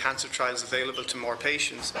to make cancer trials available to more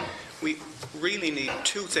patients, we really need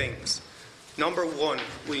two things. Number one,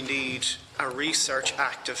 we need a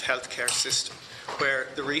research-active healthcare system where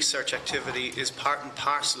the research activity is part and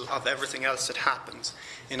parcel of everything else that happens.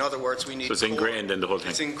 In other words, we need... So it's ingrained in the whole thing?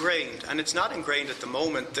 It's ingrained, and it's not ingrained at the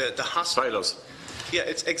moment. The hospital... Silos. Yeah,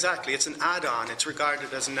 exactly. It's an add-on. It's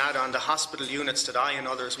regarded as an add-on. The hospital units that I and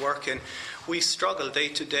others work in, we struggle day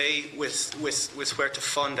to day with where to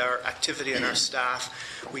fund our activity and our staff.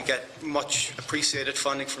 We get much appreciated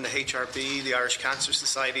funding from the HRB, the Irish Cancer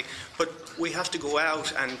Society, but we have to go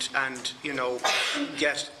out and you know,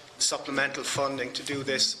 get supplemental funding to do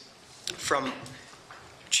this from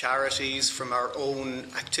charities, from our own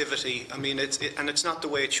activity. I mean, it's not the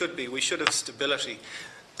way it should be. We should have stability.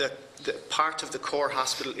 The part of the core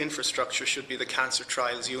hospital infrastructure should be the cancer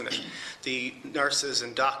trials unit. The nurses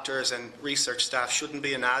and doctors and research staff shouldn't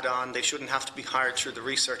be an add-on. They shouldn't have to be hired through the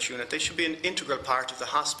research unit. They should be an integral part of the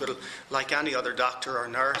hospital like any other doctor or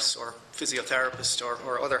nurse or physiotherapist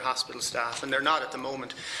or other hospital staff, and they're not at the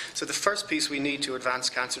moment. So the first piece we need to advance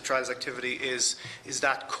cancer trials activity is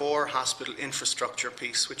that core hospital infrastructure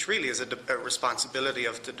piece, which really is a responsibility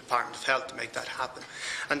of the Department of Health to make that happen.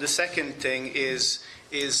 And the second thing is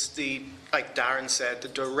the, like Darren said, the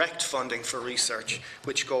direct funding for research,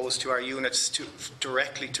 which goes to our units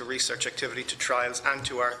directly to research activity, to trials, and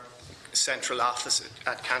to our central office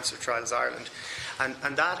at Cancer Trials Ireland.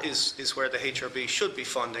 And that is where the HRB should be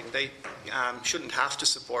funding. They shouldn't have to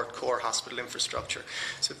support core hospital infrastructure.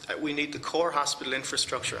 So we need the core hospital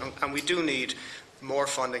infrastructure, and we do need more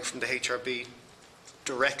funding from the HRB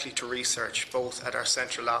directly to research, both at our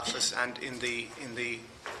central office and in the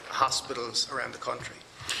hospitals around the country.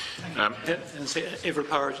 And Avril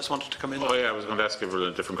Power just wanted to come in. Oh yeah, I was going to ask Avril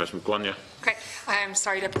a different question. Go on, yeah. Okay, I'm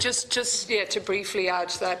sorry, just to briefly add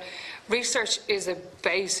that research is a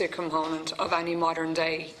basic component of any modern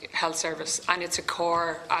day health service, and it's a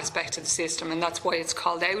core aspect of the system, and that's why it's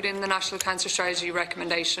called out in the National Cancer Strategy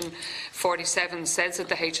Recommendation 47 says that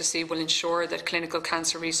the HSE will ensure that clinical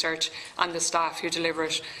cancer research and the staff who deliver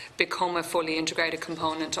it become a fully integrated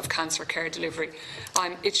component of cancer care delivery.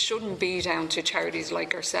 It shouldn't be down to charities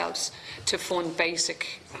like ourselves to fund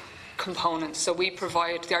basic components. So we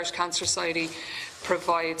provide, the Irish Cancer Society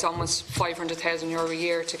provides almost €500,000 a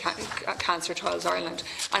year to Cancer Trials Ireland,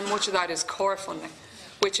 and much of that is core funding,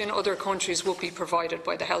 which in other countries would be provided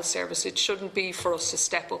by the health service. It shouldn't be for us to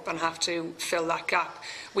step up and have to fill that gap.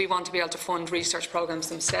 We want to be able to fund research programmes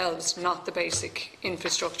themselves, not the basic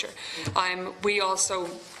infrastructure. We also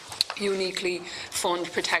uniquely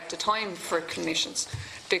fund Protect the Time for clinicians,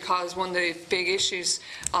 because one of the big issues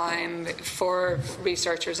for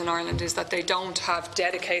researchers in Ireland is that they don't have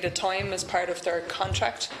dedicated time as part of their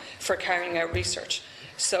contract for carrying out research.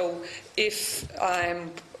 So if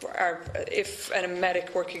if a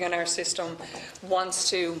medic working in our system wants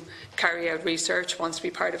to carry out research, wants to be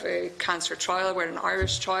part of a cancer trial, whether an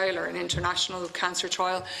Irish trial or an international cancer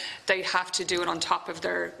trial, they have to do it on top of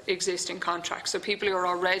their existing contract. So people who are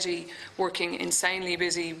already working insanely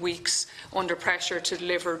busy weeks under pressure to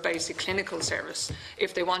deliver basic clinical service,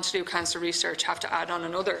 if they want to do cancer research, have to add on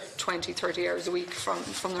another 20, 30 hours a week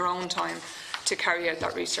from their own time to carry out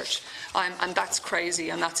that research. And that's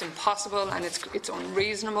crazy, and that's impossible, and it's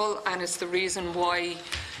unreasonable, and it's the reason why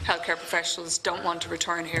healthcare professionals don't want to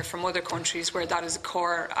return here from other countries where that is a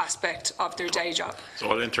core aspect of their day job. It's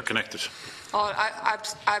all interconnected. Oh,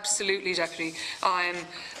 absolutely, Deputy.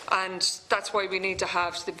 And that's why we need to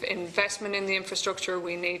have the investment in the infrastructure.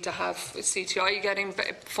 We need to have CTI getting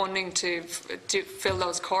funding to fill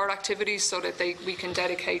those core activities so that we can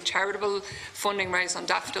dedicate charitable funding raised on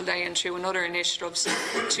Daffodil Day and through another initiatives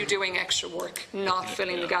to doing extra work, not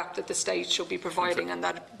filling the gap that the state should be providing and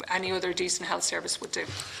that any other decent health service would do.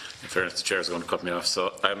 In fairness, the Chair is going to cut me off.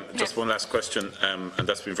 So just one last question, and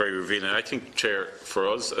that's been very revealing. I think, Chair, for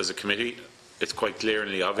us as a committee, it's quite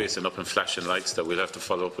glaringly obvious and up in flashing lights that we'll have to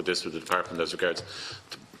follow up with this with the Department as regards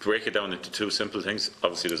to break it down into two simple things.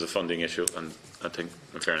 Obviously, there's a funding issue, and I think,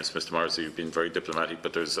 in fairness, Mr. Morrissey, you've been very diplomatic,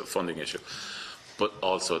 but there's a funding issue. But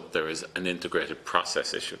also, there is an integrated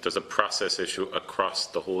process issue. There's a process issue across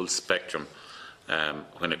the whole spectrum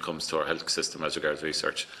when it comes to our health system as regards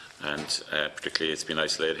research, and particularly it's been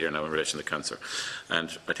isolated here now in relation to cancer.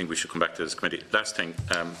 And I think we should come back to this committee. Last thing,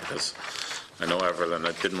 because I know Avril, and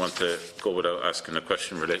I didn't want to go without asking a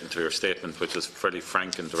question relating to your statement, which is fairly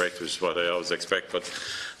frank and direct, which is what I always expect. But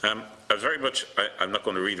I was very much, I'm not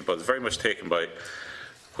going to read it, but I was very much taken by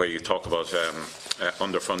where you talk about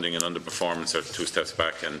underfunding and underperformance are two steps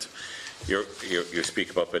back, and you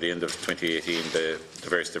speak about by the end of 2018 the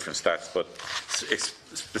various different stats, but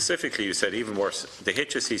specifically you said even worse, the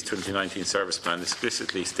HSE's 2019 service plan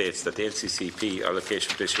explicitly states that the NCCP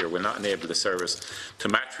allocation this year will not enable the service to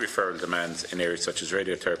match referral demands in areas such as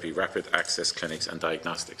radiotherapy, rapid access clinics and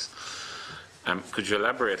diagnostics. Could you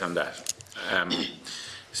elaborate on that?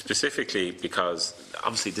 Specifically because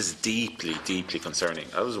obviously this is deeply, deeply concerning.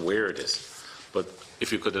 I was aware of this, but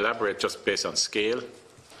if you could elaborate just based on scale.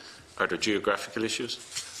 Are there geographical issues?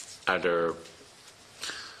 Are there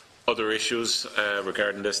other issues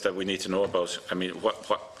regarding this that we need to know about? I mean,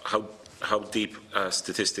 how deep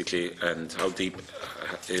statistically and how deep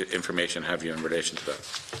information have you in relation to that?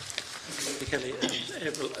 Kelly,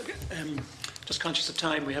 just conscious of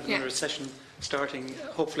time, we have another session starting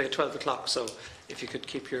hopefully at 12 o'clock, so if you could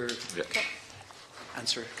keep your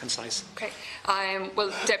answer concise. Okay.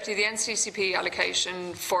 Well, Deputy, the NCCP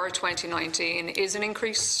allocation for 2019 is an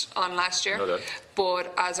increase on last year,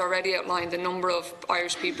 but as already outlined, the number of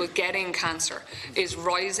Irish people getting cancer is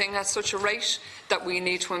rising at such a rate that we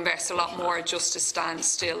need to invest a lot more just to stand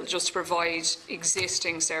still, just to provide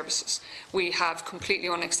existing services. We have completely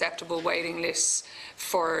unacceptable waiting lists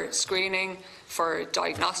for screening, for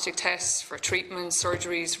diagnostic tests, for treatments,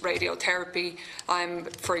 surgeries, radiotherapy,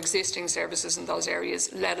 for existing services in those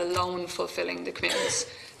areas, let alone fulfilling the commitments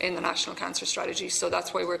in the National Cancer Strategy. So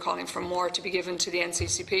that's why we're calling for more to be given to the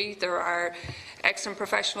NCCP. There are excellent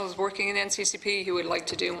professionals working in the NCCP who would like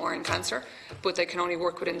to do more in cancer, but they can only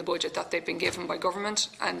work within the budget that they've been given by government,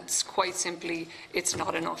 and quite simply, it's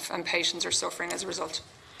not enough, and patients are suffering as a result.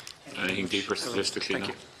 Anything deeper statistically?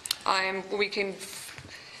 Thank you. We can.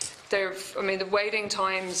 The waiting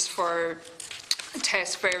times for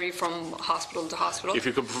tests vary from hospital to hospital. If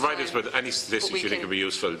you could provide us with any statistics you think would be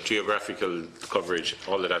useful, geographical coverage,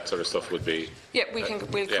 all of that sort of stuff would be. Yeah, we'll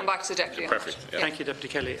come back to the Deputy. Perfect. Thank you, Deputy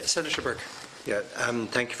Kelly. Senator Burke. Yeah,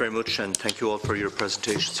 thank you very much, and thank you all for your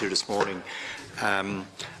presentations here this morning. And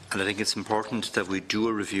I think it's important that we do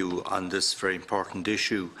a review on this very important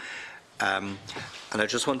issue. And I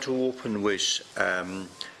just want to open with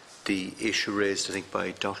the issue raised, I think,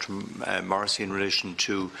 by Dr. Morrissey in relation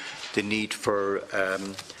to the need for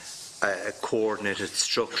a coordinated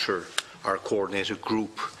structure or a coordinated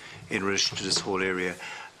group in relation to this whole area.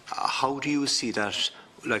 How do you see that?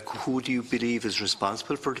 Like, who do you believe is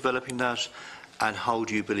responsible for developing that, and how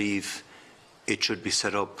do you believe it should be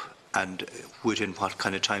set up, and within what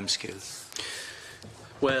kind of timescale?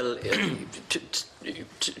 Well,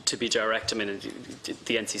 to be direct, I mean,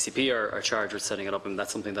 the NCCP are charged with setting it up, and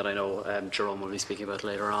that's something that I know Jerome will be speaking about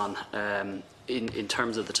later on. In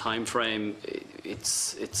terms of the time frame,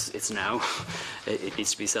 it's now. It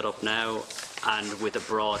needs to be set up now, and with a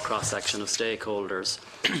broad cross-section of stakeholders.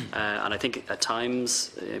 And I think at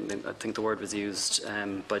times, I think the word was used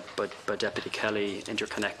by Deputy Kelly,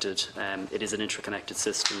 interconnected. It is an interconnected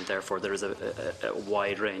system, therefore there is a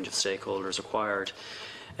wide range of stakeholders required.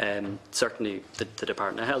 Certainly the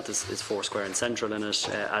Department of Health is foursquare and central in it,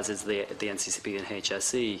 as is the NCCP and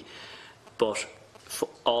HSE. But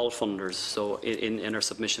all funders, so in our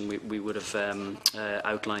submission we would have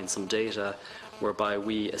outlined some data whereby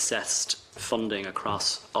we assessed funding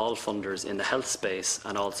across all funders in the health space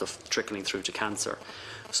and also trickling through to cancer.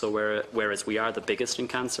 So whereas we are the biggest in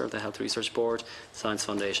cancer, the Health Research Board, Science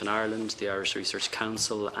Foundation Ireland, the Irish Research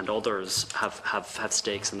Council and others have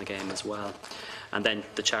stakes in the game as well. And then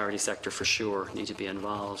the charity sector for sure need to be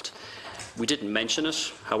involved. We didn't mention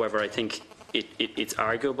it, however I think it's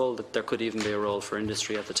arguable that there could even be a role for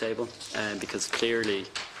industry at the table, because clearly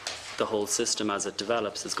the whole system as it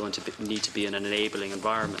develops is going to need to be an enabling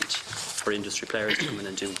environment for industry players to come in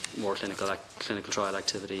and do more clinical trial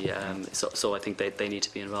activity. So I think they need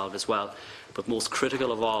to be involved as well. But most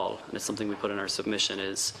critical of all, and it's something we put in our submission,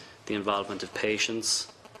 is the involvement of patients,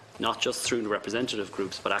 not just through representative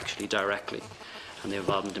groups, but actually directly. And the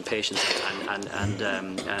involvement in patients and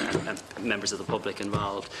members of the public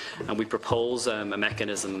involved. And we propose a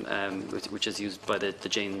mechanism which is used by the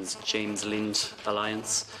James Lind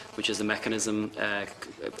Alliance, which is a mechanism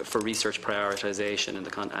for research prioritisation in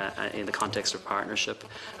the context of partnership.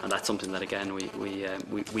 And that's something that, again,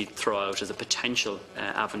 we throw out as a potential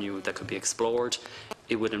avenue that could be explored.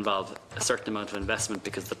 It would involve a certain amount of investment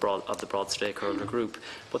because of the broad stakeholder group,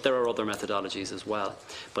 but there are other methodologies as well.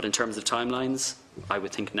 But in terms of timelines, I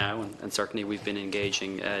would think now, and certainly we've been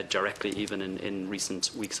engaging directly even in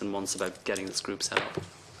recent weeks and months about getting this group set up.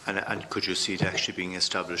 And could you see it actually being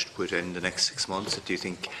established within the next 6 months? Do you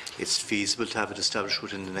think it's feasible to have it established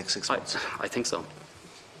within the next 6 months? I think so.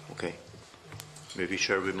 Okay. Maybe,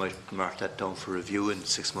 sure, we might mark that down for review in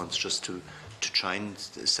 6 months just to try and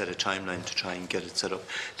set a timeline to try and get it set up.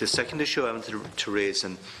 The second issue I wanted to raise,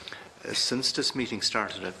 and since this meeting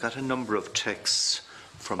started, I've got a number of texts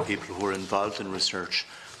from people who are involved in research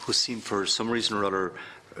who seem for some reason or other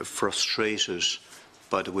frustrated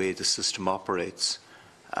by the way the system operates.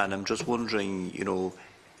 And I'm just wondering,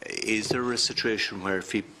 is there a situation where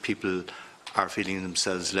people are feeling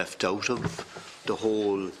themselves left out of the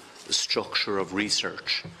whole structure of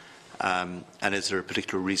research? And is there a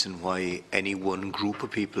particular reason why any one group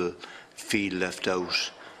of people feel left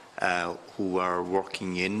out who are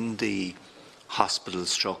working in the hospital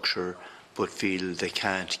structure but feel they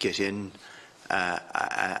can't get in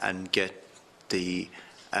and get the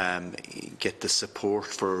support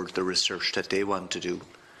for the research that they want to do?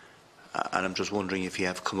 And I'm just wondering if you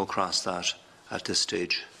have come across that at this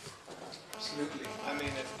stage. Absolutely. I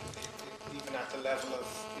mean, even at the level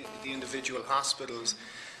of the individual hospitals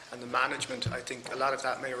and the management, I think a lot of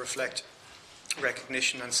that may reflect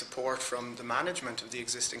recognition and support from the management of the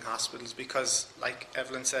existing hospitals, because, like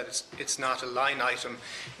Evelyn said, it's not a line item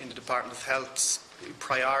in the Department of Health's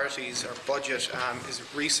priorities or budget is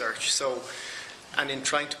research. So, and in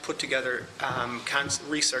trying to put together cancer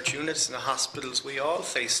research units in the hospitals, we all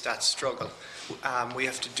face that struggle. We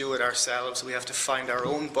have to do it ourselves. We have to find our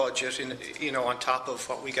own budget, on top of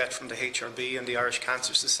what we get from the HRB and the Irish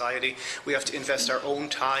Cancer Society. We have to invest our own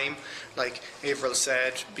time, like Avril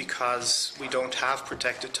said, because we don't have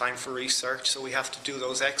protected time for research. So we have to do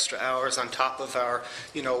those extra hours on top of our,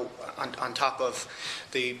 on top of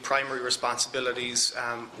the primary responsibilities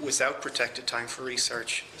without protected time for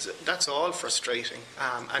research. That's all frustrating,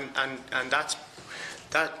 and that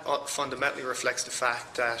fundamentally reflects the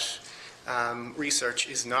fact that research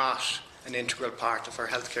is not an integral part of our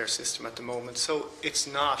healthcare system at the moment. So it's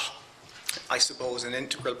not, I suppose, an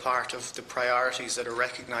integral part of the priorities that are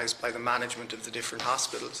recognised by the management of the different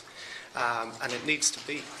hospitals, and it needs to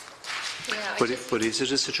be. Yeah, but is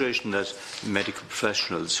it a situation that medical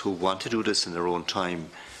professionals who want to do this in their own time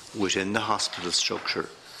within the hospital structure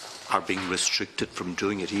are being restricted from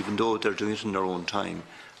doing it, even though they're doing it in their own time,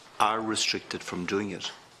 are restricted from doing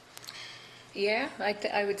it? Yeah,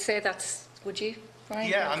 I would say that's. Would you, Brian?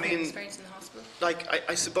 Yeah, I mean, experience in the hospital?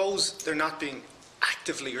 I suppose they're not being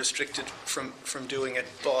actively restricted from doing it,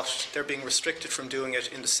 but they're being restricted from doing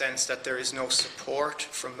it in the sense that there is no support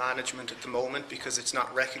from management at the moment because it's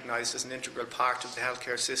not recognised as an integral part of the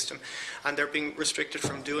healthcare system, and they're being restricted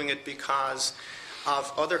from doing it because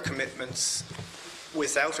of other commitments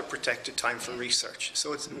without a protected time for research.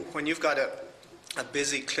 So it's when you've got a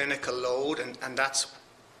busy clinical load, and that's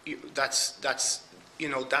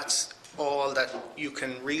all that you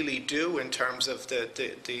can really do in terms of the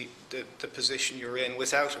position you're in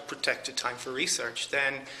without a protected time for research,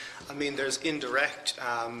 then, I mean, there's indirect,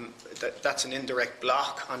 that's an indirect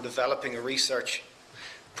block on developing a research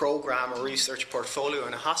programme or research portfolio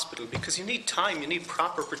in a hospital, because you need time, you need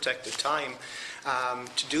proper protected time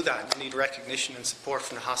to do that. You need recognition and support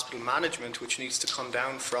from the hospital management, which needs to come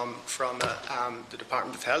down from the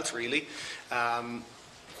Department of Health, really,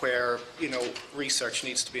 where research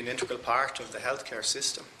needs to be an integral part of the healthcare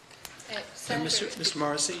system. Mr.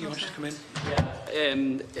 Morrissey, you wanted to come in?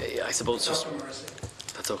 Yeah, I suppose just.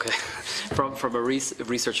 That's okay. From a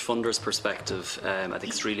research funder's perspective, I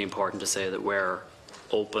think it's really important to say that we're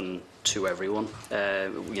open to everyone,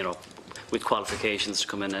 with qualifications to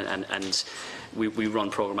come in, and we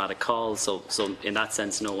run programmatic calls, so in that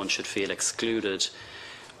sense no one should feel excluded.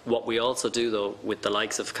 What we also do, though, with the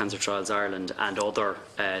likes of Cancer Trials Ireland and other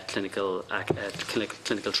clinical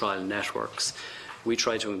trial networks, we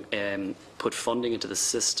try to put funding into the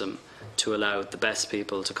system to allow the best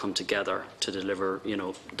people to come together to deliver,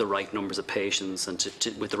 the right numbers of patients and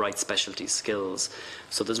with the right specialty skills.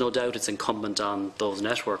 So there's no doubt it's incumbent on those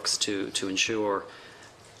networks to ensure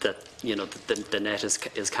that the net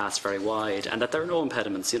is cast very wide, and that there are no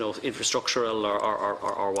impediments, infrastructural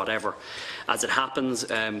or whatever. As it happens,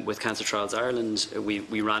 with Cancer Trials Ireland,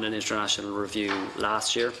 we ran an international review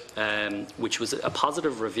last year, which was a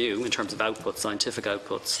positive review in terms of outputs, scientific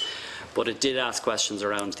outputs, but it did ask questions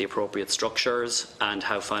around the appropriate structures and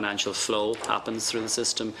how financial flow happens through the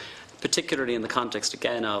system, particularly in the context,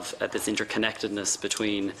 again, of this interconnectedness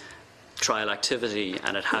between trial activity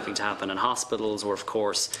and it having to happen in hospitals, where of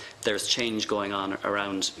course there's change going on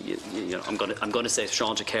around, I'm going to say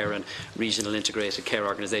Sean care and regional integrated care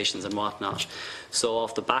organisations and whatnot. So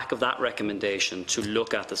off the back of that recommendation to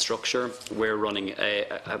look at the structure, we're running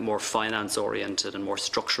a more finance oriented and more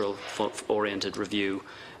structural oriented review,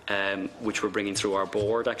 which we're bringing through our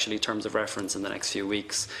board, actually, in terms of reference in the next few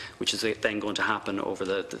weeks, which is then going to happen over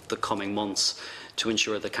the coming months to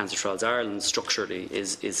ensure that Cancer Trials Ireland structurally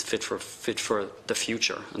is fit for the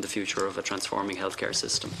future and the future of a transforming healthcare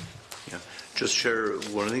system. Yeah. Just share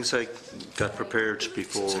one of the things I got prepared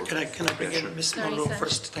before. So can I bring in Ms. Monroe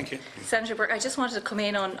first? Thank you. Senator Burke, I just wanted to come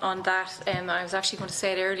in on that. I was actually going to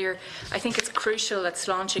say it earlier. I think it's crucial that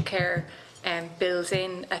Sláinte Care builds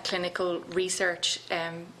in a clinical research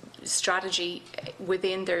strategy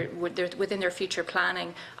within their future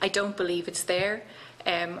planning. I don't believe it's there,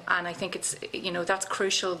 and I think it's that's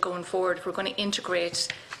crucial going forward. If we're going to integrate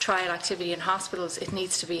trial activity in hospitals, it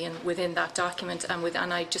needs to be within that document,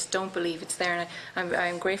 and I just don't believe it's there. And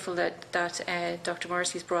I'm grateful that Dr.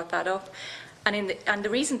 Morrissey's brought that up. And the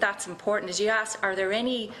reason that's important is you asked, are there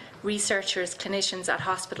any researchers, clinicians at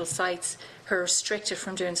hospital sites who are restricted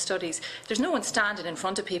from doing studies? There's no one standing in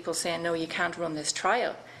front of people saying, no, you can't run this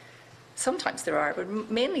trial. Sometimes there are,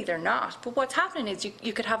 but mainly they're not. But what's happening is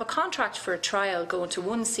you could have a contract for a trial going to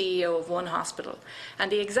one CEO of one hospital,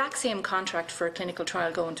 and the exact same contract for a clinical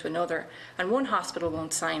trial going to another, and one hospital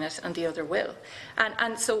won't sign it and the other will.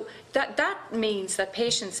 And so that means that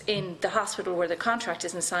patients in the hospital where the contract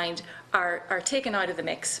isn't signed are taken out of the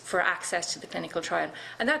mix for access to the clinical trial.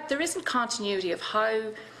 And that there isn't continuity of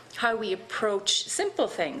how we approach simple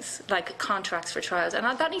things like contracts for trials, and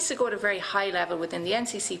that needs to go at a very high level within the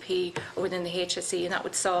NCCP or within the HSE, and that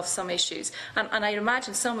would solve some issues. And I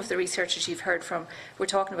imagine some of the researchers you've heard from were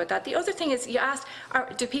talking about that. The other thing is, you asked,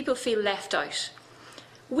 do people feel left out?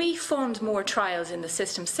 We fund more trials in the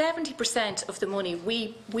system. 70% of the money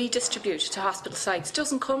we distribute to hospital sites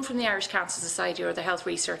doesn't come from the Irish Cancer Society or the Health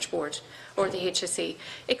Research Board or the HSE.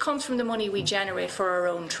 It comes from the money we generate for our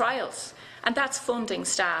own trials. And that's funding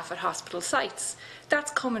staff at hospital sites.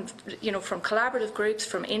 That's coming, from collaborative groups,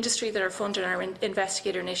 from industry that are funding our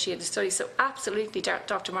investigator-initiated studies. So absolutely,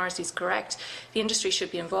 Dr. Morrissey's correct. The industry should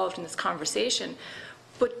be involved in this conversation.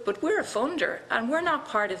 But we're a funder, and we're not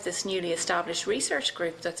part of this newly established research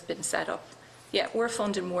group that's been set up. Yeah, we're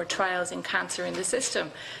funding more trials in cancer in the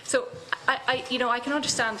system. So I can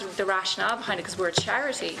understand the rationale behind it because we're a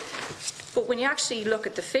charity. But when you actually look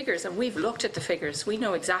at the figures, and we've looked at the figures, we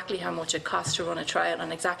know exactly how much it costs to run a trial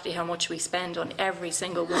and exactly how much we spend on every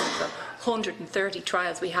single one of the 130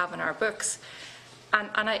 trials we have in our books.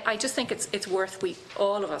 And I just think it's worth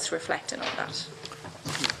all of us reflecting on that.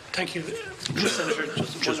 Thank you. Senator,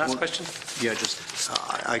 just one last question. Yeah,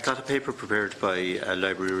 I got a paper prepared by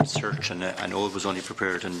Library Research, and I know it was only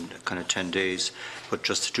prepared in kind of 10 days, but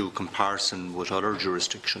just to do a comparison with other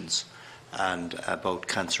jurisdictions and about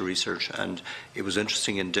cancer research. And it was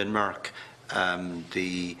interesting, in Denmark,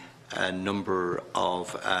 the number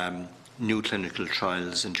of new clinical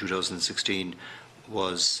trials in 2016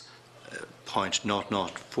 was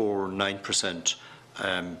 0.0049%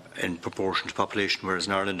 in proportion to population, whereas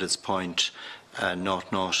in Ireland it's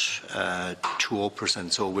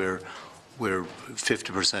 0.0020%. So we're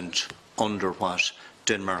 50% under what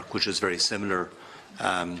Denmark, which is very similar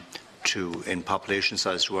in population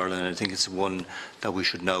size to Ireland. I think it's one that we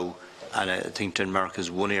should know. And I think Denmark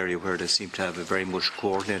is one area where they seem to have a very much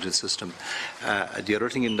coordinated system. The other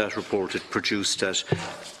thing in that report, it produced that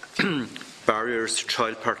barriers to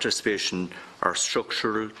child participation are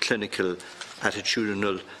structural, clinical,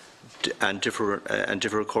 attitudinal, and differ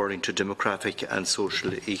according to demographic and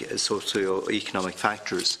socio-economic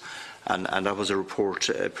factors. And that was a report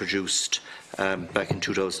produced back in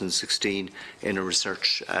 2016 in a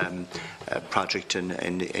research project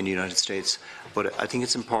in the United States. But I think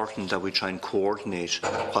it's important that we try and coordinate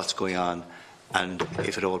what's going on, and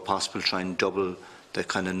if at all possible, try and double the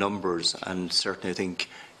kind of numbers. And certainly I think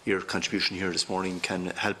your contribution here this morning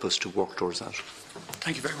can help us to work towards that.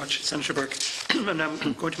 Thank you very much, Senator Burke. And now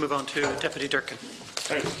I'm going to move on to Deputy Durkan.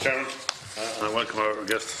 Thank you, Chairman. I welcome our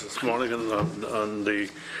guests this morning on the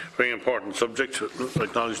very important subject. I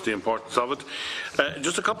acknowledge the importance of it.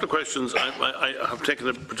 Just a couple of questions. I have taken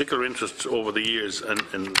a particular interest over the years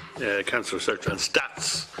in cancer research and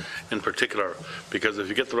stats in particular, because if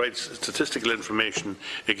you get the right statistical information,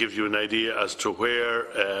 it gives you an idea as to where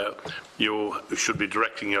you should be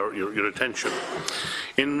directing your attention.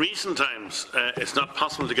 In recent times, it's not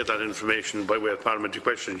possible to get that information by way of parliamentary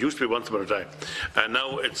questions. It used to be once upon a time, and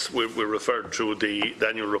now we're referred to the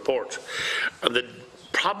annual report. And the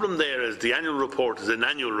problem there is the annual report is an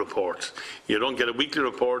annual report. You don't get a weekly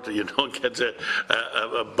report, you don't get a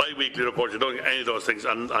bi-weekly report, you don't get any of those things.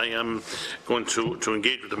 And I am going to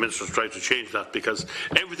engage with the Minister to try to change that, because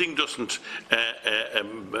everything is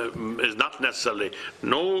not necessarily,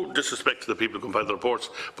 no disrespect to the people who compile the reports,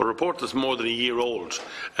 but a report that's more than a year old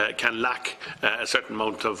can lack a certain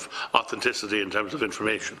amount of authenticity in terms of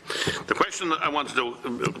information. The question that I wanted to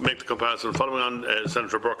make the comparison, following on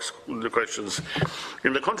Senator Burke's questions,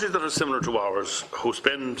 in the countries that are similar to ours, who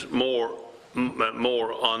spend more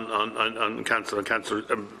on cancer and cancer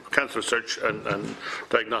research and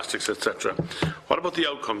diagnostics, etc. What about the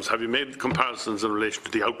outcomes? Have you made comparisons in relation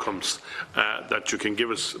to the outcomes that you can give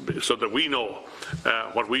us, so that we know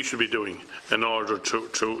what we should be doing in order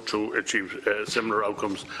to achieve similar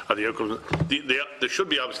outcomes? The outcomes they should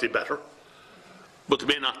be obviously better, but they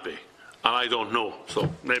may not be, and I don't know. So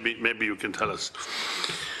maybe you can tell us.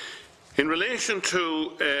 In relation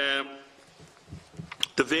to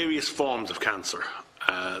the various forms of cancer,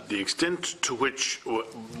 the extent to which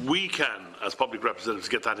we can, as public representatives,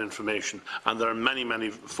 get that information, and there are many, many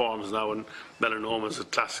forms now, and melanoma is a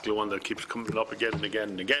classical one that keeps coming up again and again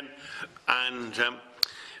and again, and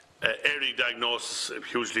early diagnosis is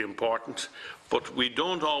hugely important, but we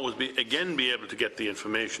don't always be able to get the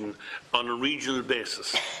information on a regional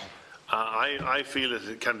basis. I feel that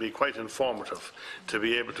it can be quite informative to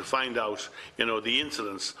be able to find out, the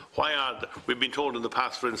incidence. We've been told in the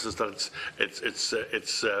past, for instance, that it's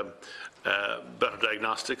better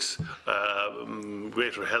diagnostics,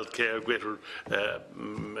 greater healthcare, greater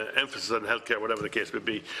emphasis on healthcare, whatever the case may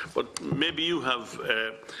be. But maybe you have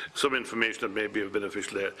some information that may be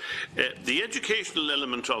beneficial there. The educational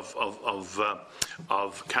element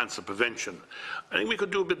of cancer prevention, I think we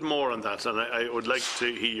could do a bit more on that, and I would like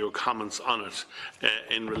to hear your comments on it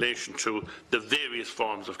in relation to the various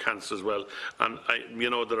forms of cancer as well. And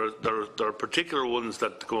there are particular ones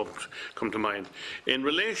that come to mind in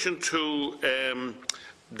relation to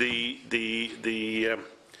the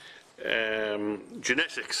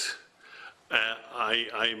genetics.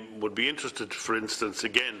 I would be interested, for instance,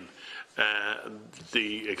 again,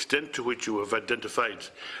 the extent to which you have identified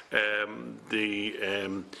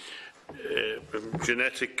the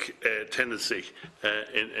genetic tendency,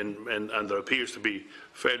 and there appears to be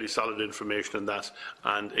fairly solid information on that.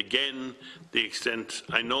 And again, the extent,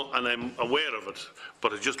 I know and I'm aware of it,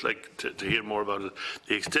 but I'd just like to hear more about it,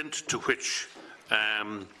 the extent to which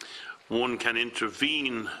one can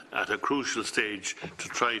intervene at a crucial stage to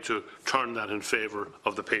try to turn that in favour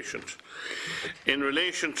of the patient. In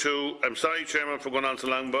relation to, I'm sorry, Chairman, for going on so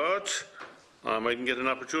long, but I might get an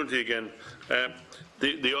opportunity again.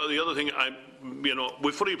 The other thing,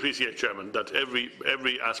 we fully appreciate, Chairman, that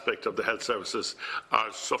every aspect of the health services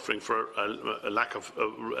are suffering for a lack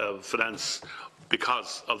of finance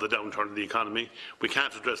because of the downturn in the economy. We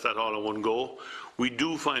can't address that all in one go. We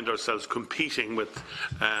do find ourselves competing with,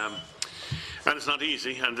 and it's not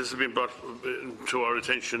easy, and this has been brought to our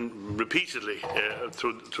attention repeatedly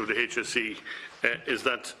through the HSE, is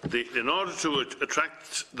that in order to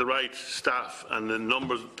attract the right staff and the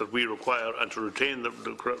numbers that we require, and to retain the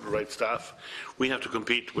right staff, we have to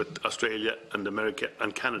compete with Australia and America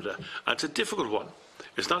and Canada. And it's a difficult one.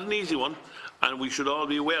 It's not an easy one, and we should all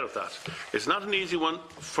be aware of that. It's not an easy one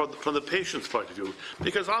from the patient's point of view,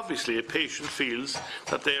 because obviously a patient feels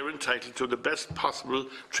that they are entitled to the best possible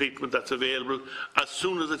treatment that's available as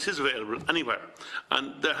soon as it is available anywhere.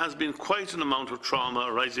 And there has been quite an amount of trauma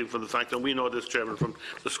arising from the fact, and we know this, Chairman, from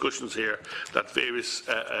discussions here, that various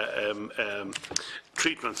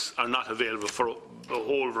treatments are not available for a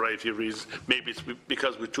whole variety of reasons. Maybe it's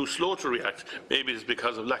because we're too slow to react, maybe it's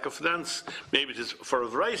because of lack of finance, maybe it is for a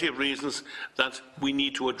variety of reasons that we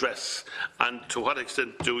need to address. And to what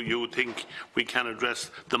extent do you think we can address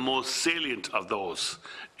the most salient of those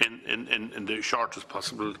in the shortest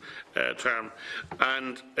possible term?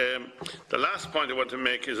 And the last point I want to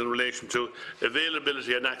make is in relation to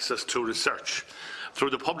availability and access to research through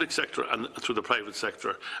the public sector and through the private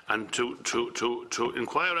sector, and to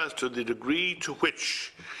inquire as to the degree to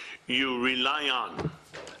which you rely on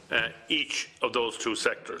each of those two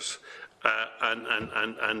sectors and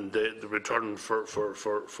the return from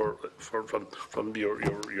your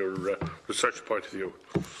research point of view.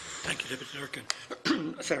 Thank you, Deputy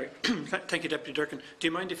Durkan. Sorry. Thank you, Deputy Durkan. Do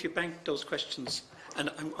you mind if you bank those questions? And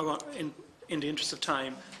I want, in the interest of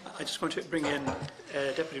time, I just want to bring in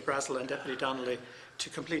Deputy Brazel and Deputy Donnelly to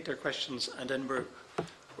complete their questions, and then we're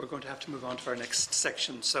going to have to move on to our next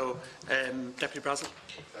section. So, Deputy Brazel.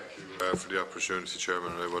 Thank you for the opportunity,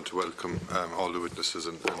 Chairman. I want to welcome all the witnesses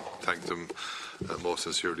and thank them most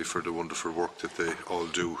sincerely for the wonderful work that they all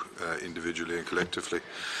do individually and collectively.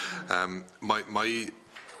 My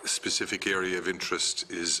specific area of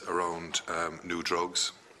interest is around new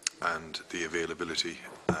drugs and the availability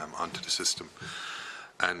onto the system.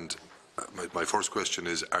 And my first question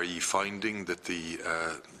is, are you finding that the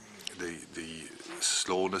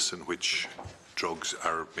slowness in which drugs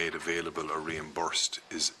are made available or reimbursed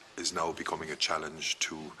is now becoming a challenge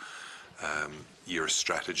to your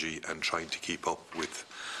strategy and trying to keep up with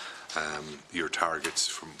your targets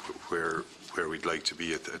from where we'd like to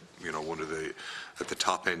be at the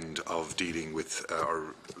top end of dealing with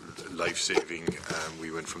our life-saving?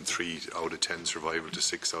 We went from 3 out of 10 survival to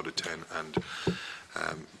 6 out of 10, and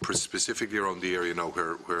specifically around the area now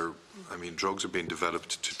where I mean, drugs are being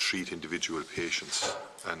developed to treat individual patients,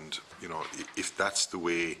 and if that's the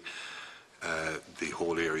way the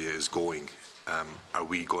whole area is going, are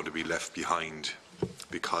we going to be left behind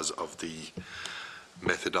because of the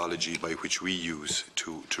methodology by which we use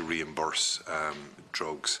to reimburse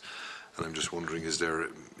drugs? And I'm just wondering, is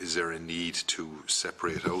there a need to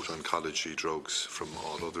separate out oncology drugs from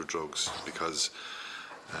all other drugs, because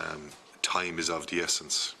time is of the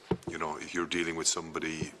essence. If you're dealing with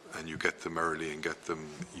somebody and you get them early and get them,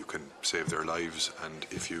 you can save their lives, and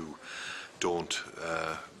if you don't,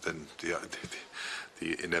 then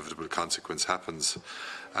the inevitable consequence happens.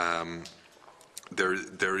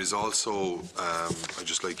 There is also, I'd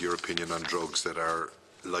just like your opinion on drugs that are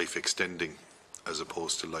life-extending as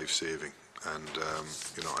opposed to life-saving, and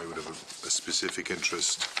I would have a specific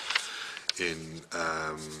interest in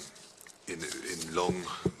lung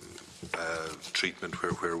treatment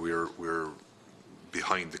where we're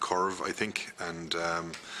behind the curve, I think, and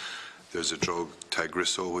there's a drug,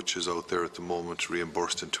 Tagrisso, which is out there at the moment,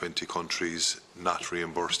 reimbursed in 20 countries, not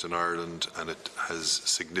reimbursed in Ireland, and it has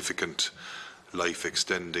significant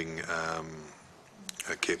life-extending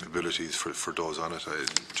capabilities for those on it.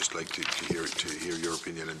 I'd just like to hear your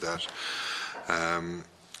opinion on that.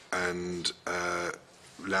 And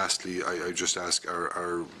lastly, I just ask,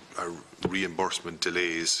 are reimbursement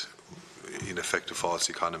delays in effect a false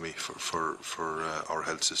economy for our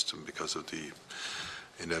health system because of the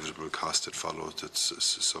inevitable cost that follows that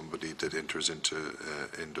somebody that enters into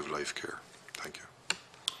end-of-life care? Thank you.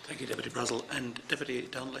 Thank you, Deputy Brazel. And Deputy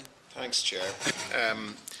Donnelly. Thanks, Chair.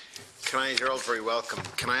 You're all very welcome.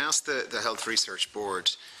 Can I ask the Health Research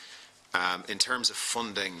Board, in terms of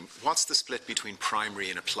funding, what's the split between primary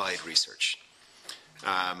and applied research?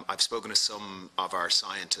 I've spoken to some of our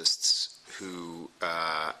scientists who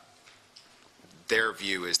their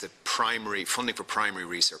view is that funding for primary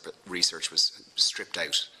research was stripped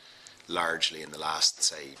out largely in the last,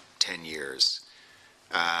 say, 10 years.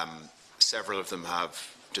 Several of them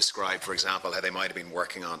have described, for example, how they might have been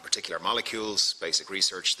working on particular molecules, basic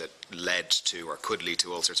research that led to or could lead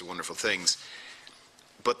to all sorts of wonderful things.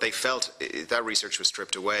 But they felt that research was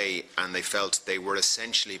stripped away, and they felt they were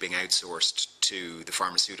essentially being outsourced to the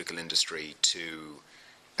pharmaceutical industry to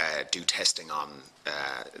do testing on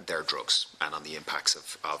their drugs and on the impacts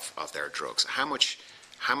of their drugs. How much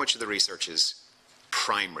of the research is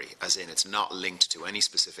primary, as in it's not linked to any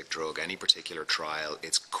specific drug, any particular trial,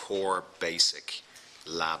 it's core basic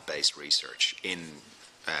lab-based research in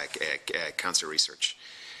cancer research?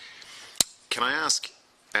 Can I ask,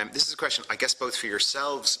 This is a question, I guess, both for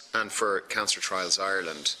yourselves and for Cancer Trials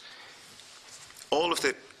Ireland. All of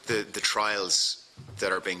the trials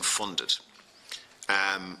that are being funded,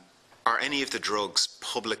 are any of the drugs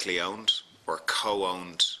publicly owned or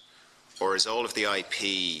co-owned, or is all of the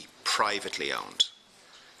IP privately owned?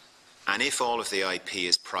 And if all of the IP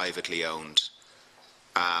is privately owned,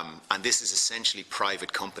 and this is essentially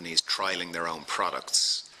private companies trialling their own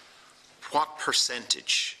products, what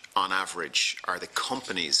percentage, on average, are the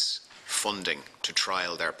companies funding to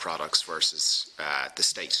trial their products versus the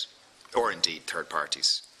state, or indeed third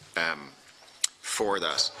parties, for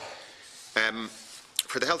that?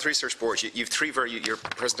 For the Health Research Board, you've three your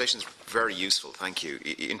presentation is very useful, thank you.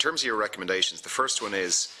 In terms of your recommendations, the first one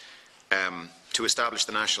is to establish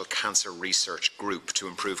the National Cancer Research Group to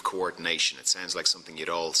improve coordination. It sounds like something you'd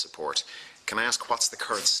all support. Can I ask what's the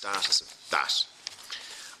current status of that?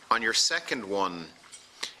 On your second one,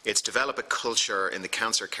 it's develop a culture in the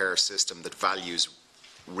cancer care system that values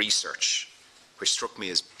research, which struck me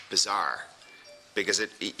as bizarre, because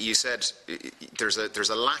you said there's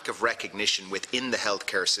a lack of recognition within the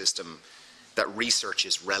healthcare system that research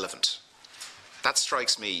is relevant. That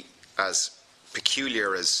strikes me as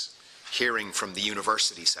peculiar as hearing from the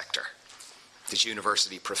university sector. That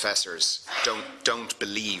university professors don't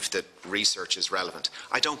believe that research is relevant.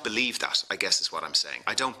 I don't believe that, I guess is what I'm saying.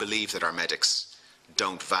 I don't believe that our medics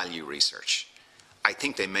don't value research. I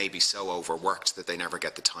think they may be so overworked that they never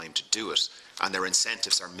get the time to do it, and their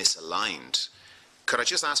incentives are misaligned. Could I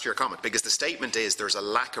just ask for your comment? Because the statement is there's a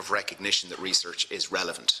lack of recognition that research is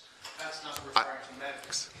relevant. That's not referring to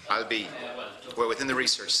medics. I'll be, well, within the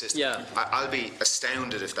research system, yeah. I'll be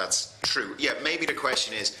astounded if that's true. Yeah, maybe the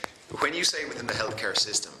question is, when you say within the healthcare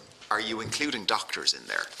system, are you including doctors in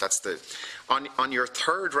there? That's the, on your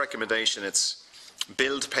third recommendation, it's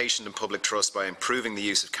build patient and public trust by improving the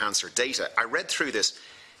use of cancer data. I read through this.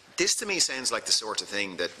 This to me sounds like the sort of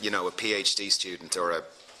thing that, you know, a PhD student or a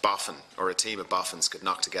boffin or a team of boffins could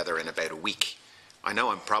knock together in about a week. I know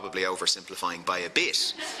I'm probably oversimplifying by a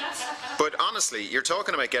bit, but honestly, you're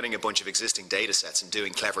talking about getting a bunch of existing data sets and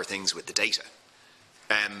doing clever things with the data.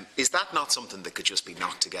 Is that not something that could just be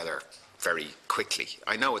knocked together very quickly?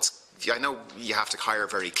 I know you have to hire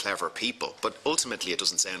very clever people, but ultimately it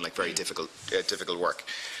doesn't sound like very difficult work.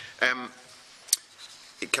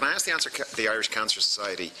 Can I ask the Irish Cancer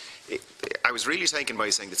Society? I was really taken by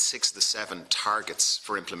you saying that 6 of the 7 targets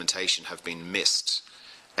for implementation have been missed.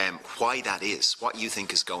 Why that is, what you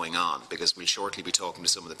think is going on, because we'll shortly be talking to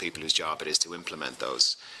some of the people whose job it is to implement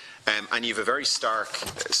those. And you have a very stark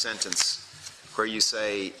sentence where you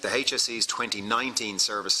say the HSE's 2019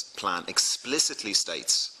 service plan explicitly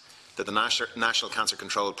states that the National Cancer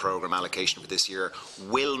Control Programme allocation for this year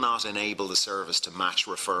will not enable the service to match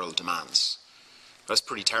referral demands. That's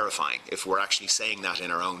pretty terrifying if we're actually saying that in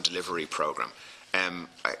our own delivery programme. Can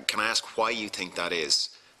I ask why you think that is?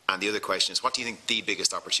 And the other question is, what do you think the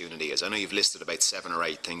biggest opportunity is? I know you've listed about 7 or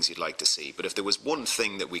 8 things you'd like to see, but if there was one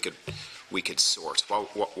thing that we could sort,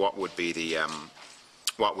 what would be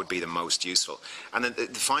the most useful? And then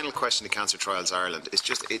the final question to Cancer Trials Ireland is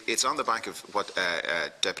just, it's on the back of what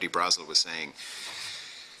Deputy Brazel was saying.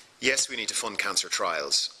 Yes, we need to fund cancer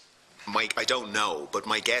trials. I don't know, but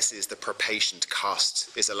my guess is the per patient cost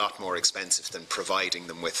is a lot more expensive than providing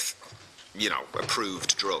them with, you know,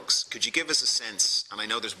 approved drugs. Could you give us a sense, and I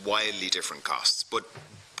know there's wildly different costs, but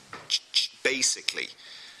basically,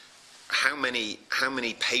 how many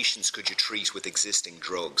patients could you treat with existing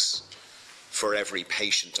drugs for every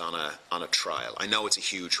patient on a trial? I know it's a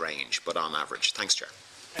huge range, but on average. Thanks, Chair.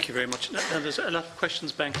 Thank you very much. Now, there's a lot of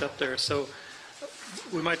questions banked up there, so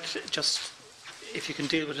we might just, if you can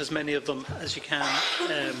deal with as many of them as you can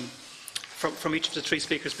from each of the 3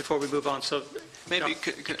 speakers before we move on. So, maybe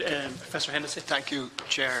Professor Hennessy. Thank you,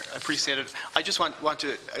 Chair. I appreciate it. I just want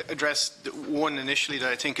to address one initially that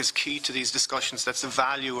I think is key to these discussions. That's the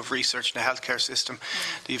value of research in the healthcare system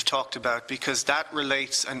that you've talked about, because that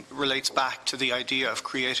relates back to the idea of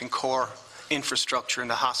creating core infrastructure in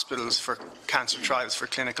the hospitals for cancer trials, for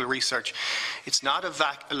clinical research. It's not a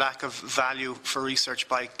lack of value for research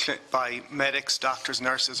by medics, doctors,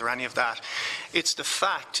 nurses, or any of that. It's the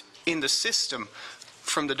fact in the system,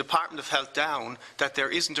 from the Department of Health down, that there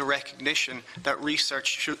isn't a recognition that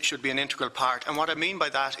research should be an integral part. And what I mean by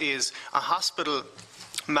that is a hospital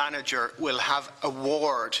manager will have a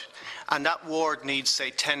ward and that ward needs,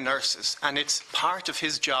 say, 10 nurses, and it's part of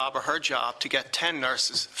his job or her job to get 10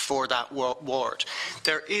 nurses for that ward.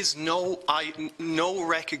 There is no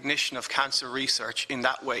recognition of cancer research in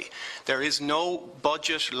that way. There is no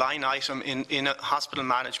budget line item in a hospital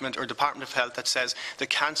management or Department of Health that says the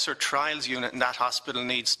cancer trials unit in that hospital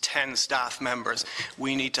needs 10 staff members.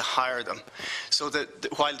 We need to hire them. So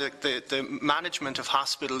while the management of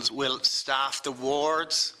hospitals will staff the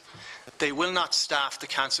wards, they will not staff the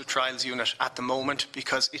cancer trials unit at the moment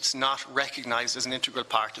because it's not recognised as an integral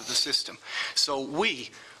part of the system. So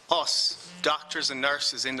us, doctors and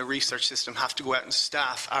nurses in the research system, have to go out and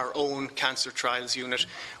staff our own cancer trials unit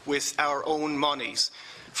with our own monies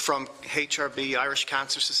from HRB, Irish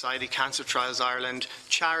Cancer Society, Cancer Trials Ireland,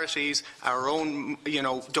 charities, our own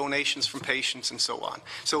donations from patients and so on.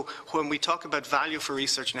 So when we talk about value for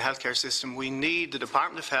research in the healthcare system, we need the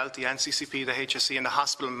Department of Health, the NCCP, the HSE and the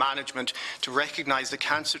hospital management to recognise the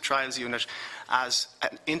cancer trials unit as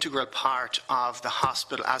an integral part of the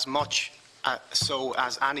hospital, as much so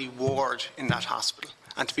as any ward in that hospital,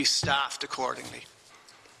 and to be staffed accordingly.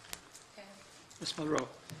 Ms. Mulroe.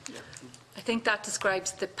 I think that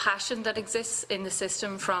describes the passion that exists in the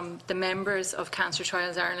system from the members of Cancer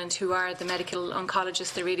Trials Ireland, who are the medical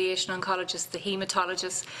oncologists, the radiation oncologists, the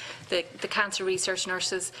haematologists, the cancer research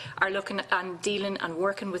nurses, are looking and dealing and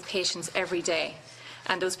working with patients every day.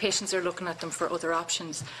 And those patients are looking at them for other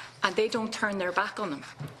options, and they don't turn their back on them.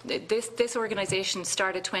 This organisation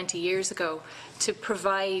started 20 years ago to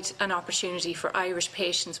provide an opportunity for Irish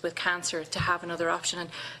patients with cancer to have another option.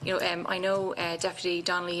 And I know, Deputy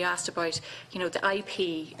Donnelly, you asked about the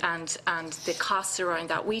IP and the costs around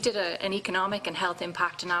that. We did an economic and health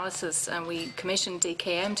impact analysis, and we commissioned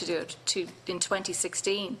DKM to do it in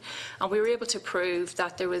 2016, and we were able to prove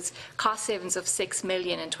that there was cost savings of $6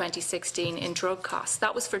 million in 2016 in drug costs.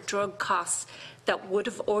 That was for drug costs that would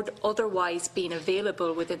have otherwise been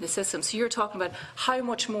available within the system. So you're talking about how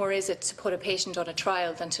much more is it to put a patient on a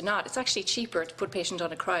trial than to not. It's actually cheaper to put a patient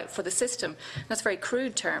on a trial for the system. That's very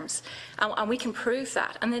crude terms. And we can prove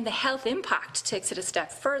that. And then the health impact takes it a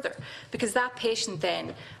step further, because that patient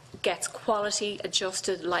then gets quality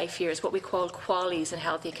adjusted life years, what we call QALYs in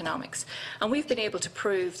health economics. And we've been able to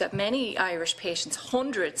prove that many Irish patients,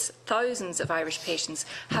 hundreds, thousands of Irish patients,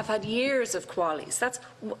 have had years of QALYs. That's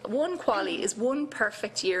one QALY is one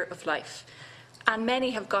perfect year of life. And many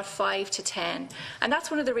have got 5 to 10. And that's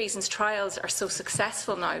one of the reasons trials are so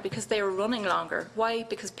successful now, because they are running longer. Why?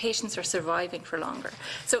 Because patients are surviving for longer.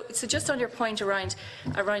 So just on your point around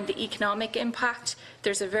the economic impact,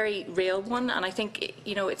 there's a very real one, and I think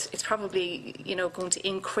it's probably going to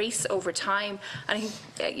increase over time. And I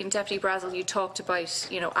think Deputy Brazel, you talked about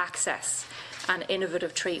access and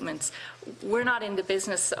innovative treatments. We're not in the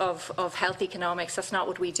business of health economics. That's not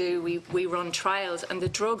what we do. We run trials, and the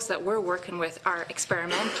drugs that we're working with are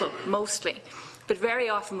experimental mostly. But very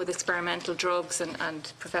often with experimental drugs,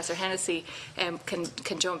 and Professor Hennessy can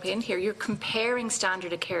jump in here, you're comparing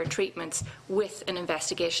standard of care treatments with an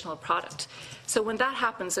investigational product. So when that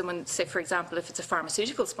happens, and when, say, for example, if it's a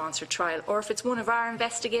pharmaceutical-sponsored trial, or if it's one of our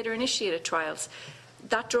investigator-initiated trials,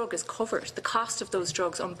 that drug is covered. The cost of those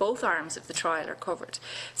drugs on both arms of the trial are covered.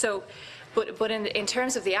 So, but in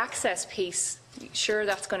terms of the access piece, sure,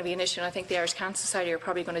 that's going to be an issue, and I think the Irish Cancer Society are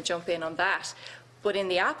probably going to jump in on that. But in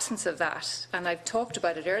the absence of that, and I've talked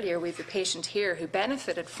about it earlier, we have a patient here who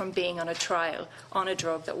benefited from being on a trial on a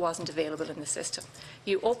drug that wasn't available in the system.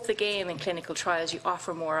 You up the game in clinical trials, you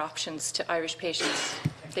offer more options to Irish patients.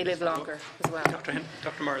 They live longer as well.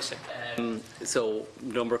 Dr. Morrissey. So, a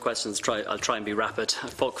number of questions. I'll try and be rapid,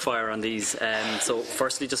 folk fire on these. So,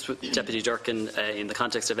 firstly, just with Deputy Durkan, in the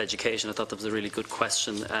context of education, I thought that was a really good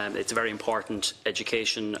question. It's a very important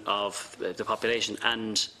education of the population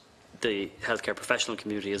and the healthcare professional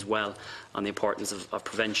community as well on the importance of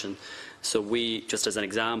prevention. So we, just as an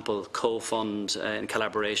example, co-fund in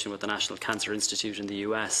collaboration with the National Cancer Institute in the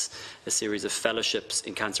US a series of fellowships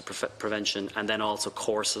in cancer prevention, and then also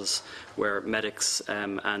courses where medics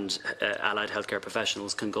and allied healthcare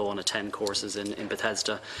professionals can go and attend courses in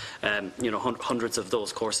Bethesda. Hundreds of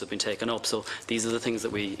those courses have been taken up. So these are the things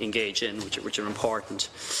that we engage in, which are important.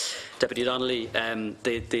 Deputy Donnelly,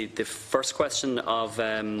 the first question of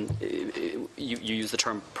you use the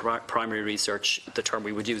term primary research. The term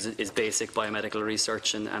we would use is basic biomedical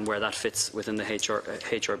research, and where that fits within the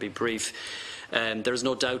HRB brief. There's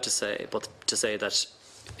no doubt to say that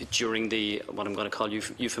during what I'm going to call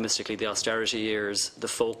euphemistically the austerity years, the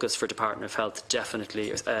focus for Department of Health definitely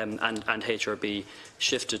and HRB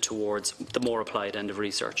shifted towards the more applied end of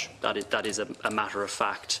research. That is a matter of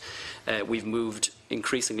fact. We've moved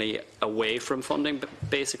increasingly away from funding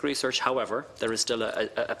basic research. However, there is still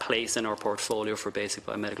a place in our portfolio for basic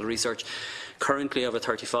biomedical research. Currently, of a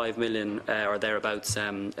 35 million or thereabouts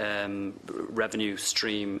revenue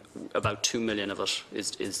stream, about 2 million of it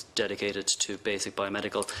is dedicated to basic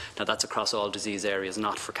biomedical. Now, that's across all disease areas,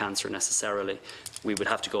 not for cancer necessarily. We would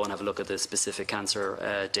have to go and have a look at the specific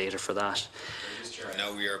cancer data for that. I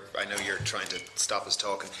know you're trying to stop us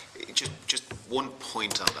talking. Just one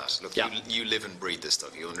point on that. Look, yeah. you live and breathe this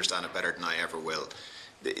stuff. You understand it better than I ever will.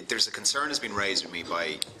 There's a concern that's been raised with me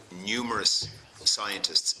by numerous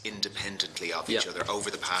scientists independently of each other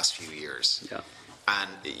over the past few years. Yeah. And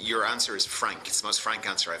your answer is frank. It's the most frank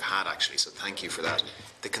answer I've had, actually, so thank you for that.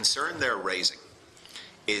 The concern they're raising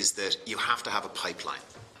is that you have to have a pipeline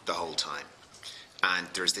the whole time. And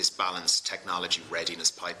there's this balanced technology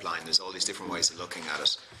readiness pipeline. There's all these different ways of looking at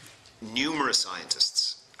it. Numerous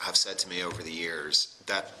scientists have said to me over the years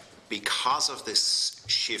that because of this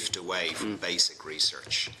shift away from basic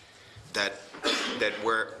research, that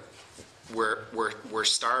we're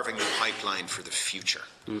starving the pipeline for the future.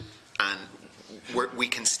 And we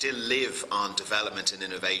can still live on development and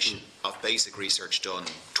innovation of basic research done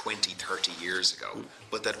 20, 30 years ago,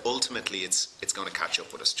 but that ultimately it's going to catch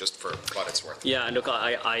up with us, just for what it's worth. Yeah, and look,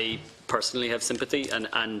 I personally have sympathy,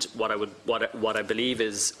 and what I believe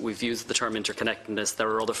is we've used the term interconnectedness. There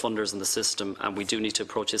are other funders in the system, and we do need to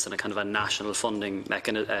approach this in a kind of a national funding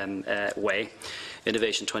mechanism way.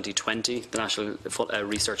 Innovation 2020, the National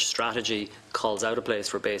Research Strategy, calls out a place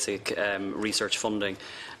for basic research funding.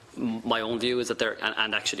 My own view is that they're,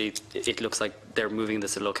 and actually it looks like they're moving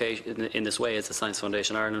this in this way, as the Science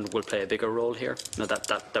Foundation Ireland will play a bigger role here. Now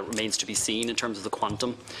that remains to be seen in terms of the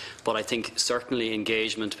quantum, but I think certainly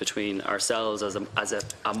engagement between ourselves as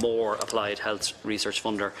a more applied health research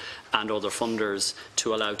funder and other funders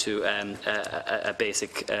to allow to a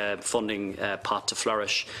basic funding pot to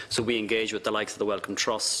flourish. So we engage with the likes of the Wellcome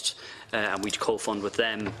Trust, and we co-fund with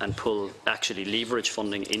them and actually leverage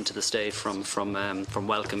funding into the state from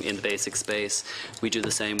Wellcome in the basic space. We do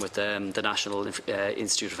the same with the National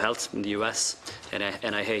Institute of Health in the US,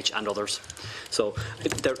 NIH, and others. So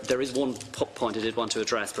there is one point I did want to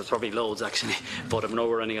address, but probably loads actually, but I know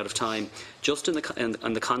we're running out of time. Just in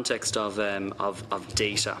the context of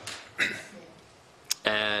data.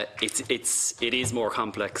 It is more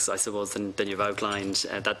complex, I suppose, than you've outlined.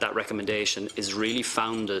 That recommendation is really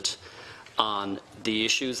founded on the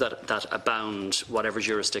issues that abound, whatever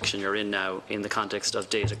jurisdiction you're in now, in the context of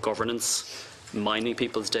data governance, mining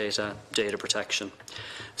people's data, data protection.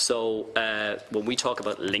 So when we talk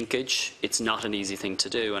about linkage, it's not an easy thing to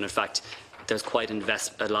do, and in fact, there's quite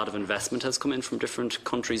a lot of investment has come in from different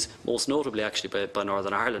countries, most notably actually by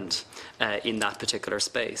Northern Ireland, in that particular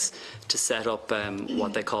space, to set up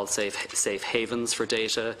what they call safe havens for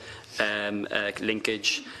data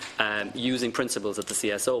linkage, using principles that the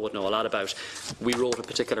CSO would know a lot about. We wrote a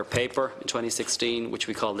particular paper in 2016, which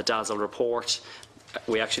we call the DAZZLE report.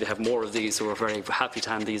 We actually have more of these, so we're very happy to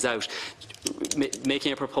hand these out.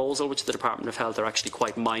 Making a proposal which the Department of Health are actually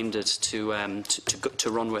quite minded to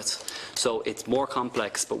run with. So it's more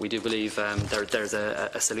complex, but we do believe there's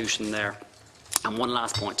a solution there. And one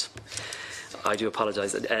last point. I do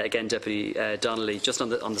apologise again, Deputy Donnelly, just on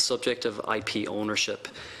the subject of IP ownership.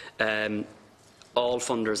 All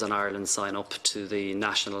funders in Ireland sign up to the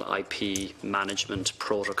National IP Management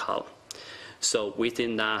Protocol. So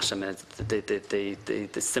within that, I mean,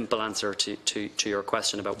 the simple answer to your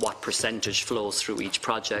question about what percentage flows through each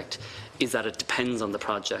project is that it depends on the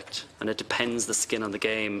project, and it depends the skin on the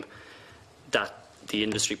game that the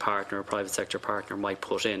industry partner or private sector partner might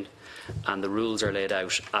put in. And the rules are laid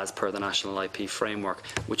out as per the National IP Framework,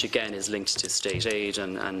 which again is linked to state aid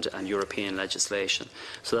and European legislation.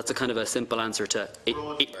 So that's a kind of a simple answer to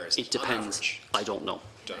it depends. I don't know.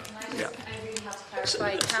 Yeah. I really have to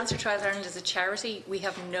clarify. Cancer Trials Ireland is a charity. We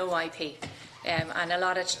have no IP. And a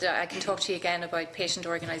lot of, I can talk to you again about patient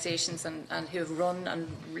organisations and who have run and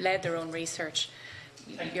led their own research.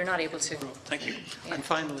 You're not able to. Thank you. Yeah. And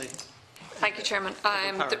finally, thank you, Chairman.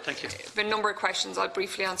 thank you. There have been a number of questions. I'll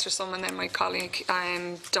briefly answer some, and then my colleague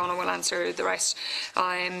Donna will answer the rest.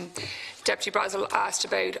 Deputy Brazel asked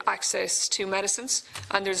about access to medicines,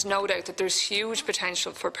 and there's no doubt that there's huge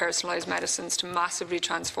potential for personalised medicines to massively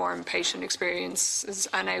transform patient experiences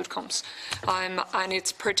and outcomes. And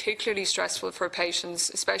it's particularly stressful for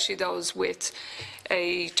patients, especially those with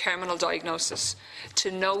a terminal diagnosis,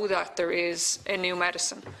 to know that there is a new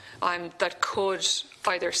medicine that could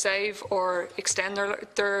either save or extend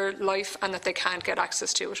their life, and that they can't get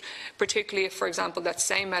access to it, particularly if, for example, that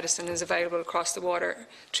same medicine is available across the water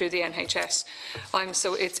through the NHS.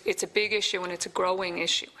 So it's a big issue, and it's a growing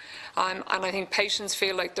issue. And I think patients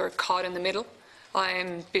feel like they're caught in the middle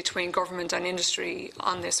between government and industry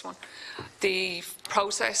on this one. The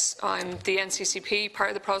process, the NCCP, part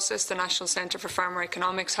of the process, the National Centre for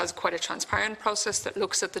Pharmacoeconomics, has quite a transparent process that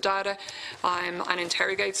looks at the data and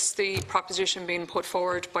interrogates the proposition being put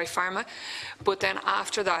forward by pharma. But then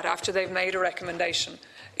after that, after they've made a recommendation,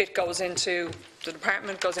 it goes into the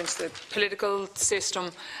department, goes into the political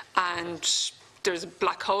system, and there's a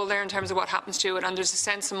black hole there in terms of what happens to it, and there's a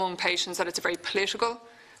sense among patients that it's a very political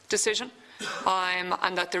decision.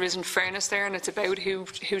 And that there isn't fairness there, and it's about who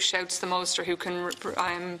shouts the most or who can,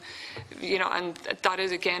 you know, and that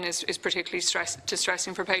is again is particularly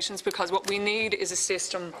distressing for patients, because what we need is a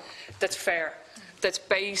system that's fair, that's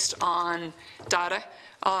based on data,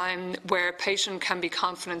 where a patient can be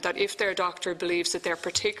confident that if their doctor believes that their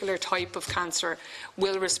particular type of cancer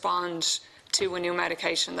will respond to a new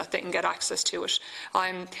medication, that they can get access to it.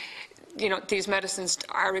 You know, these medicines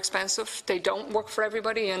are expensive. They don't work for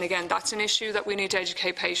everybody, and again, that's an issue that we need to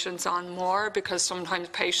educate patients on more, because sometimes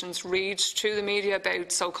patients read through the media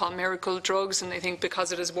about so-called miracle drugs, and they think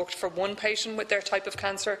because it has worked for one patient with their type of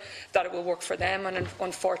cancer that it will work for them, and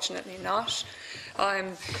unfortunately not.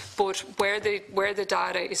 But where the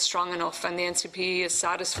data is strong enough and the NCP is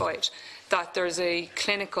satisfied that there's a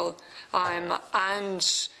clinical and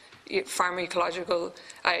pharmacological,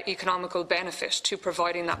 economical benefit to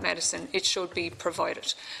providing that medicine, it should be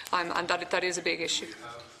provided, and that is a big issue.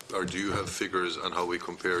 Or do you have figures on how we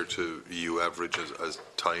compare to EU average as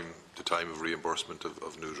the time of reimbursement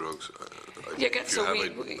of new drugs? Yeah, again, so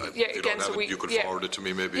you could forward it to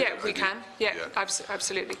me, maybe. Yeah, we can. Yeah,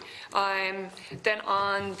 absolutely. Then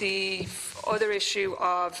on the other issue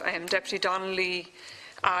of Deputy Donnelly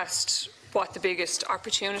asked what the biggest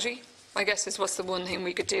opportunity, I guess, is what's the one thing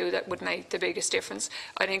we could do that would make the biggest difference.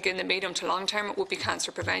 I think in the medium to long term it would be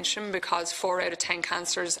cancer prevention, because 4 out of 10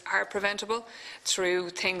 cancers are preventable through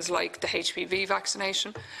things like the HPV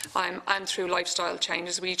vaccination and through lifestyle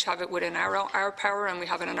changes. We each have it within our power, and we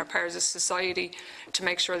have it in our power as a society to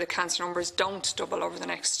make sure that cancer numbers don't double over the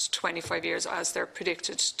next 25 years as they're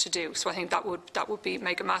predicted to do. So I think that would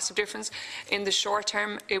make a massive difference. In the short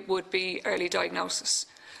term, it would be early diagnosis.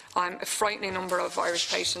 A frightening number of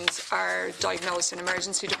Irish patients are diagnosed in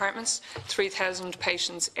emergency departments, 3,000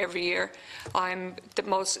 patients every year. The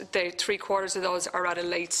 3/4 of those are at a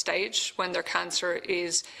late stage when their cancer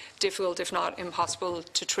is difficult, if not impossible,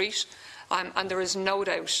 to treat. And there is no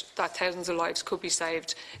doubt that thousands of lives could be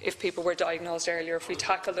saved if people were diagnosed earlier, if we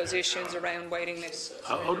tackle those issues around waiting lists.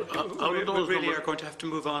 We really are going to have to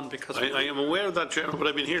move on, because I am aware of that, Chairman, but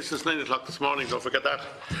I've been here since 9 o'clock this morning, don't forget that.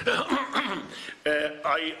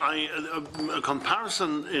 A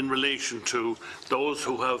comparison in relation to those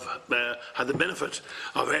who have had the benefit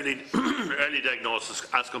of early diagnosis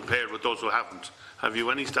as compared with those who haven't. Have you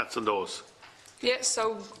any stats on those? Yeah,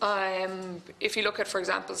 so if you look at, for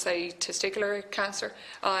example, say testicular cancer,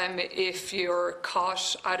 if you're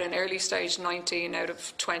caught at an early stage, 19 out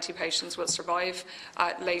of 20 patients will survive.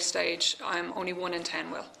 At late stage, only 1 in 10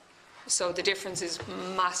 will. So the difference is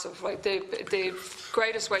massive. Right? The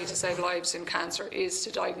greatest way to save lives in cancer is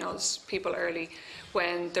to diagnose people early,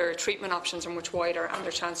 when their treatment options are much wider and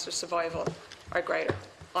their chances of survival are greater.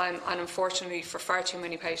 And unfortunately, for far too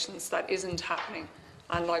many patients, that isn't happening,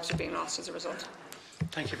 and lives are being lost as a result.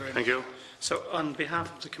 Thank you very much. Thank you. So, on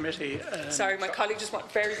behalf of the committee... Sorry, my colleague just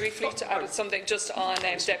want very briefly to add something just on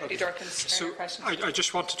Deputy Durkan's question. I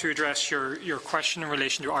just wanted to address your question in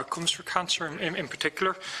relation to outcomes for cancer in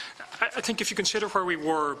particular. I think if you consider where we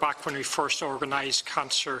were back when we first organised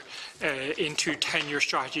cancer into 10-year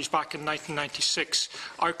strategies back in 1996,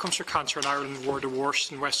 outcomes for cancer in Ireland were the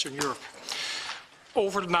worst in Western Europe.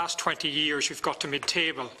 Over the last 20 years, we've got to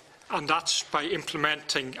mid-table, and that's by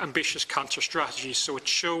implementing ambitious cancer strategies. So it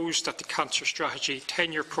shows that the cancer strategy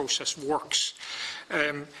 10-year process works.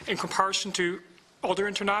 In comparison to other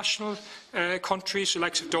international countries, the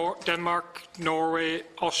likes of Denmark, Norway,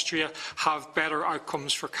 Austria, have better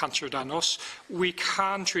outcomes for cancer than us. We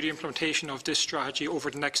can, through the implementation of this strategy over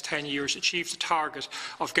the next 10 years, achieve the target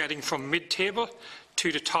of getting from mid-table to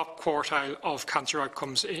the top quartile of cancer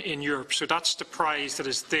outcomes in Europe. So that's the prize that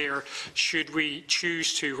is there should we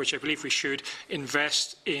choose to, which I believe we should,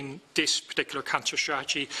 invest in this particular cancer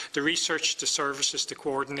strategy, the research, the services, the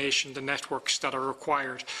coordination, the networks that are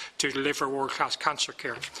required to deliver world-class cancer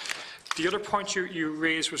care. The other point you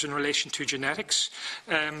raised was in relation to genetics.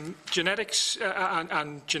 Genetics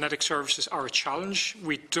and genetic services are a challenge.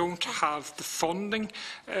 We don't have the funding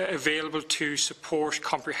available to support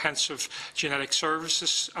comprehensive genetic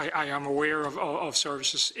services. I am aware of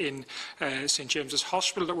services in St James's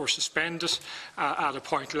Hospital that were suspended at a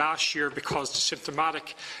point last year because the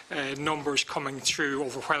symptomatic numbers coming through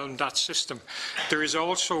overwhelmed that system. There is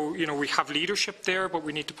also, we have leadership there, but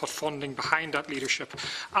we need to put funding behind that leadership.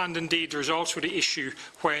 And indeed, there's also the issue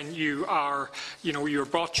when you are, you're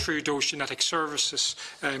brought through those genetic services,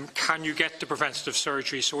 can you get the preventative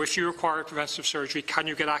surgery? So if you require preventative surgery, can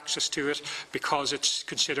you get access to it because it's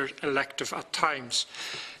considered elective at times?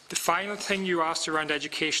 The final thing you asked around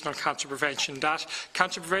educational cancer prevention, that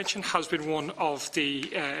cancer prevention has been one of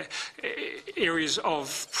the areas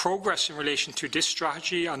of progress in relation to this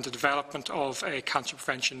strategy and the development of a cancer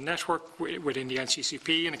prevention network within the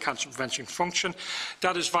NCCP and a cancer prevention function.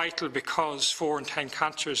 That is vital because 4 in 10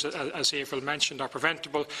 cancers, as Avril mentioned, are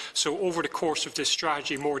preventable. So over the course of this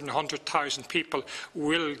strategy, more than 100,000 people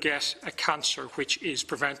will get a cancer which is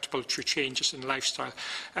preventable through changes in lifestyle.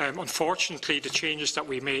 Unfortunately, the changes that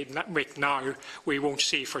we make now, we won't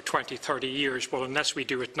see for 20, 30 years, but unless we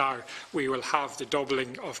do it now, we will have the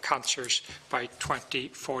doubling of cancers by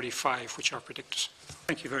 2045, which are predicted.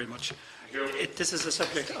 Thank you very much. This is a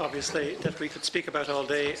subject, obviously, that we could speak about all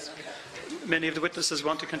day. Many of the witnesses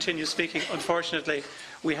want to continue speaking. Unfortunately,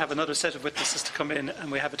 we have another set of witnesses to come in,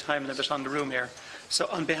 and we have a time limit on the room here. So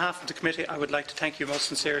on behalf of the committee, I would like to thank you most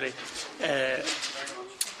sincerely,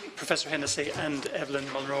 Professor Hennessy and Evelyn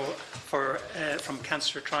Munro from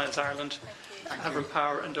Cancer Trials Ireland, Avram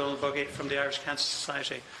Power and Donald Buggy from the Irish Cancer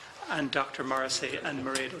Society, and Dr. Morrissey and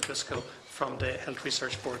Margaret O'Driscoll from the Health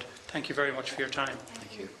Research Board. Thank you very much for your time.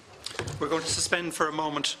 Thank you. We're going to suspend for a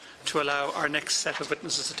moment to allow our next set of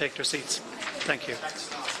witnesses to take their seats. Thank you.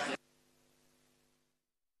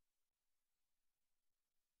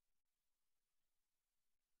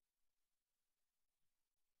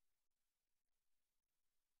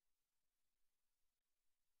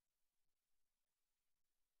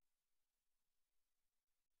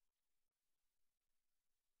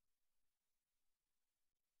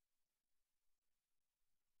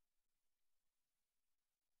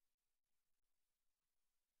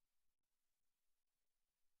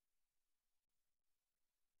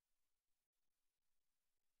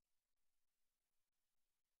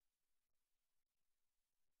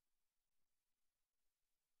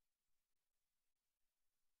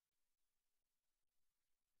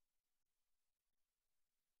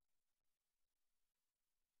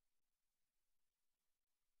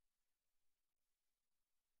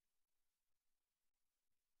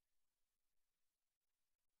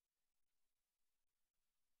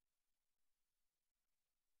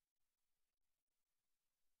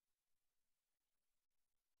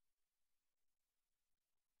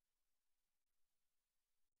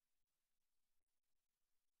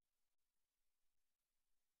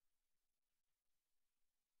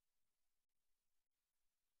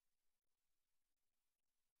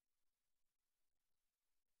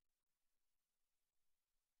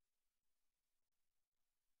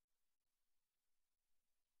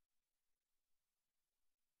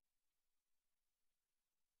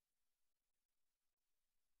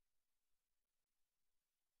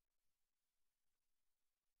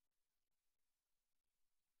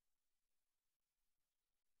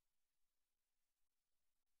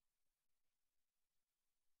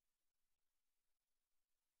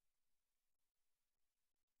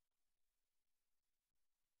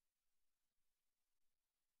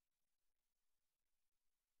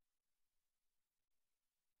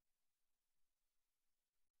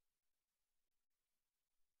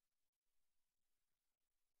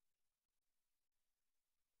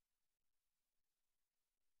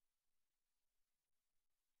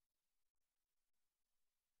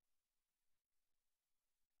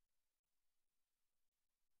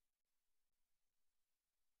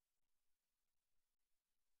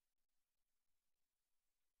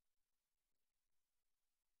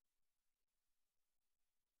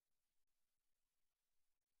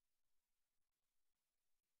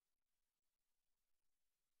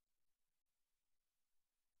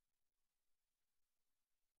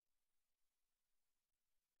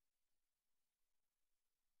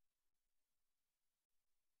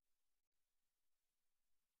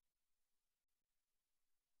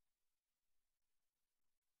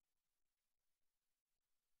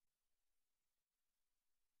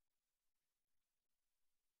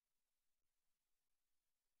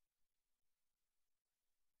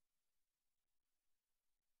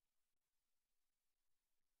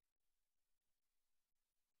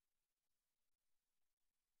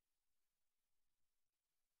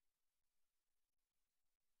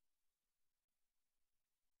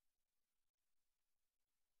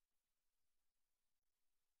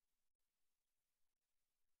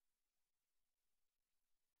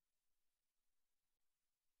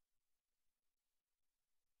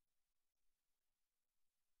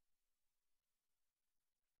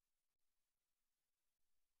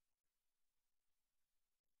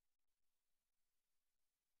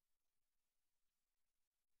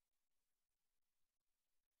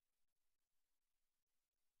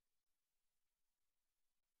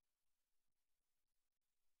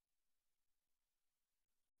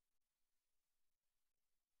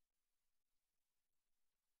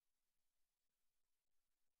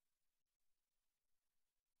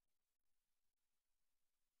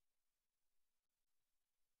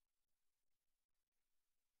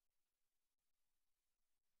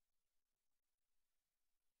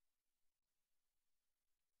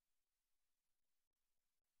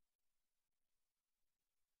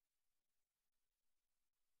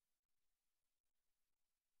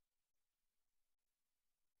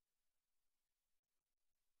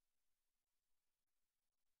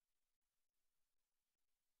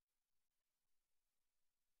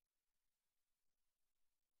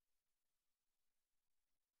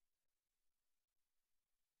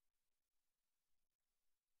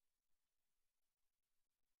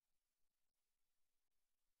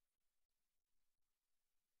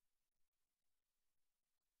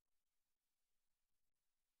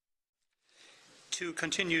 to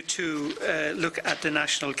continue to look at the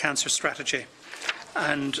National Cancer Strategy.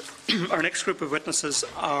 And our next group of witnesses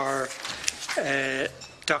are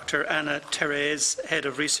Dr. Anna Therese, Head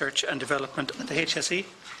of Research and Development at the HSE,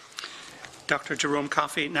 Dr. Jerome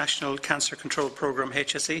Coffey, National Cancer Control Programme,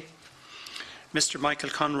 HSE, Mr.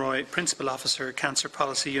 Michael Conroy, Principal Officer, Cancer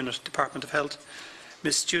Policy Unit, Department of Health,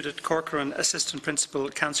 Ms. Judith Corcoran, Assistant Principal,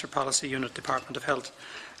 Cancer Policy Unit, Department of Health,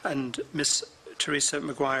 and Ms. Teresa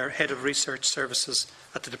Maguire, Head of Research Services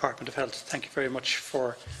at the Department of Health. Thank you very much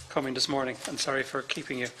for coming this morning, and sorry for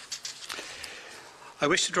keeping you. I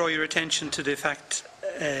wish to draw your attention to the fact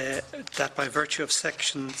that by virtue of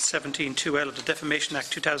Section 17(2)(l) of the Defamation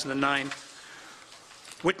Act 2009,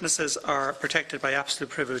 witnesses are protected by absolute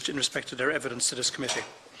privilege in respect of their evidence to this committee.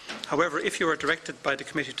 However, if you are directed by the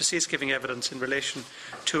committee to cease giving evidence in relation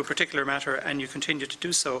to a particular matter and you continue to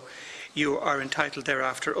do so, you are entitled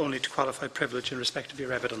thereafter only to qualified privilege in respect of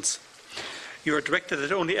your evidence. You are directed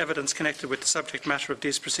that only evidence connected with the subject matter of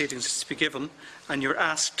these proceedings is to be given, and you are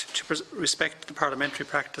asked to respect the parliamentary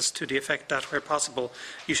practice to the effect that, where possible,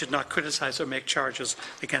 you should not criticise or make charges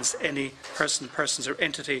against any person, persons or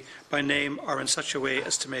entity by name or in such a way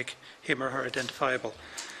as to make him or her identifiable.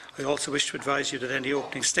 I also wish to advise you that any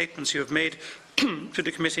opening statements you have made to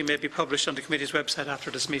the committee may be published on the committee's website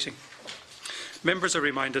after this meeting. Members are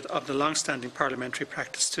reminded of the long-standing parliamentary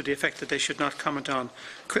practice to the effect that they should not comment on,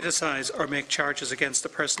 criticise or make charges against a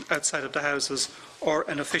person outside of the Houses or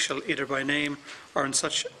an official either by name or in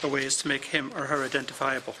such a way as to make him or her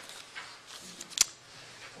identifiable.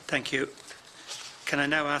 Thank you. Can I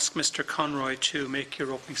now ask Mr. Conroy to make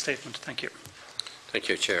your opening statement? Thank you. Thank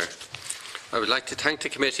you, Chair. I would like to thank the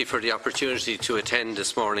committee for the opportunity to attend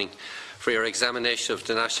this morning for your examination of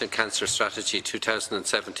the National Cancer Strategy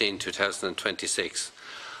 2017-2026.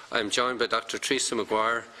 I am joined by Dr. Teresa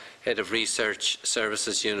Maguire, Head of Research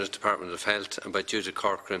Services Unit, Department of Health, and by Judith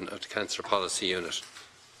Corcoran of the Cancer Policy Unit.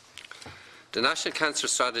 The National Cancer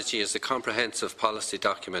Strategy is a comprehensive policy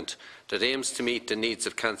document that aims to meet the needs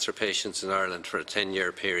of cancer patients in Ireland for a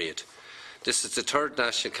 10-year period. This is the third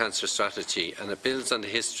National Cancer Strategy, and it builds on the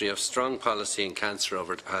history of strong policy in cancer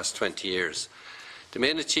over the past 20 years. The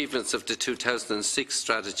main achievements of the 2006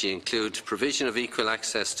 strategy include provision of equal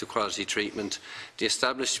access to quality treatment, the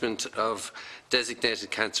establishment of designated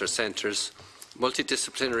cancer centres,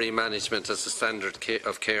 multidisciplinary management as a standard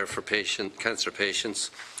of care for cancer patients,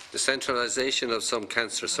 the centralisation of some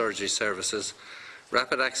cancer surgery services,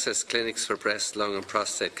 rapid access clinics for breast, lung and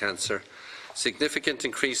prostate cancer, significant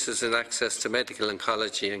increases in access to medical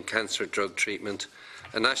oncology and cancer drug treatment,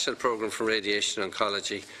 a national programme for radiation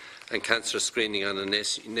oncology and cancer screening on a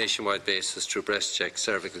nationwide basis through breast check,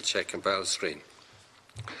 cervical check and bowel screen.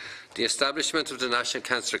 The establishment of the National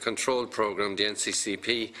Cancer Control Programme, the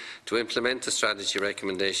NCCP, to implement the strategy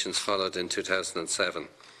recommendations followed in 2007.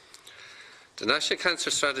 The National Cancer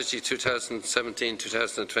Strategy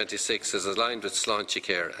 2017-2026 is aligned with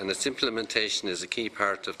Sláintecare, and its implementation is a key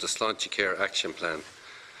part of the Sláintecare Action Plan.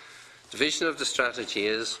 The vision of the strategy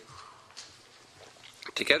is: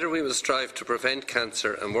 together we will strive to prevent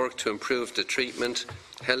cancer and work to improve the treatment,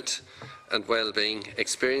 health and well-being,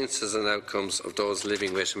 experiences and outcomes of those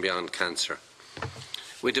living with and beyond cancer.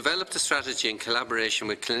 We developed the strategy in collaboration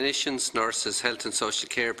with clinicians, nurses, health and social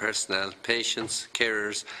care personnel, patients,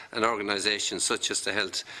 carers and organisations such as the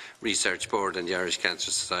Health Research Board and the Irish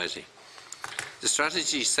Cancer Society. The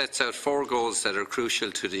strategy sets out 4 goals that are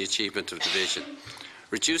crucial to the achievement of the vision: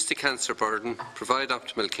 reduce the cancer burden, provide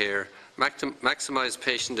optimal care, maximise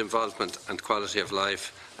patient involvement and quality of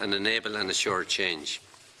life, and enable and assure change.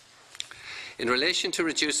 In relation to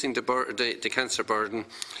reducing the cancer burden,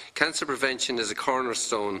 cancer prevention is a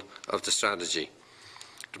cornerstone of the strategy.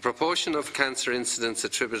 The proportion of cancer incidents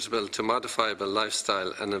attributable to modifiable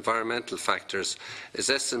lifestyle and environmental factors is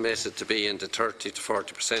estimated to be in the 30 to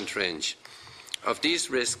 40% range. Of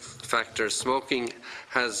these risk factors, smoking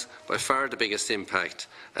has by far the biggest impact,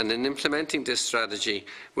 and in implementing this strategy,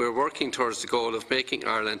 we are working towards the goal of making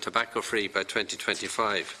Ireland tobacco-free by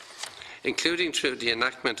 2025. Including through the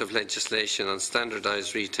enactment of legislation on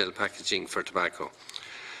standardised retail packaging for tobacco.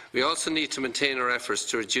 We also need to maintain our efforts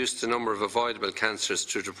to reduce the number of avoidable cancers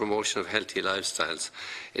through the promotion of healthy lifestyles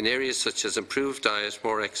in areas such as improved diet,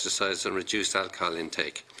 more exercise and reduced alcohol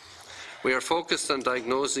intake. We are focused on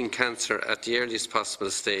diagnosing cancer at the earliest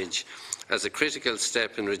possible stage as a critical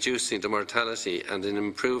step in reducing the mortality and in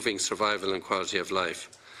improving survival and quality of life.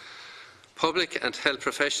 Public and health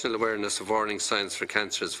professional awareness of warning signs for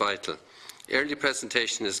cancer is vital. Early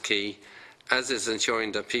presentation is key, as is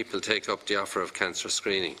ensuring that people take up the offer of cancer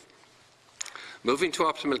screening. Moving to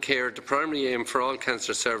optimal care, the primary aim for all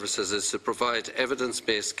cancer services is to provide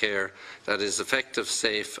evidence-based care that is effective,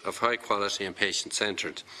 safe, of high quality and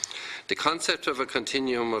patient-centred. The concept of a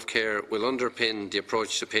continuum of care will underpin the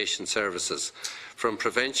approach to patient services, from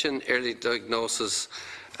prevention, early diagnosis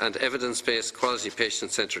and evidence-based quality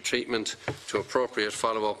patient-centred treatment to appropriate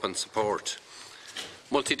follow-up and support.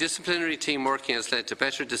 Multidisciplinary team working has led to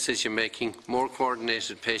better decision-making, more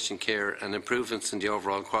coordinated patient care and improvements in the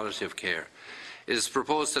overall quality of care. It is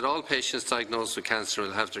proposed that all patients diagnosed with cancer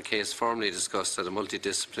will have their case formally discussed at a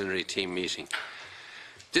multidisciplinary team meeting.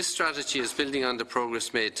 This strategy is building on the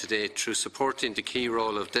progress made to date through supporting the key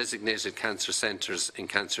role of designated cancer centres in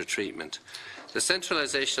cancer treatment. The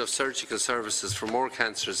centralisation of surgical services for more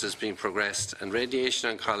cancers is being progressed, and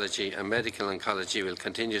radiation oncology and medical oncology will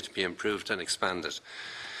continue to be improved and expanded.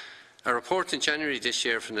 A report in January this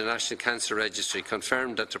year from the National Cancer Registry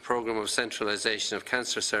confirmed that the programme of centralisation of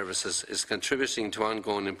cancer services is contributing to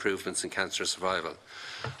ongoing improvements in cancer survival.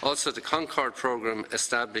 Also, the Concord programme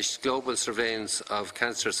established global surveillance of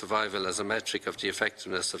cancer survival as a metric of the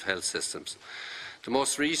effectiveness of health systems. The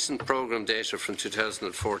most recent programme data from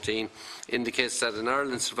 2014 indicates that in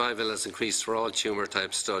Ireland survival has increased for all tumour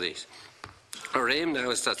type studies. Our aim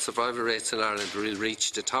now is that survival rates in Ireland will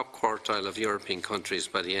reach the top quartile of European countries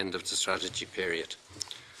by the end of the strategy period.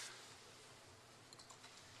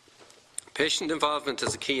 Patient involvement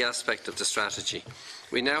is a key aspect of the strategy.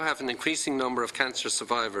 We now have an increasing number of cancer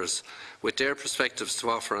survivors with their perspectives to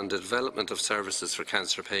offer on the development of services for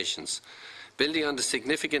cancer patients. Building on the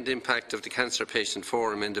significant impact of the Cancer Patient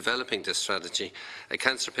Forum in developing this strategy, a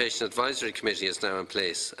Cancer Patient Advisory Committee is now in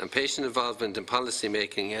place, and patient involvement in policy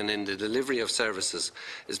making and in the delivery of services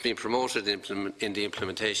is being promoted in the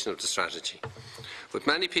implementation of the strategy. With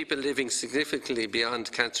many people living significantly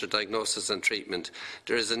beyond cancer diagnosis and treatment,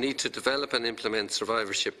 there is a need to develop and implement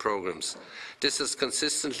survivorship programmes. This has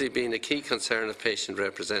consistently been a key concern of patient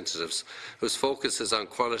representatives, whose focus is on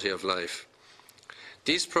quality of life.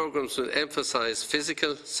 These programmes will emphasise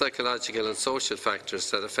physical, psychological and social factors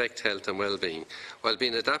that affect health and well-being, while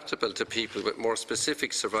being adaptable to people with more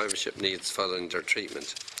specific survivorship needs following their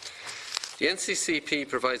treatment. The NCCP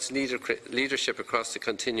provides leadership across the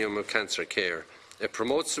continuum of cancer care. It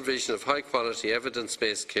promotes the vision of high-quality,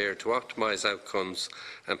 evidence-based care to optimise outcomes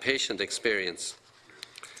and patient experience.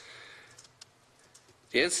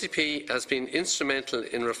 The NCP has been instrumental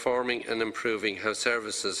in reforming and improving how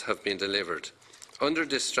services have been delivered. Under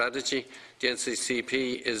this strategy, the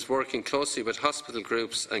NCCP is working closely with hospital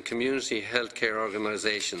groups and community healthcare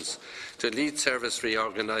organisations to lead service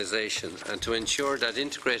reorganisation and to ensure that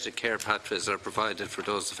integrated care pathways are provided for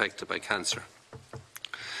those affected by cancer.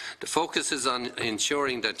 The focus is on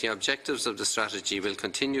ensuring that the objectives of the strategy will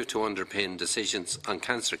continue to underpin decisions on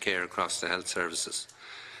cancer care across the health services.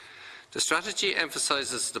 The strategy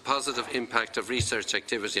emphasises the positive impact of research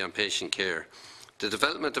activity on patient care. The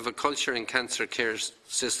development of a culture in cancer care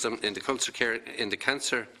system, in the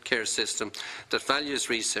cancer care system that values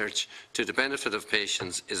research to the benefit of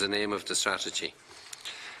patients is an aim of the strategy.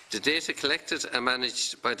 The data collected and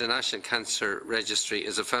managed by the National Cancer Registry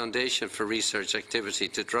is a foundation for research activity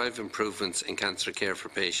to drive improvements in cancer care for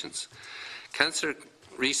patients. Cancer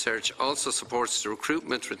research also supports the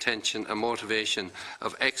recruitment, retention and motivation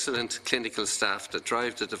of excellent clinical staff that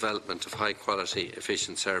drive the development of high-quality,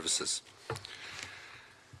 efficient services.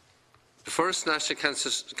 The first National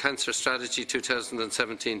Cancer Strategy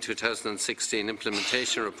 2017-2016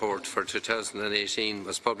 implementation report for 2018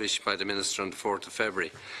 was published by the Minister on the 4th of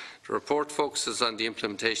February. The report focuses on the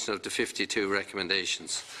implementation of the 52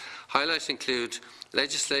 recommendations. Highlights include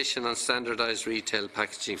legislation on standardised retail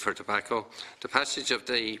packaging for tobacco, the passage of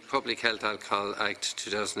the Public Health Alcohol Act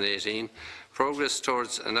 2018, progress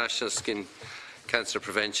towards a national skin cancer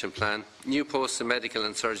prevention plan, new posts in medical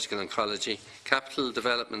and surgical oncology, capital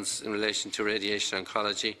developments in relation to radiation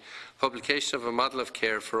oncology, publication of a model of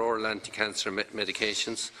care for oral anti-cancer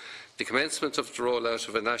medications, the commencement of the rollout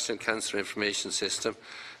of a national cancer information system,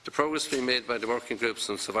 the progress being made by the working groups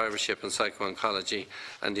on survivorship and psycho-oncology,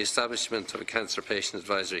 and the establishment of a Cancer Patient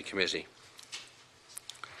Advisory Committee.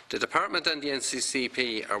 The Department and the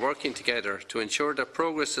NCCP are working together to ensure that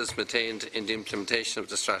progress is maintained in the implementation of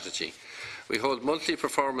the strategy. We hold monthly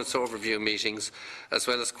performance overview meetings as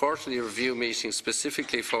well as quarterly review meetings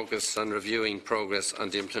specifically focused on reviewing progress on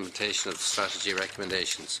the implementation of the strategy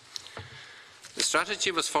recommendations. The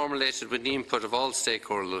strategy was formulated with the input of all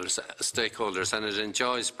stakeholders and it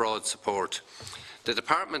enjoys broad support. The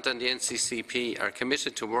Department and the NCCP are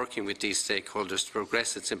committed to working with these stakeholders to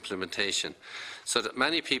progress its implementation so that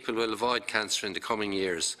many people will avoid cancer in the coming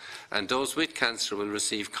years, and those with cancer will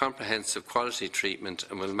receive comprehensive quality treatment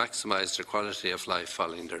and will maximise their quality of life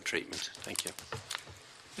following their treatment. Thank you.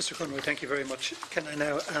 Mr. Conroy, thank you very much. Can I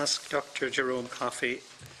now ask Dr. Jerome Coffey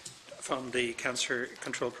from the Cancer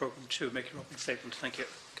Control Programme to make an opening statement? Thank you.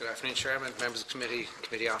 Good afternoon, Chairman, members of the committee,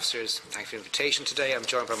 committee officers. Thank you for the invitation today. I'm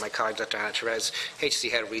joined by my colleague, Dr. Anna Therese, HC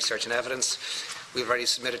Head of Research and Evidence. We've already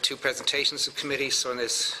submitted 2 presentations to the committee, so in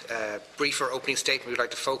this briefer opening statement, we'd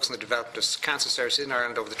like to focus on the development of cancer services in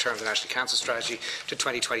Ireland over the term of the National Cancer Strategy to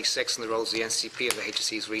 2026 and the roles of the NCP and the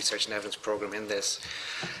HSE's Research and Evidence Programme in this.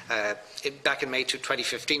 Back in May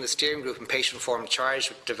 2015, the steering group and patient forum charged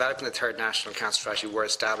with developing the third National Cancer Strategy were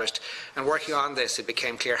established, and working on this, it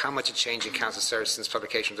became clear how much had changed in cancer services since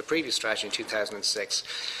publication of the previous strategy in 2006.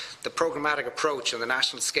 The programmatic approach and the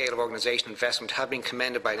national scale of organisation investment have been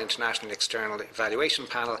commended by an international external evaluation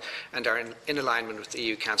panel and are in alignment with the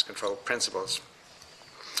EU cancer control principles.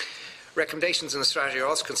 Recommendations in the strategy are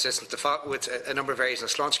also consistent with a number of areas in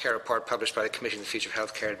the Launch Care report published by the Committee on the Future of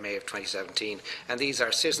Healthcare in May of 2017. And these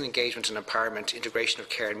are citizen engagement and empowerment, integration of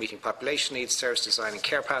care and meeting population needs, service design and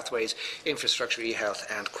care pathways, infrastructure, e-health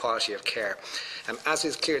and quality of care. As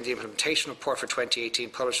is clear in the implementation report for 2018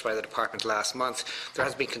 published by the Department last month, there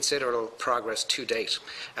has been considerable progress to date.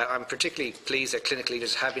 I'm particularly pleased that clinical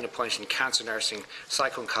leaders have been appointed in cancer nursing,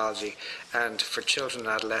 psycho-oncology and for children and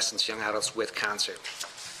adolescents, young adults with cancer.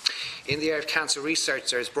 In the area of cancer research,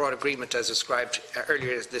 there is broad agreement, as described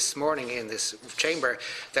earlier this morning in this chamber,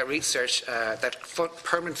 that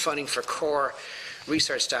permanent funding for core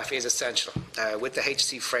research staff is essential, with the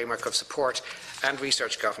HC framework of support and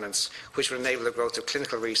research governance, which will enable the growth of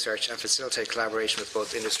clinical research and facilitate collaboration with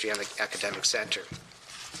both industry and the academic centre.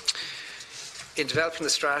 In developing the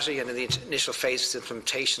strategy and in the initial phase of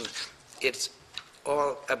implementation, it's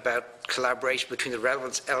all about collaboration between the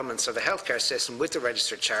relevant elements of the healthcare system with the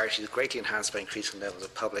registered charities, greatly enhanced by increasing levels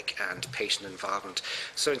of public and patient involvement.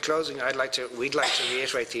 So in closing, we'd like to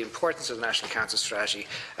reiterate the importance of the National Cancer Strategy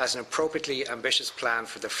as an appropriately ambitious plan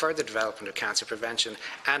for the further development of cancer prevention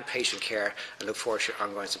and patient care, and look forward to your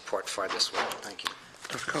ongoing support for this work. Thank you.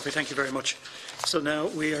 Dr. Coffey, thank you very much. So now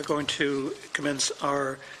we are going to commence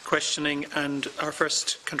our questioning, and our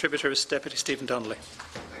first contributor is Deputy Stephen Donnelly.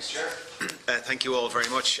 Thanks, Chair. Thank you all very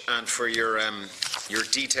much, and for your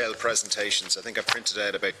detailed presentations. I think I printed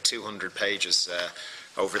out about 200 pages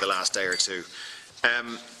over the last day or two.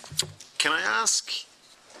 Can I ask,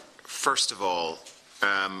 first of all,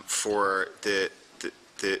 for the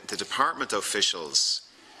department officials,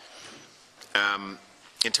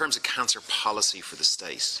 in terms of cancer policy for the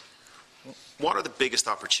state, what are the biggest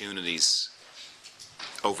opportunities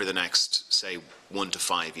over the next, say, 1 to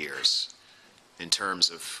 5 years in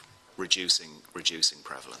terms of reducing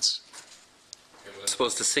prevalence? I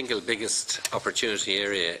suppose the single biggest opportunity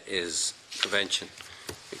area is prevention,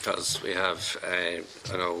 because we have, I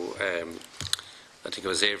think it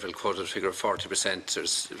was Avril quoted a figure of 40%.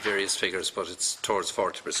 There's various figures, but it's towards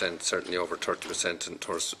 40%, certainly over 30%, and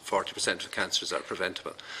towards 40% of cancers are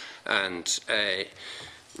preventable. And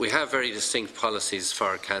we have very distinct policies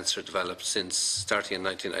for cancer developed since starting in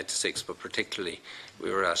 1996, but particularly we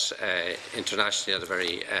were at internationally at a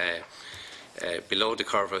very below the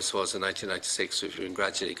curve, I suppose, in 1996. We've been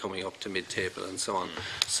gradually coming up to mid-table and so on.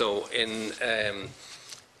 So in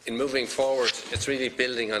moving forward, it's really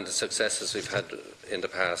building on the successes we've had in the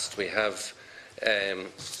past. We have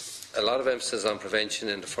a lot of emphasis on prevention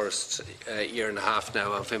in the first year and a half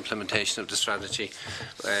now of implementation of the strategy.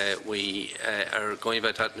 We are going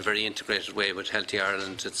about that in a very integrated way with Healthy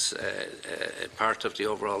Ireland. It's part of the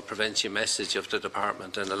overall prevention message of the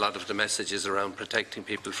department, and a lot of the messages around protecting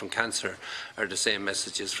people from cancer are the same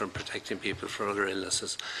messages from protecting people from other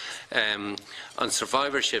illnesses. On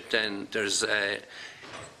survivorship then, there's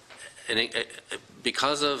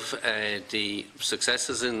because of the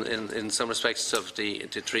successes in some respects of the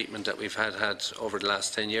treatment that we've had over the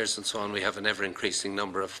last 10 years and so on, we have an ever-increasing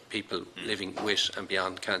number of people living with and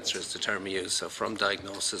beyond cancer, is the term we use. So from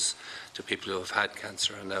diagnosis to people who have had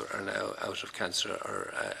cancer and are now out of cancer,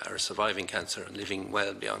 or are surviving cancer and living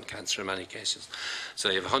well beyond cancer in many cases. So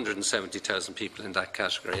you have 170,000 people in that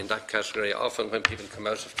category. In that category, often when people come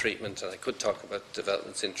out of treatment, and I could talk about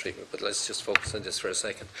developments in treatment, but let's just focus on this for a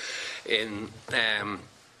second. In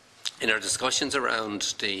our discussions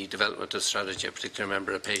around the development of strategy, I particularly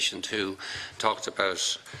remember a patient who talked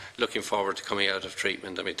about looking forward to coming out of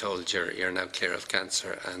treatment and we told you're now clear of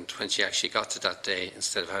cancer. And when she actually got to that day,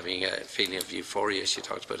 instead of having a feeling of euphoria, she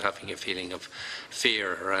talked about having a feeling of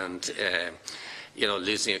fear around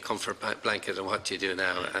losing a comfort blanket and what do you do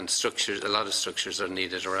now? And a lot of structures are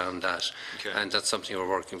needed around that. Okay. And that's something we're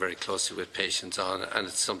working very closely with patients on, and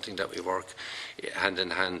it's something that we work hand in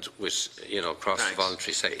hand with, across the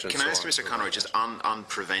voluntary sector. Can I ask Mr. Conroy, just on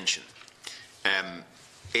prevention?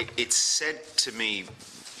 It's said to me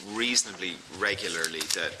reasonably regularly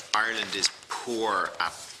that Ireland is poor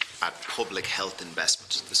at public health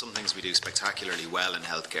investment. There's some things we do spectacularly well in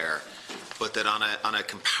healthcare, but that on a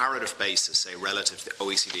comparative basis, say relative to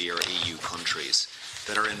OECD or EU countries,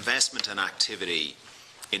 that our investment and activity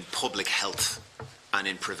in public health and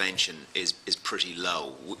in prevention is pretty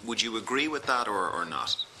low. Would you agree with that or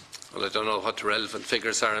not? Well, I don't know what the relevant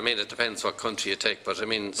figures are. I mean, it depends what country you take, but I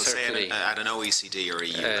mean, certainly say at an OECD or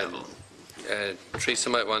EU level. Teresa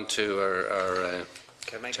might want to, or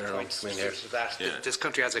can I make a point to that? Yeah. This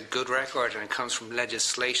country has a good record, and it comes from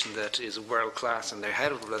legislation that is world class, and they're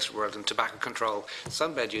ahead of the rest of the world in tobacco control,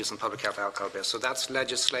 sunbed use, and public health alcohol abuse. So that's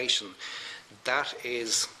legislation. That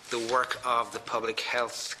is the work of the public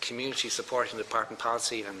health community supporting the department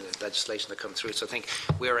policy and the legislation that comes through. So I think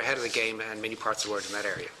we are ahead of the game in many parts of the world in that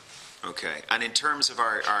area. Okay. And in terms of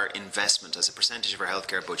our investment as a percentage of our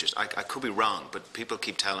healthcare budget, I could be wrong, but people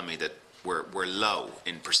keep telling me that we're low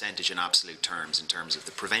in percentage in absolute terms in terms of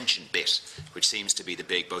the prevention bit, which seems to be the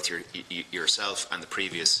big, both yourself and the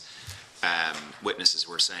previous witnesses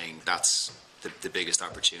were saying that's the biggest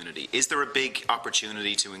opportunity. Is there a big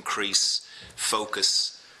opportunity to increase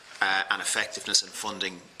focus and effectiveness and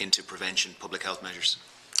funding into prevention, public health measures?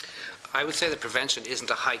 I would say that prevention isn't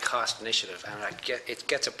a high-cost initiative, and it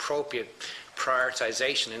gets appropriate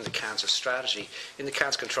prioritisation in the cancer strategy. In the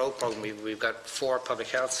cancer control programme, we've got 4 public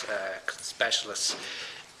health specialists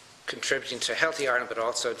contributing to Healthy Ireland, but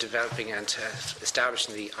also developing and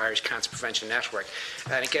establishing the Irish Cancer Prevention Network.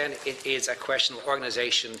 And again, it is a question of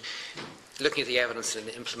organisation, looking at the evidence and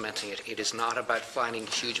implementing it. It is not about finding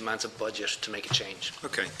huge amounts of budget to make a change.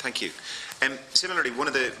 Okay, thank you. Similarly, one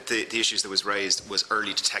of the issues that was raised was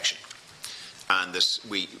early detection, and that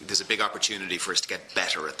there's a big opportunity for us to get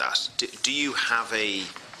better at that. Do you have a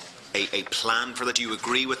plan for that? Do you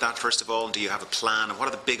agree with that, first of all? Do you have a plan? And what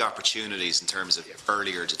are the big opportunities in terms of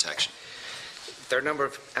earlier detection? There are a number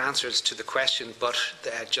of answers to the question, but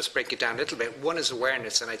just break it down a little bit. One is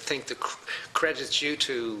awareness, and I think the credit is due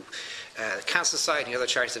to the Cancer Society and other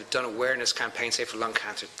charities that have done awareness campaigns, say for lung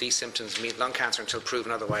cancer. These symptoms mean lung cancer until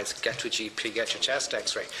proven otherwise. Get to a GP, get your chest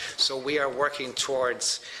X-ray. So we are working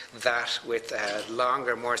towards that with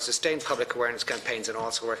longer, more sustained public awareness campaigns, and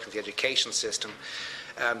also working with the education system.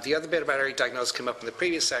 The other bit about early diagnosis came up in the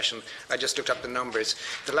previous session. I just looked up the numbers.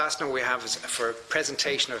 The last number we have is for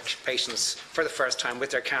presentation of patients for the first time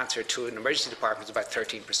with their cancer to an emergency department is about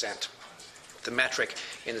 13%. The metric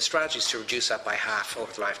in the strategy is to reduce that by half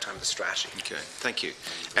over the lifetime of the strategy. Okay, thank you.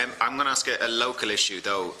 I'm going to ask a local issue,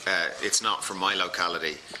 though it's not from my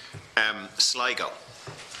locality. Sligo.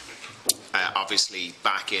 Obviously,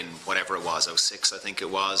 back in whatever it was, 06 I think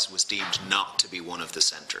it was deemed not to be one of the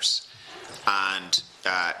centres. And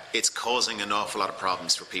it's causing an awful lot of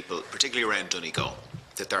problems for people, particularly around Donegal,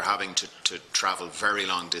 that they're having to travel very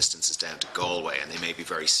long distances down to Galway, and they may be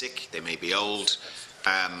very sick, they may be old.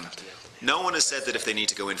 No one has said that if they need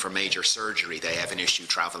to go in for major surgery, they have an issue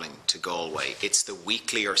travelling to Galway. It's the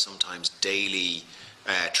weekly or sometimes daily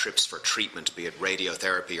trips for treatment, be it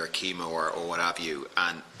radiotherapy or chemo or what have you.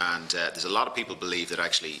 And there's a lot of people believe that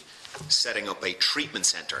actually setting up a treatment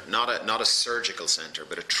centre, not a surgical centre,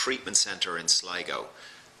 but a treatment centre in Sligo,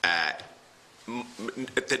 that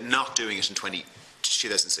not doing it in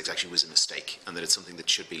 2006 actually was a mistake, and that it's something that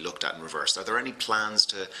should be looked at and reversed. Are there any plans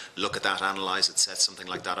to look at that, analyse it, set something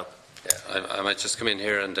like that up? Yeah, I might just come in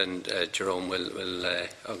here, and then Jerome will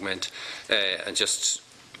augment. And just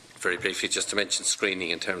very briefly, just to mention screening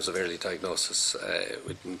in terms of early diagnosis,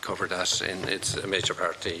 we can cover that in it's a major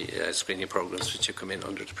part of the screening programmes which have come in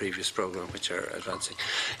under the previous programme, which are advancing.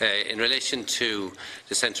 In relation to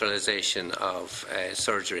the centralisation of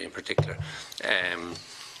surgery in particular,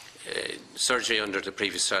 surgery under the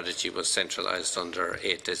previous strategy was centralised under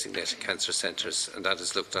 8 designated cancer centres, and that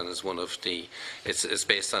is looked on as one of the, it's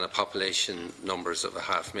based on a population numbers of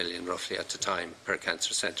 500,000 roughly at the time per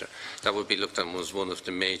cancer centre. That would be looked on as one of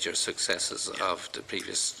the major successes of the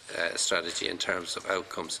previous strategy in terms of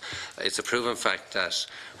outcomes. It's a proven fact that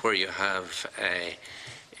where you have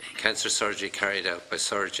cancer surgery carried out by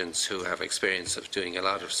surgeons who have experience of doing a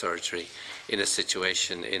lot of surgery in a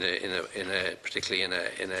situation, particularly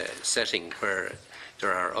in a setting where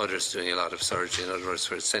there are others doing a lot of surgery, in other words,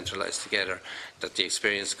 where it's centralised together, that the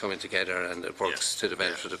experience coming together and it works to the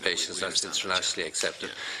benefit of patients, that's internationally accepted.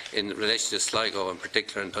 In relation to Sligo in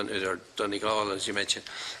particular, and Donegal, as you mentioned,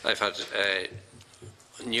 I've had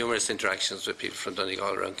numerous interactions with people from Donnelly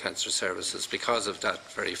all around cancer services because of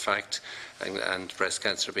that very fact, and breast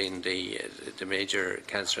cancer being the major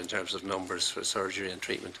cancer in terms of numbers for surgery and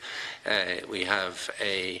treatment. We have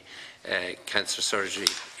cancer surgery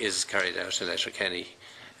is carried out in Letterkenny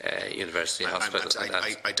University Hospital.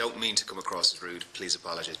 I don't mean to come across as rude, please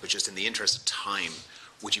apologise, but just in the interest of time,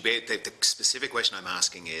 would you be, the specific question I'm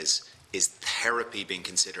asking is therapy being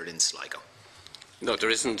considered in Sligo? No,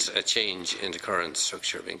 there isn't a change in the current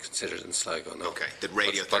structure being considered in Sligo, no. Okay, that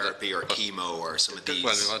radiotherapy or chemo or some of these...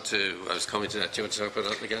 Well, I was coming to that. Do you want to talk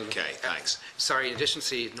about that again? Okay, thanks. Sorry, in addition to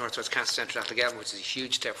the North West Cancer Centre at Athlone, which is a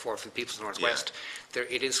huge step forward for the people of the North West,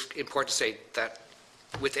 it is important to say that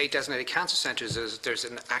with 8 designated cancer centres, there's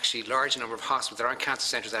an actually large number of hospitals. There aren't cancer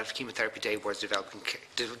centres that have chemotherapy day boards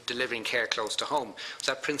delivering care close to home.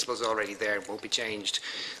 So that principle is already there and won't be changed.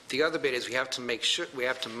 The other bit is we have to make sure we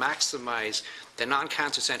have to maximise the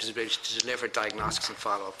non-cancer centres' ability to deliver diagnostics and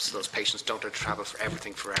follow-up, so those patients don't have to travel for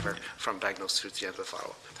everything forever from diagnosis through to the end of the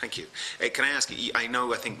follow-up. Thank you. Can I ask you, I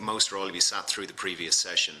think most or all of you sat through the previous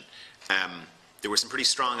session. There were some pretty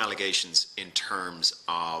strong allegations in terms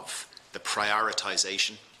of the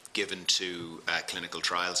prioritisation given to clinical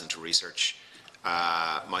trials and to research.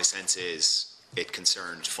 My sense is it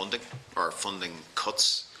concerned funding or funding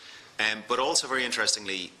cuts, but also very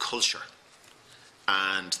interestingly culture.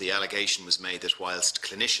 And the allegation was made that whilst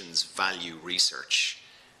clinicians value research,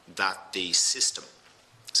 that the system,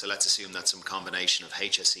 so let's assume that's some combination of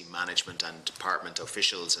HSE management and department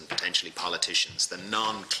officials and potentially politicians, the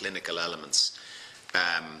non-clinical elements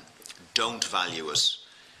don't value it,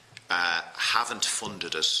 haven't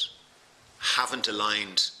funded it, haven't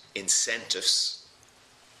aligned incentives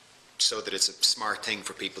so that it's a smart thing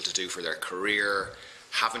for people to do for their career,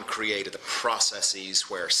 haven't created the processes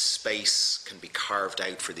where space can be carved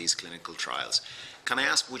out for these clinical trials. Can I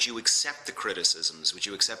ask, would you accept the criticisms? Would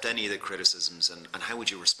you accept any of the criticisms, and how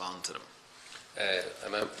would you respond to them? I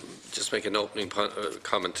might just make an opening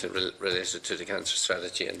comment related to the cancer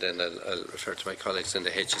strategy, and then I'll refer to my colleagues in the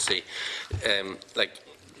HSE.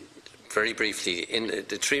 Very briefly, in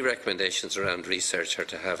the 3 recommendations around research are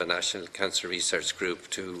to have a national cancer research group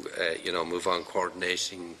to, move on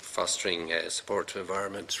coordinating, fostering supportive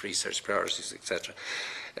environment, research priorities, etc.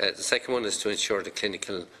 The second one is to ensure the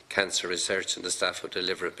clinical cancer research and the staff who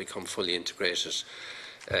deliver it become fully integrated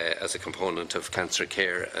as a component of cancer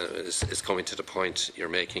care, is coming to the point you're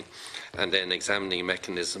making, and then examining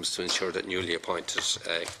mechanisms to ensure that newly appointed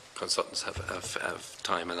consultants have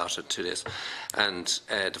time allotted to this. And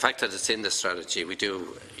the fact that it's in the strategy, we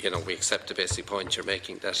accept the basic point you're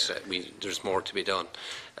making, that there's more to be done.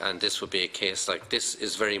 And this would be a case like this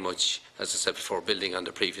is very much, as I said before, building on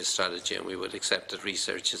the previous strategy, and we would accept that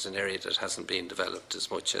research is an area that hasn't been developed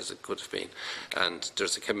as much as it could have been. And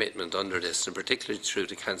there's a commitment under this, and particularly through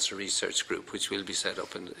the Cancer Research Group, which will be set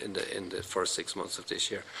up in the first 6 months of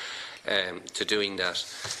this year, to doing that.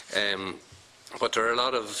 But there are a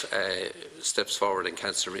lot of steps forward in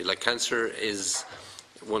cancer. Like, cancer is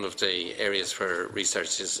one of the areas where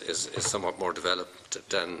research is somewhat more developed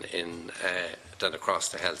than across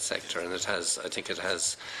the health sector, and I think it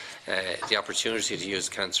has the opportunity to use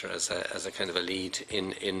cancer as a kind of a lead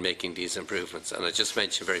in making these improvements. And I just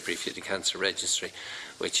mentioned very briefly the Cancer Registry,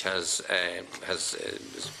 which has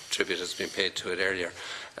tribute has been paid to it earlier,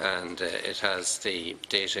 and it has the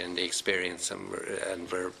data and the experience, and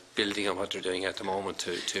we're building on what they're doing at the moment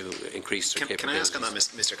to increase their capabilities. Can I ask on that,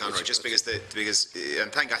 Mr. Conroy, just because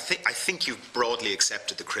I think you've broadly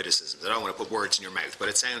accepted the criticisms. I don't want to put words in your mouth, but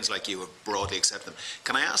it sounds like you have broadly accepted them.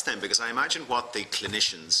 Can I ask them, because I imagine what the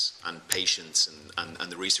clinicians and patients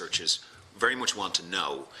and the researchers very much want to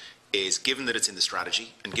know is, given that it's in the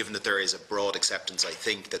strategy and given that there is a broad acceptance, I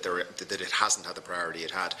think, that it hasn't had the priority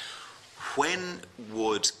it had, when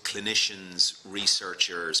would clinicians,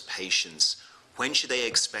 researchers, patients, when should they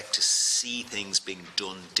expect to see things being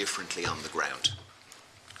done differently on the ground?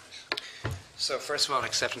 So first of all, I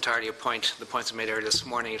accept entirely the points I made earlier this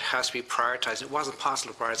morning. It has to be prioritised. It wasn't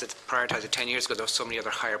possible to prioritise it 10 years ago. There were so many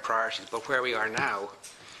other higher priorities. But where we are now,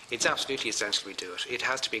 it's absolutely essential we do it. It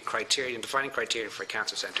has to be defining criteria for a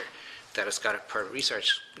cancer centre, that it's got a per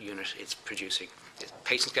research unit it's producing.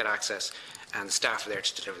 Patients get access, and the staff are there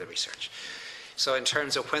to deliver the research. So in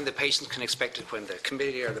terms of when the patients can expect it, when the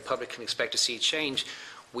committee or the public can expect to see change,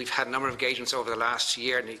 we've had a number of engagements over the last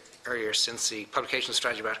year and earlier since the publication of the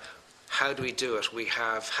strategy about how do we do it. We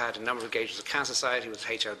have had a number of engagements with Cancer Society, with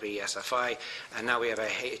HLB, SFI, and now we have a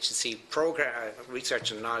HSE program,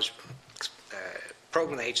 research and knowledge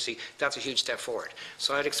programme in the HSE, that's a huge step forward.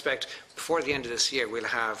 So I'd expect before the end of this year we'll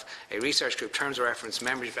have a research group, terms of reference,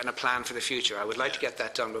 membership and a plan for the future. I would like to get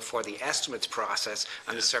that done before the estimates process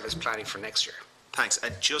and the service planning for next year. Thanks.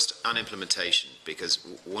 Just on implementation, because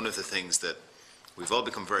one of the things that we've all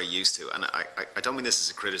become very used to, and I don't mean this as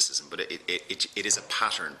a criticism, but it is a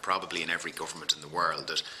pattern probably in every government in the world,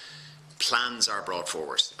 that plans are brought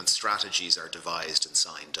forward and strategies are devised and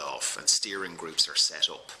signed off and steering groups are set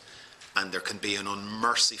up, and there can be an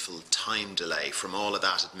unmerciful time delay from all of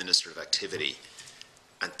that administrative activity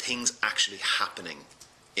and things actually happening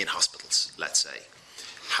in hospitals, let's say.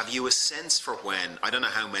 Have you a sense for when, I don't know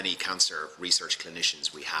how many cancer research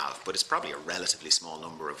clinicians we have, but it's probably a relatively small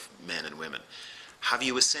number of men and women. Have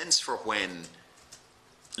you a sense for when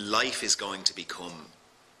life is going to become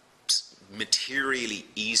materially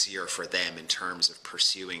easier for them in terms of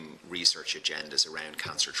pursuing research agendas around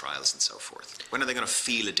cancer trials and so forth? When are they going to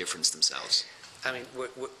feel a difference themselves? I mean,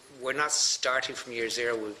 we're not starting from year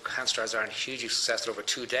zero. Cancer trials aren't hugely successful over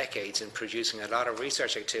 2 decades in producing a lot of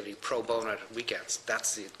research activity pro bono at weekends.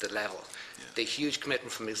 That's the level. Yeah. The huge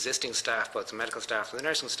commitment from existing staff, both the medical staff and the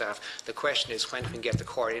nursing staff. The question is when we can get the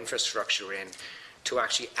core infrastructure in to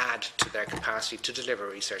actually add to their capacity to deliver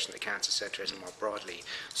research in the cancer centres more broadly.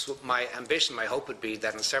 So my ambition, my hope would be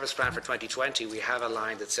that in the service plan for 2020 we have a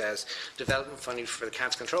line that says development funding for the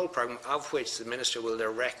cancer control programme, of which the Minister will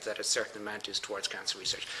direct that a certain amount is towards cancer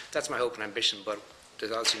research. That's my hope and ambition, but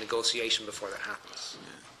there's also negotiation before that happens.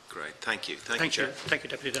 Yeah. Great, thank you. Thank you, Chair. Thank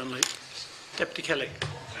you, Deputy Donnelly. Deputy Kelly.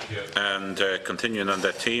 Thank you. And continuing on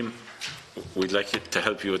that theme, we'd like to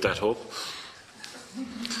help you with that hope.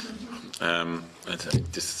 I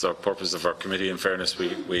think this is our purpose of our committee. In fairness, I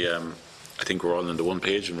think we're all on the one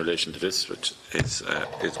page in relation to this, which is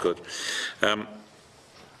good.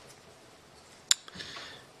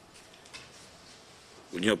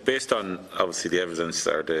 Based on obviously the evidence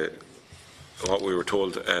or what we were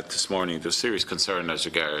told this morning, there's serious concern as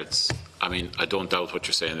regards. I mean, I don't doubt what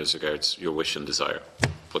you're saying as regards your wish and desire,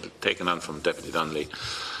 but taken on from Deputy Donnelly,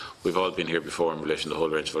 we've all been here before in relation to a whole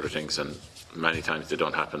range of other things, and many times they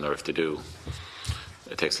don't happen, or if they do,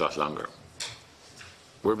 it takes a lot longer.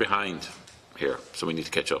 We're behind here, so we need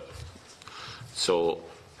to catch up. So,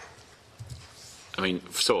 I mean,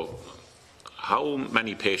 how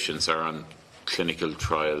many patients are on clinical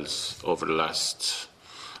trials over the last,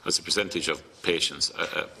 as a percentage of patients,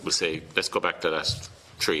 we'll say, let's go back to the last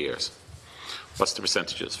 3 years. What's the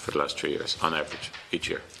percentages for the last 3 years, on average, each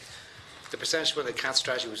year? The percentage when the cancer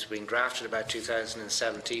strategy was being drafted about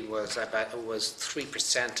 2017 was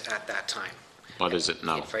 3% at that time. What is it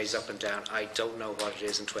now? It varies up and down. I don't know what it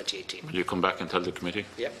is in 2018. Will you come back and tell the committee?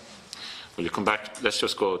 Yep. Will you come back? Let's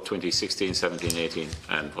just go 2016, 17, 18,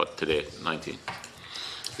 and what today, 19.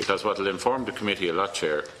 Because what will inform the committee a lot,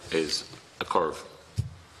 Chair, is a curve,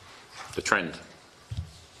 the trend.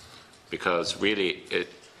 Because really,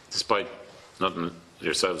 despite not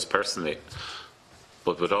yourselves personally,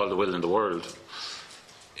 but with all the will in the world,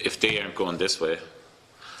 if they aren't going this way,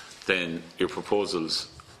 then your proposals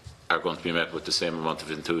are going to be met with the same amount of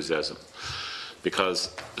enthusiasm. Because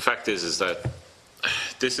the fact is that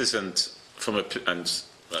this isn't from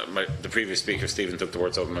the previous speaker, Stephen, took the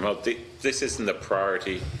words out of my mouth. This isn't a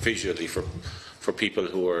priority visually for people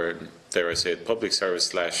who are, dare I say it, public service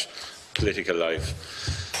 / political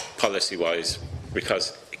life, policy-wise,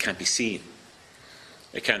 because it can't be seen.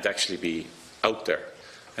 It can't actually be out there.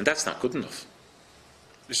 And that's not good enough.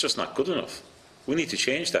 It's just not good enough. We need to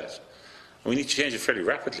change that. And we need to change it fairly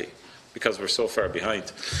rapidly because we're so far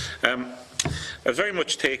behind. I was very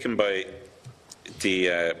much taken by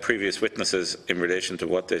the previous witnesses in relation to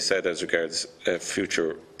what they said as regards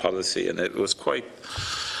future policy, and it's quite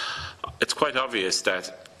obvious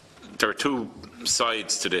that there are two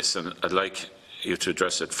sides to this, and I'd like you to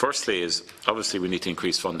address it. Firstly is, obviously, we need to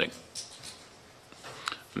increase funding.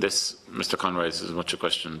 This, Mr. Conroy, is as much a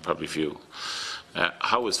question probably for you.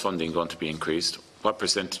 How is funding going to be increased? What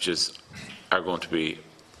percentages are going to be,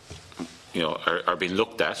 are being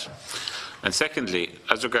looked at? And secondly,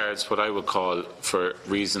 as regards what I would call, for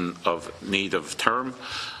reason of need of term,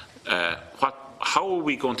 how are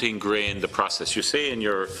we going to ingrain the process? You say in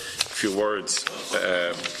your few words,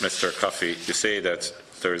 Mr. Coffey, you say that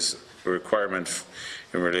there's a requirement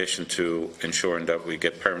in relation to ensuring that we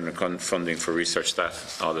get permanent funding for research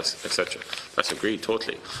staff, all this, etc. That's agreed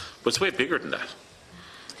totally. But it's way bigger than that.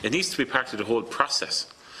 It needs to be part of the whole process.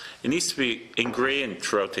 It needs to be ingrained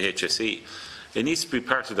throughout the HSE. It needs to be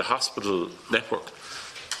part of the hospital network.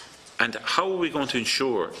 And how are we going to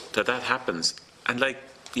ensure that that happens? And like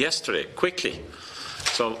yesterday, quickly.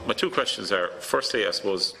 So my two questions are, firstly, I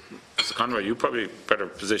suppose, Mr Conroy, you're probably better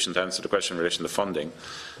positioned to answer the question in relation to funding,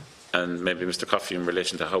 and maybe Mr Coffey in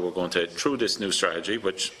relation to how we're going to, through this new strategy,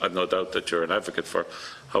 which I've no doubt that you're an advocate for,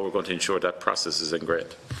 how we're going to ensure that process is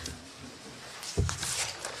ingrained.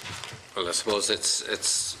 Well, I suppose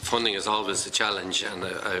it's funding is always a challenge, and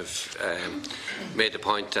I've made the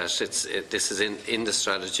point that this is in the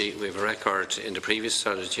strategy. We have a record in the previous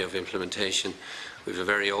strategy of implementation. We have a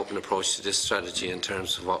very open approach to this strategy in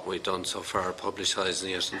terms of what we've done so far,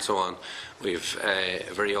 publicising it and so on. We have a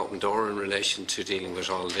very open door in relation to dealing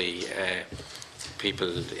with all the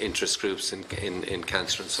people, interest groups in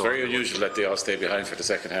cancer and so on. It's very unusual that they all stay behind for the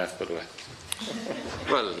second half, by the way.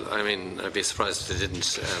 Well, I mean, I'd be surprised if they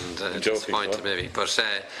didn't, and disappointed maybe. But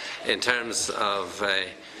in terms of,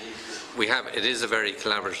 it is a very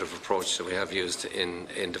collaborative approach that we have used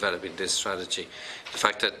in developing this strategy. The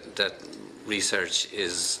fact that research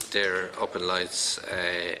is there up in lights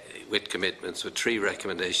with commitments, with 3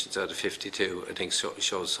 recommendations out of 52, I think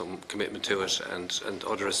shows some commitment to it, and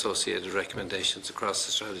other associated recommendations across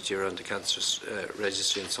the strategy around the cancer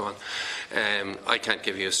registry and so on. I can't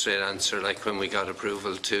give you a straight answer, like when we got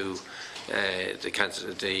approval to the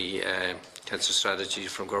cancer strategy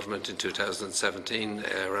from government in 2017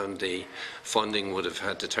 around the funding would have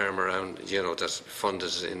had the term around, that's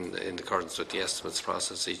funded in accordance with the estimates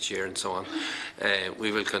process each year and so on.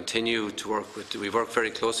 We will continue to work we work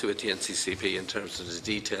very closely with the NCCP in terms of the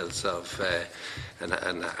details of and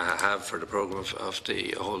have for the programme of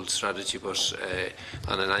the whole strategy, but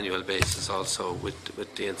on an annual basis also with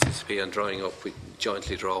the NCCP and drawing up, we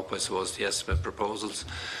jointly draw up, I suppose, the estimate proposals,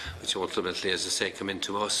 which ultimately, as I say, come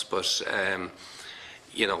into us. But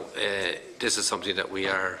this is something that we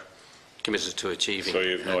are committed to achieving. So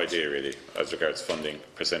you have no idea, really, as regards funding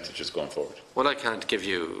percentages going forward? Well, I can't give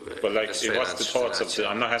you. Well, what's the thoughts of?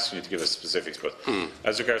 I'm not asking you to give us specifics, but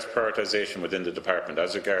as regards prioritisation within the department,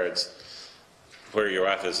 as regards where you're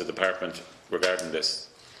at as a department regarding this,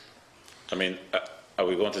 I mean, are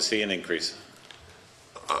we going to see an increase?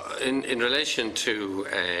 In relation to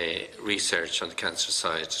research on the cancer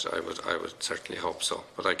side, I would certainly hope so,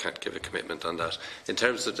 but I can't give a commitment on that. In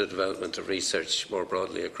terms of the development of research more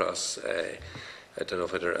broadly across, I don't know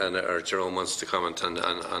whether Anna or Jerome wants to comment on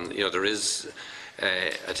there is.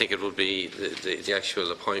 I think it would be the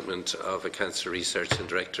actual appointment of a cancer research and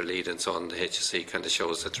director lead and so on. The HSE kind of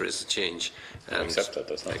shows that there is a change. And accept that,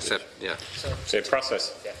 that's not yeah. Say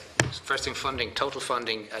process. Yeah. First thing, funding, total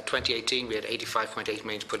funding, 2018 we had 85.8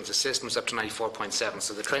 million to put into systems, up to 94.7.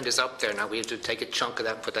 So the trend is up there now. We have to take a chunk of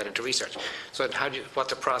that and put that into research. So what's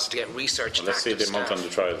the process to get research? Well, let's see the amount on the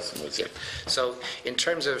trials. And we'll see. So in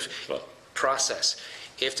terms of process,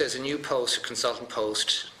 if there's a new post, a consultant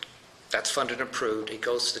post, that's funded and approved, it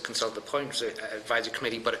goes to the consultant appointments advisory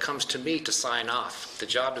committee, but it comes to me to sign off the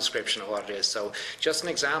job description of what it is. So just an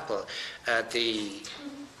example, the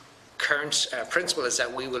current principle is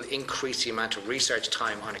that we will increase the amount of research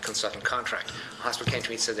time on a consultant contract. The hospital came to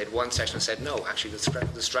me and said they had one session and said, no, actually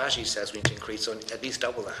the strategy says we need to increase, so at least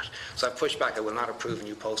double that. So I've pushed back. I will not approve a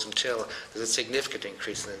new post until there's a significant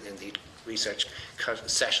increase in the research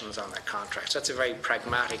sessions on that contract. So that's a very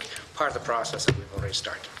pragmatic part of the process that we've already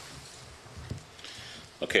started.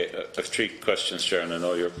 Okay, I have 3 questions, Chair, and I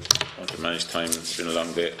know you're going to manage time. It's been a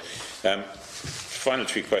long day. Final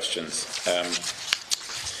 3 questions.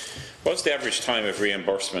 What's the average time of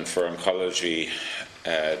reimbursement for oncology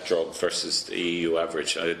drug versus the EU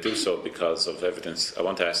average? I do so because of evidence. I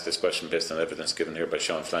want to ask this question based on evidence given here by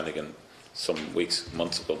Sean Flanagan some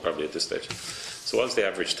months ago, probably at this stage. So what's the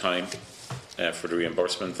average time for the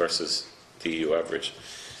reimbursement versus the EU average?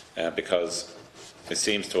 Because it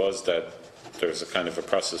seems to us that there's a kind of a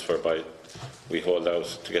process whereby we hold out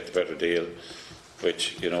to get the better deal,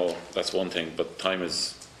 which, that's one thing, but time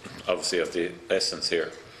is obviously of the essence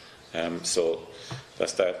here. So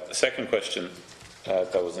that's that. The second question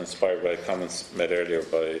that was inspired by comments made earlier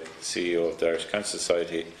by the CEO of the Irish Cancer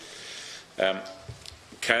Society.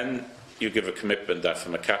 Can you give a commitment that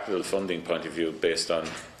from a capital funding point of view, based on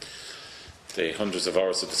the hundreds of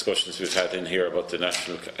hours of discussions we've had in here about the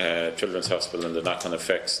National Children's Hospital and the knock-on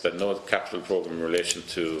effects, that no capital programme in relation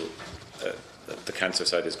to the cancer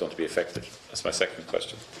side is going to be affected? That's my second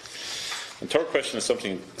question. And third question is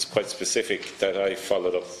something that's quite specific that I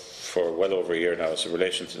followed up for well over a year now. It's in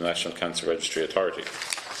relation to the National Cancer Registry Authority.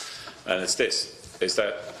 And it's this, is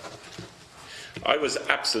that I was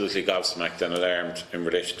absolutely gobsmacked and alarmed in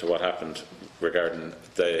relation to what happened regarding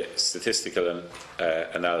the statistical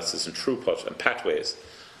analysis and throughput and pathways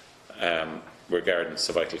regarding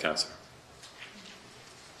cervical cancer.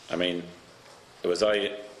 I mean, it was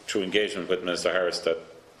through engagement with Minister Harris that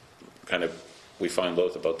we found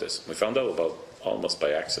out about this. We found out about almost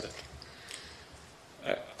by accident.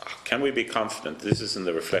 can we be confident, this isn't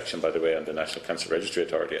a reflection, by the way, on the National Cancer Registry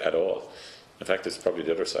Authority at all. In fact, it's probably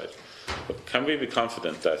the other side. But can we be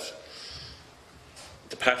confident that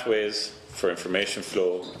the pathways for information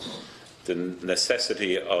flow, the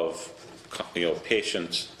necessity of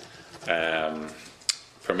patient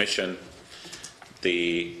permission,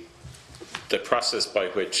 the process by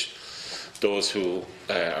which those who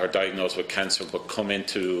are diagnosed with cancer but come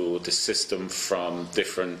into the system from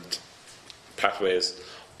different pathways,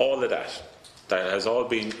 all of that has all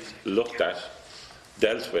been looked at,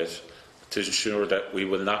 dealt with, to ensure that we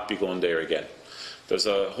will not be going there again. There's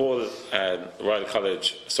a whole Royal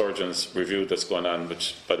College Surgeons review that's going on,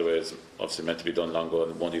 which, by the way, is obviously meant to be done long ago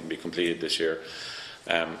and won't even be completed this year.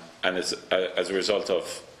 And it's as a result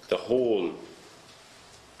of the whole,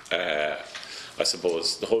 I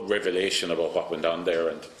suppose, the whole revelation about what went on there,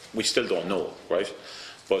 and we still don't know, right?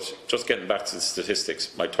 But just getting back to the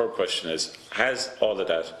statistics, my third question is, has all of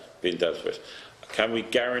that been dealt with? Can we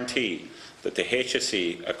guarantee that the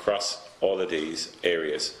HSE across all of these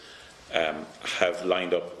areas have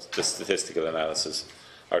lined up the statistical analysis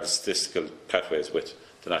or the statistical pathways with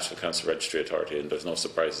the National Cancer Registry Authority, and there's no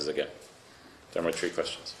surprises again? There are my three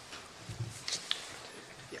questions.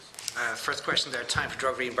 First question there, time for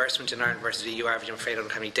drug reimbursement in Ireland versus EU average. I'm afraid I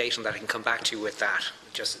don't have any data on that. I can come back to you with that,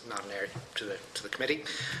 just not an area to the committee.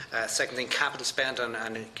 Second thing, capital spend on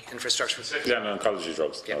infrastructure. Yeah, on oncology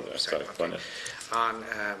drugs. Yeah, sorry. On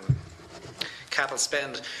capital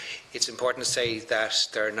spend, it's important to say that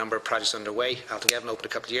there are a number of projects underway. Altgevin opened a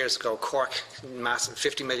couple of years ago. Cork, massive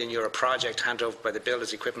 €50 million project, handed over by the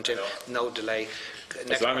builders, equipment in, no delay.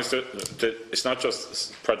 As long as it's not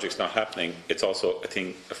just projects not happening, it's also, I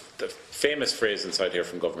think, the famous phrase inside here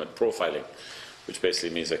from government, profiling, which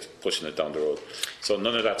basically means like pushing it down the road. So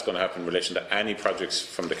none of that's going to happen in relation to any projects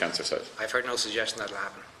from the cancer side. I've heard no suggestion that will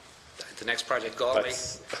happen. The next project, Galway.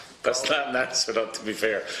 That's not an answer, not to be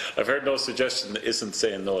fair. I've heard no suggestion that isn't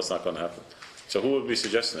saying no, it's not going to happen. So who would be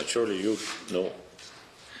suggesting it? Surely you know.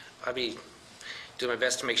 I'll be doing my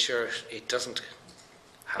best to make sure it doesn't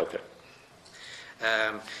happen. Okay.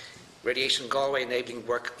 Radiation Galway enabling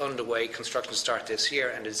work underway, construction start this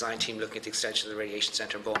year, and the design team looking at the extension of the radiation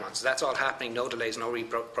centre in Beaumont. So that's all happening, no delays, no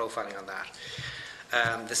reprofiling on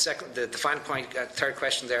that. The final point, third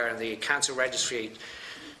question there, on the cancer registry.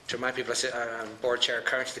 To remind people, I'm board chair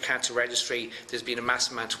currently the cancer registry. There's been a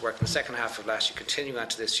massive amount of work in the second half of last year, continuing on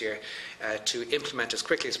to this year, to implement as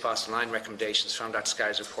quickly as possible 9 recommendations from that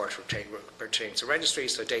SCARS report pertaining to registry.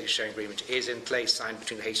 So a data sharing agreement is in place, signed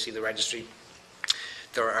between the HC and the registry.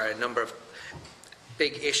 There are a number of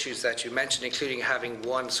big issues that you mentioned, including having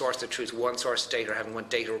one source of truth, one source of data, or having one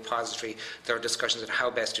data repository. There are discussions on how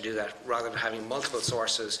best to do that, rather than having multiple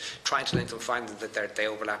sources, trying to link them, finding that they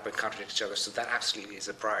overlap and contradict each other. So that absolutely is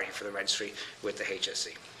a priority for the registry with the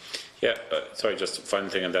HSE. Yeah, sorry, just a final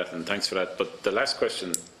thing on that, and thanks for that. But the last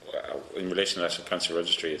question in relation to the National Cancer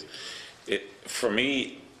Registry is, for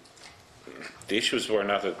me, the issues were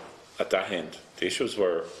not at that end. The issues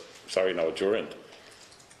were, at your end.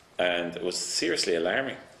 And it was seriously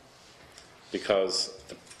alarming, because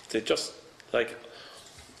they just,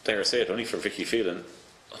 dare I say it, only for Vicky Phelan,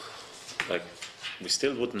 we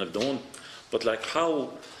still wouldn't have known. But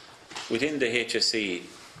how within the HSE,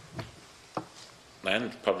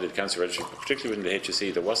 and probably the Cancer Registry, but particularly within the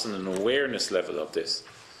HSE, there wasn't an awareness level of this,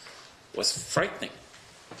 was frightening.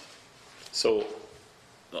 So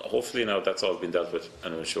hopefully now that's all been dealt with,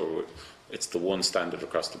 and I'm sure it's the one standard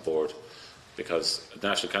across the board. Because the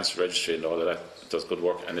National Cancer Registry and all of that does good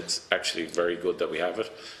work, and it's actually very good that we have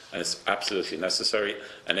it, and it's absolutely necessary,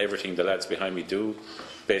 and everything the lads behind me do,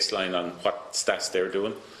 baseline on what stats they're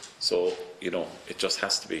doing, so, it just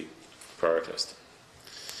has to be prioritised.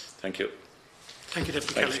 Thank you. Thank you,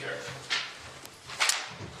 Deputy Kelly.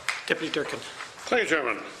 Deputy Durkan. Thank you,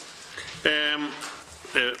 Chairman.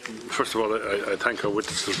 First of all, I thank our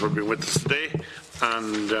witnesses for being with us today,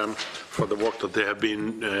 and for the work that they have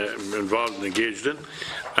been involved and engaged in.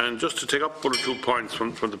 And just to take up 1 or 2 points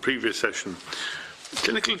from the previous session,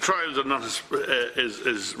 clinical trials are not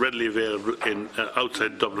as readily available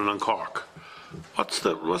outside Dublin and Cork. What's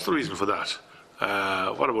the reason for that?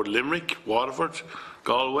 What about Limerick, Waterford,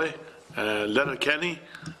 Galway, Letterkenny?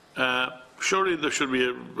 Surely there should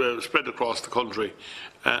be a spread across the country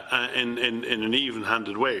in an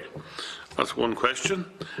even-handed way. That's one question.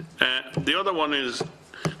 The other one is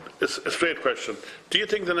a straight question. Do you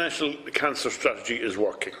think the National Cancer Strategy is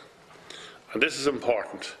working? And this is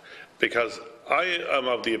important, because I am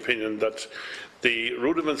of the opinion that the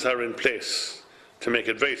rudiments are in place to make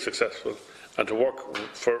it very successful, and to work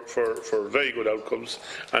for very good outcomes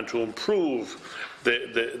and to improve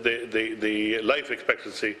the life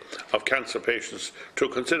expectancy of cancer patients to a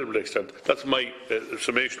considerable extent. That's my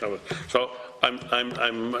summation of it. So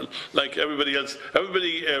I'm like everybody else.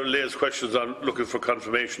 Everybody lays questions on looking for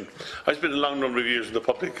confirmation. I spent a long number of years in the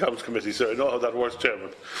Public Accounts Committee, so I know how that works,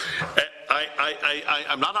 Chairman.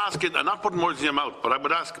 I'm not asking. I'm not putting words in your mouth, but I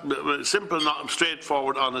would ask a simple,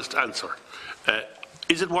 straightforward, honest answer.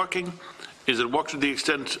 Is it working? Is it worked to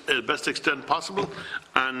the best extent possible?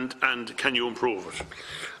 And can you improve it?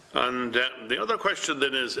 And the other question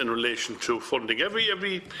then is in relation to funding.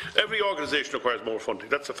 Every organisation requires more funding.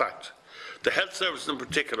 That's a fact. The health services in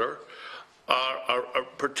particular are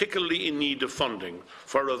particularly in need of funding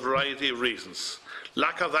for a variety of reasons.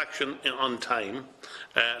 Lack of action on time,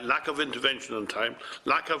 lack of intervention on time,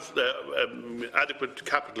 lack of adequate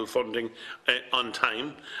capital funding on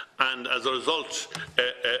time, and as a result,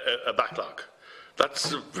 a backlog.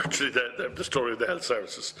 That's virtually the story of the health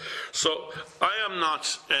services. So I am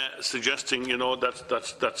not suggesting, you know, that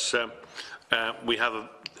we have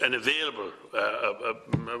an available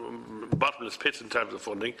bottomless pit in terms of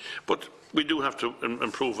funding, but we do have to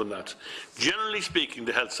improve on that. Generally speaking,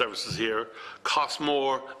 the health services here cost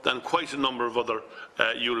more than quite a number of other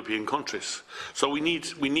European countries. So we need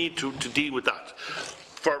to deal with that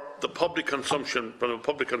for the public consumption, from a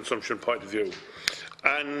public consumption point of view.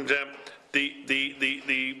 And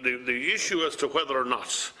the issue as to whether or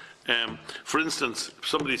not, for instance,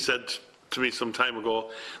 somebody said to me some time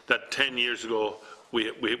ago that 10 years ago we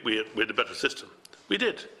had a better system. We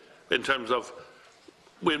did, in terms of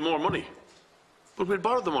we had more money, but we had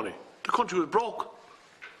borrowed the money. The country was broke,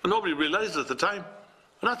 and nobody realised it at the time.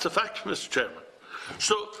 And that's a fact, Mr. Chairman.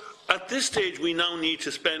 So at this stage, we now need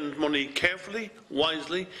to spend money carefully,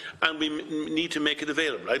 wisely, and we need to make it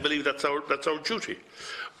available. I believe that's our duty.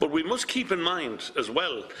 But we must keep in mind as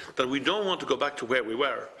well that we don't want to go back to where we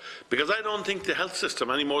were, because I don't think the health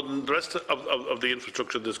system, any more than the rest of the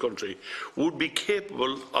infrastructure in this country, would be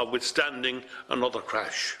capable of withstanding another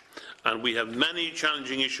crash. And we have many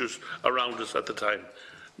challenging issues around us at the time,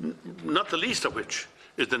 not the least of which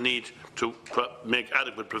is the need to make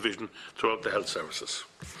adequate provision throughout the health services.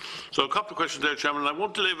 So a couple of questions there, Chairman. I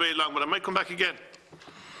won't delay very long, but I might come back again.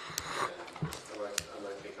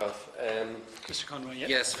 Mr. Conroy, yeah.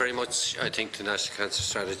 Yes, very much. I think the National Cancer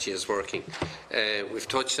Strategy is working. We've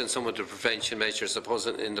touched on some of the prevention measures. I suppose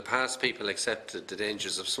in the past people accepted the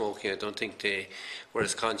dangers of smoking. I don't think they were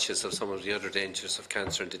as conscious of some of the other dangers of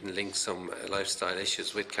cancer and didn't link some lifestyle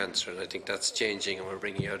issues with cancer. And I think that's changing, and we're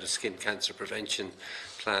bringing out a skin cancer prevention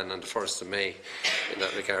plan on the 1st of May in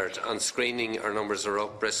that regard. On screening, our numbers are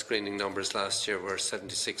up. Breast screening numbers last year were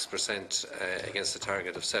 76% against a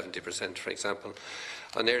target of 70%, for example.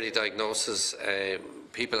 On early diagnosis,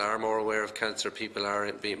 people are more aware of cancer. People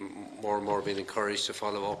are more and more being encouraged to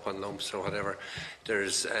follow up on lumps or whatever.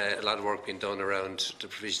 There's a lot of work being done around the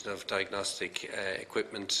provision of diagnostic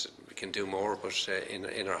equipment. We can do more, but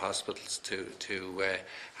in our hospitals to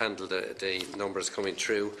handle the numbers coming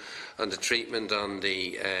through. On the treatment, on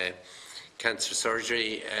the cancer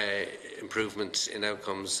surgery, improvements in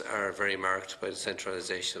outcomes are very marked by the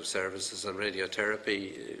centralisation of services. On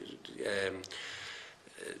radiotherapy,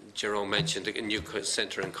 Jerome mentioned a new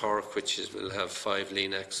centre in Cork, which will have 5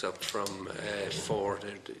 Linacs up from 4.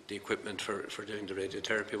 The equipment for doing the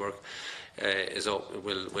radiotherapy work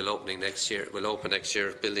will open next year.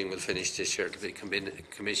 Building will finish this year. It will be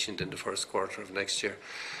commissioned in the first quarter of next year.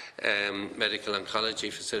 Medical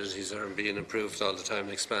oncology facilities are being improved all the time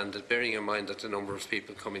and expanded, bearing in mind that the number of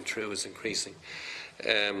people coming through is increasing.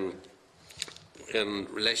 In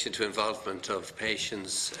relation to involvement of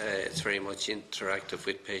patients, it's very much interactive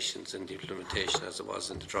with patients in the implementation as it was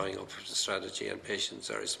in the drawing up of the strategy, and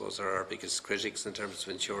patients are, I suppose, are our biggest critics in terms of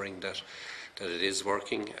ensuring that it is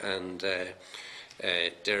working, and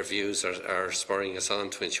their views are spurring us on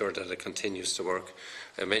to ensure that it continues to work.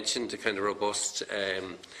 I mentioned the kind of robust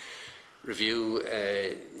review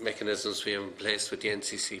mechanisms we have in place with the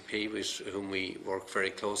NCCP, with whom we work very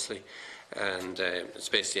closely. And it's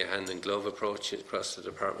basically a hand-in-glove approach across the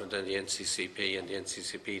department and the NCCP, and the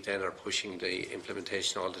NCCP then are pushing the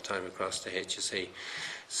implementation all the time across the HSE.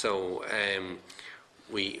 So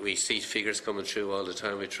we see figures coming through all the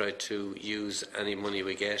time. We try to use any money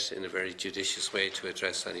we get in a very judicious way to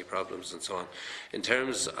address any problems and so on. In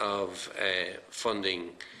terms of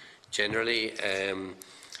funding generally,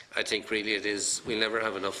 I think really it is, we'll never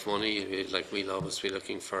have enough money. We'll always be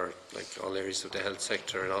looking for, like all areas of the health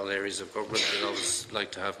sector and all areas of government, we'll always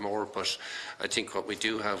like to have more, but I think what we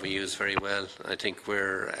do have we use very well. I think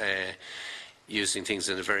we're using things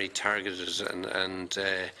in a very targeted and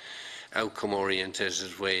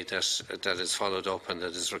outcome-oriented way that is followed up and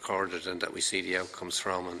that is recorded and that we see the outcomes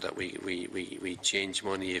from, and that we change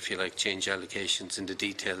money, if you like, change allocations in the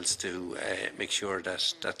details to make sure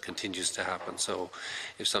that that continues to happen. So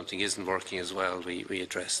if something isn't working as well, we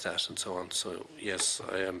address that and so on. So yes,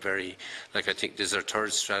 I am very, I think this is our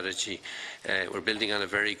third strategy. We're building on a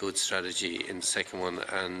very good strategy in the second one,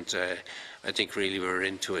 and I think really we're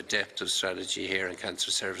into a depth of strategy here in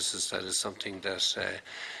cancer services that is something that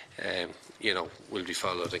will be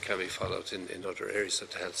followed and can be followed in other areas of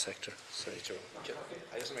the health sector. Sorry, Joe.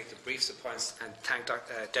 I just want to make the brief points and thank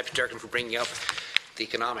Deputy Durkan for bringing up the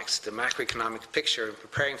economics, the macroeconomic picture.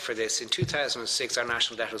 Preparing for this, in 2006 our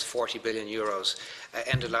national debt was 40 billion euros.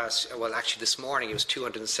 End of actually this morning it was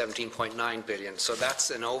 217.9 billion. So that's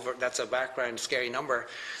a background scary number,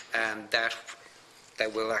 and that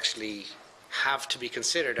will actually have to be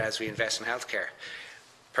considered as we invest in healthcare.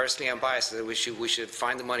 Personally, I'm biased that we should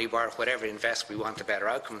find the money, borrow whatever, invest. We want the better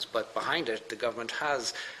outcomes, but behind it, the government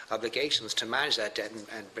has obligations to manage that debt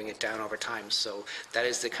and bring it down over time. So that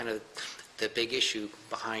is the big issue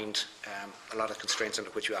behind a lot of constraints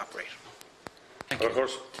under which we operate. Thank you. Of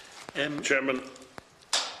course, Chairman.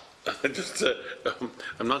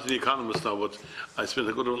 I'm not an economist now, but I spent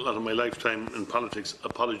a good lot of my lifetime in politics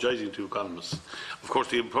apologising to economists. Of course,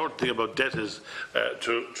 the important thing about debt is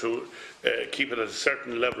to keep it at a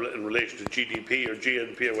certain level in relation to GDP or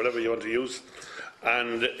GNP or whatever you want to use,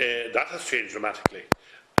 and that has changed dramatically.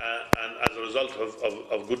 And as a result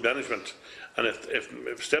of good management, and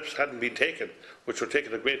if steps hadn't been taken, which were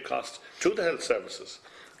taken at great cost to the health services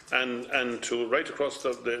and to right across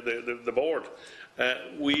the board,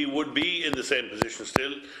 we would be in the same position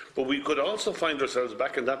still, but we could also find ourselves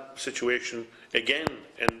back in that situation again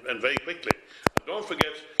and very quickly. And don't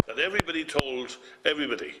forget that everybody told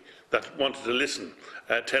everybody that wanted to listen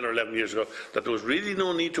 10 or 11 years ago that there was really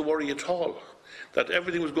no need to worry at all, that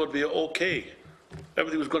everything was going to be okay,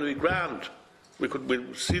 everything was going to be grand.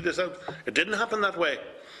 We'd see this out. It didn't happen that way.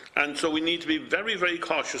 And so we need to be very, very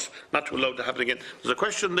cautious not to allow it to happen again. There's a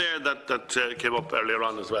question there that came up earlier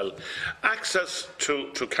on as well. Access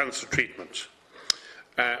to cancer treatment.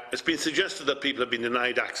 It's been suggested that people have been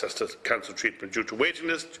denied access to cancer treatment due to waiting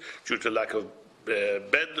lists, due to lack of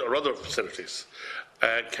bed or other facilities.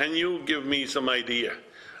 Can you give me some idea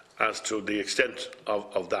as to the extent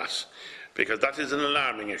of that? Because that is an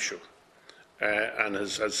alarming issue. And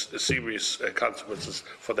has serious consequences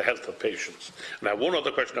for the health of patients. Now, one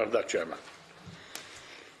other question out of that, Chairman.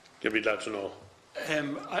 You'd be glad to know.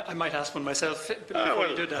 I might ask one myself before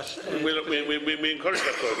you do that. We encourage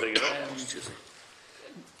that sort of thing, you know.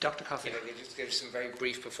 Dr. Coffey. I'll just give you some very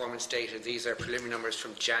brief performance data. These are preliminary numbers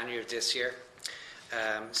from January of this year.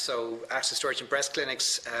 So, access storage in breast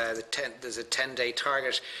clinics, there's a 10-day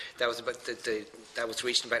target. That was about that was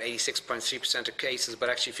reached in about 86.3% of cases. But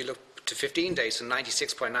actually, if you look to 15 days, so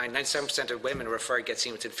 97% of women referred get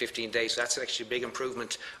seen within 15 days. So that's actually a big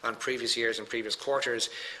improvement on previous years and previous quarters.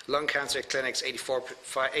 Lung cancer clinics,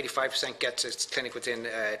 85% get to its clinic within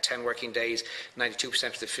 10 working days,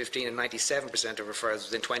 92% within 15, and 97% of referrals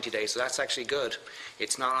within 20 days. So that's actually good.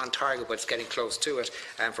 It's not on target, but it's getting close to it.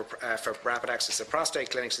 And for rapid access to prostate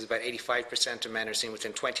clinics, it's about 85% of men are seen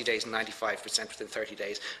within 20 days and 95% within 30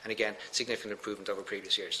 days. And again, significant improvement over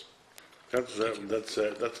previous years.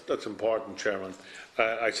 That's important, Chairman.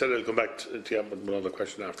 I said I'll come back to you with another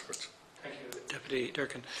question afterwards. Thank you, Deputy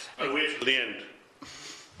Durkan. I'll wait till the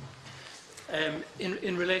end.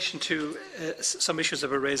 In relation to some issues that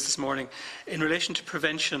were raised this morning, in relation to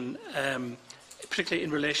prevention, particularly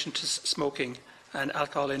in relation to smoking and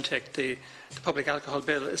alcohol intake, the public alcohol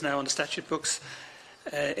bill is now on the statute books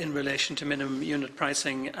in relation to minimum unit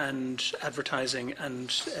pricing and advertising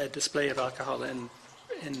and display of alcohol in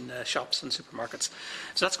shops and supermarkets.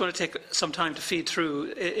 So that's going to take some time to feed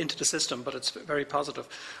through into the system, but it's very positive.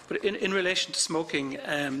 But in relation to smoking,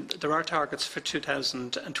 there are targets for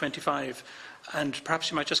 2025, and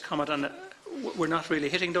perhaps you might just comment on we're not really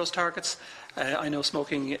hitting those targets. I know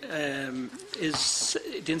smoking the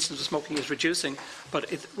incidence of smoking is reducing, but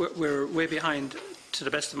we're way behind, to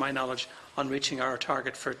the best of my knowledge, on reaching our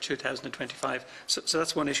target for 2025. So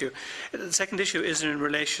that's one issue. The second issue is in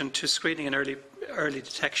relation to screening and early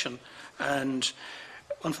detection. And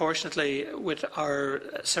unfortunately, with our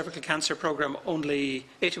cervical cancer programme, only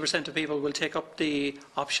 80% of people will take up the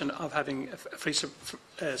option of having a free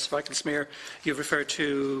cervical smear. You've referred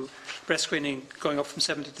to breast screening going up from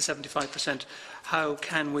 70 to 75%. How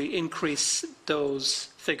can we increase those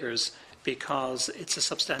figures? Because it's a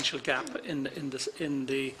substantial gap in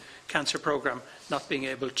the cancer programme, not being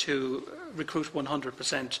able to recruit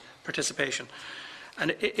 100% participation.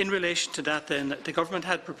 And in relation to that then, the government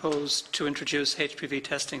had proposed to introduce HPV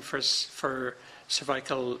testing for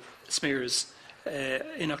cervical smears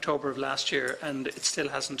in October of last year, and it still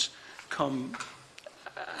hasn't come.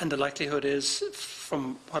 And the likelihood is,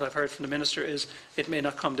 from what I've heard from the Minister, is it may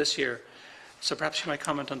not come this year. So perhaps you might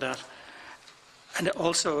comment on that. And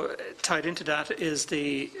also tied into that is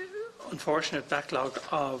the unfortunate backlog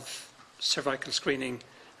of cervical screening,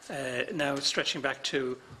 now stretching back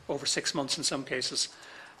to over 6 months in some cases.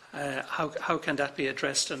 How can that be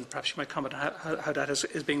addressed? And perhaps you might comment on how that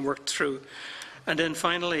is being worked through. And then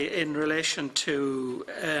finally, in relation to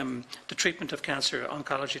the treatment of cancer,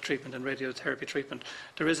 oncology treatment and radiotherapy treatment,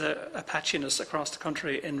 there is a patchiness across the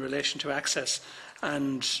country in relation to access.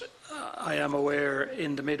 And I am aware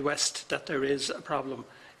in the Midwest that there is a problem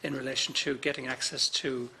in relation to getting access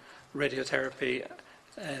to radiotherapy,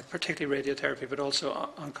 particularly radiotherapy, but also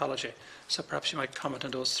oncology. So perhaps you might comment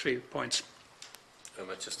on those 3 points. I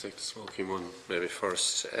might just take the smoking one maybe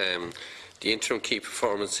first. The interim key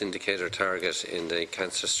performance indicator target in the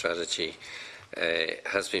cancer strategy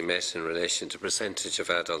has been met in relation to percentage of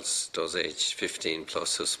adults, those aged 15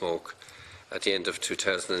 plus, who smoke. At the end of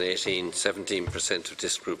 2018, 17% of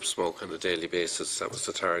this group smoke on a daily basis. That was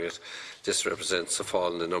the target. This represents a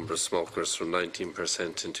fall in the number of smokers from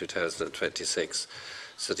 19% in 2026.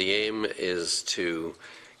 So the aim is to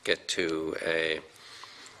get to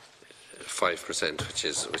 5%, which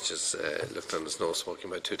is looked on as no smoking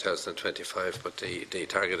by 2025. But the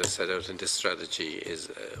target as set out in this strategy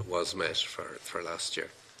was met for last year.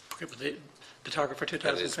 Okay, but the target for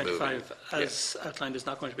 2025, as outlined, is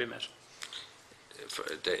not going to be met. For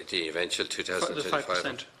the eventual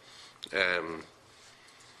 2025. The 5%.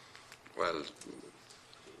 Well,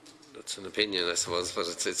 that's an opinion, I suppose, but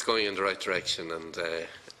it's going in the right direction, and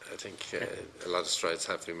I think a lot of strides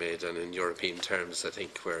have been made. And in European terms, I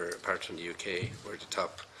think we're, apart from the UK, we're the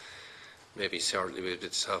top, maybe shortly we'll be the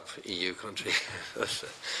top EU country.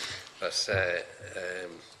 but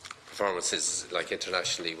performances, like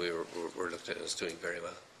internationally, we're looked at as doing very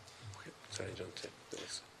well. Okay. Sorry, John.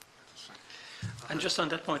 Thanks. And just on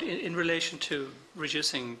that point, in relation to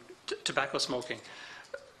reducing tobacco smoking,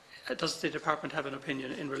 does the department have an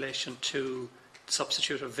opinion in relation to the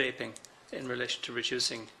substitute of vaping in relation to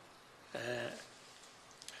reducing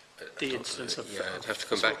the incidence of I'd have to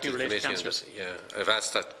come back to the committee on this. Yeah, I've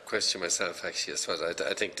asked that question myself actually as well.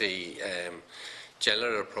 I think the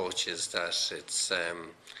general approach is that it's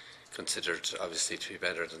considered obviously to be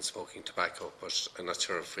better than smoking tobacco, but I'm not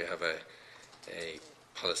sure if we have a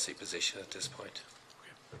policy position at this point.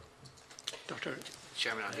 Okay. Dr.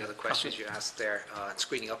 Chairman, on the other questions you asked there on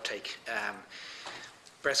screening uptake,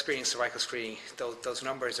 breast screening, cervical screening, those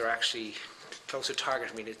numbers are actually close to target.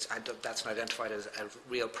 I mean, that's been identified as a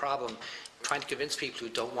real problem. Trying to convince people who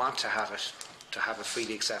don't want to have it to have a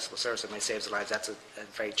freely accessible service that may save their lives, that's a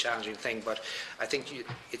very challenging thing. But I think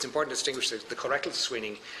it's important to distinguish the colorectal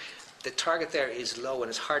screening. The target there is low and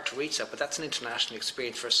it's hard to reach that, but that's an international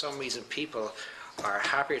experience. For some reason, people are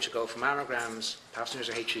happier to go for mammograms, perhaps there's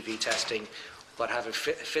a HPV testing, but have a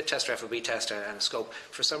fit test or FOB test and a scope.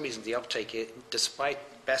 For some reason, the uptake, despite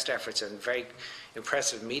best efforts and very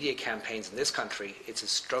impressive media campaigns in this country, it's a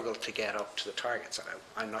struggle to get up to the targets.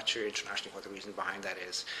 I'm not sure internationally what the reason behind that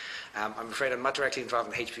is. I'm afraid I'm not directly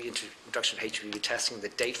involved in the introduction of HPV testing, the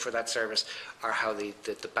date for that service, or how the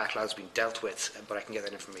backlog is being dealt with, but I can get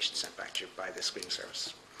that information sent back to you by the screening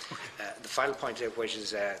service. The final point, which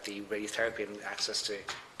is the radiotherapy and access to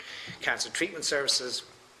cancer treatment services.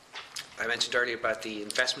 I mentioned earlier about the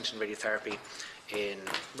investment in radiotherapy in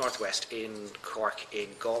Northwest, in Cork, in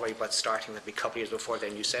Galway, but starting maybe a couple of years before their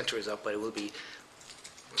new centre is up, but it will be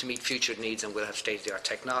to meet future needs and will have state-of-the-art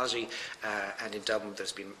technology. And in Dublin,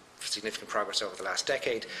 there's been significant progress over the last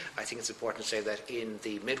decade. I think it's important to say that in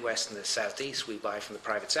the Midwest and the Southeast, we buy from the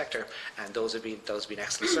private sector, and those have been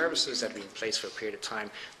excellent services that have been in place for a period of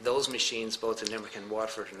time. Those machines, both in Limerick and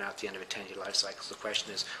Waterford, are now at the end of a 10-year life cycle. So the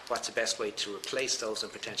question is, what's the best way to replace those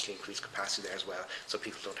and potentially increase capacity there as well, so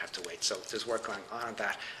people don't have to wait. So there's work going on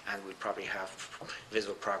that, and we'll probably have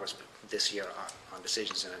visible progress this year on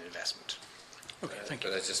decisions and on investment. Okay, thank you.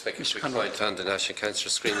 But I just make a quick point on the National Cancer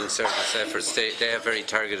Screening Service efforts. They have very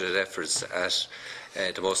targeted efforts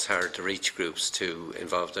at the most hard-to-reach groups to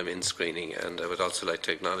involve them in screening, and I would also like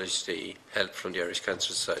to acknowledge the help from the Irish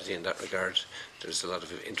Cancer Society in that regard. There's a lot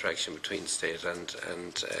of interaction between state and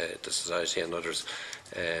the society and others,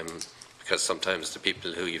 because sometimes the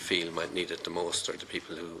people who you feel might need it the most are the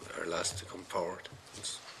people who are last to come forward.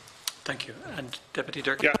 Thank you. And Deputy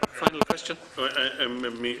Durkan, yeah. Final question.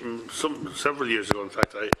 Several years ago, in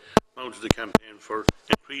fact, I mounted a campaign for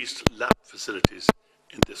increased lab facilities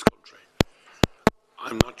in this country.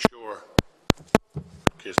 I'm not sure, in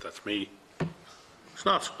case that's me, it's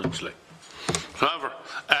not actually. However,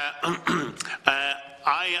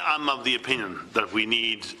 I am of the opinion that we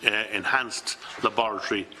need enhanced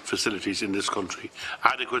laboratory facilities in this country,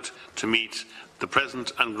 adequate to meet the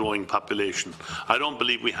present and growing population. I don't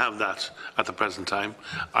believe we have that at the present time.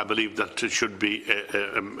 I believe that it should be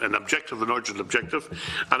an objective, an urgent objective,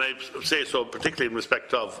 and I say so particularly in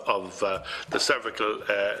respect of the cervical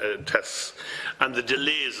tests and the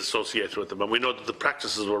delays associated with them. And we know that the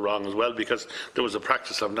practices were wrong as well, because there was a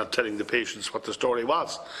practice of not telling the patients what the story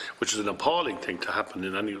was, which is an appalling thing to happen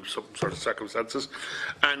in any sort of circumstances,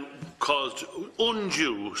 and caused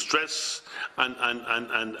undue stress and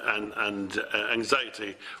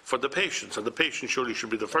anxiety for the patients. And the patient surely should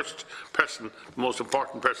be the first person, the most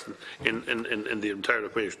important person in the entire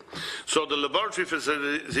equation. So the laboratory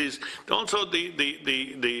facilities, also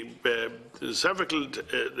the cervical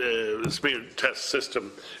smear test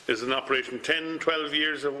system is in operation 10, 12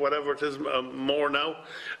 years or whatever it is, more now.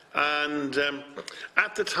 And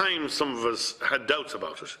at the time, some of us had doubts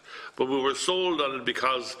about it, but we were sold on it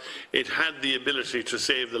because it had the ability to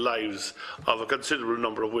save the lives of a considerable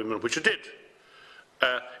number of women, which it did.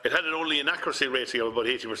 It had only an accuracy rating of about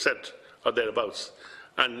 80% or thereabouts,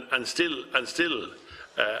 and still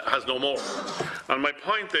has no more. And my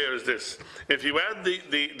point there is this: if you add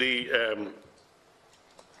the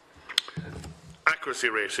accuracy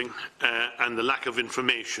rating and the lack of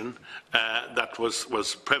information that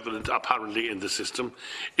was prevalent apparently in the system,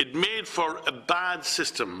 it made for a bad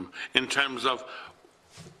system in terms of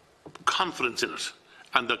confidence in it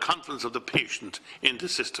and the confidence of the patient in the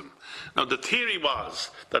system. Now, the theory was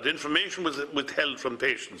that information was withheld from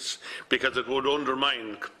patients because it would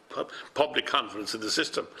undermine public confidence in the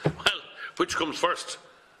system. Well, which comes first?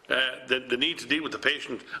 The need to deal with the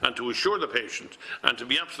patient and to assure the patient and to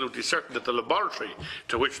be absolutely certain that the laboratory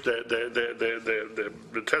to which the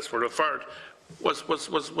tests were referred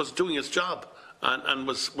was doing its job and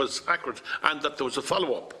was accurate, and that there was a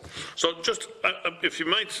follow-up. So just, if you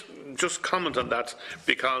might just comment on that,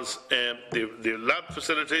 because the lab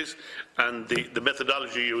facilities and the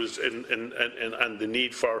methodology used and the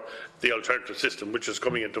need for the alternative system, which is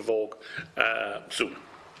coming into vogue soon.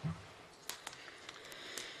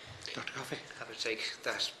 Dr. Coffey. Happy to take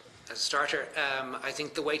that as a starter. I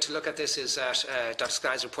think the way to look at this is that Dr.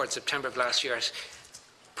 Sky's report in September of last year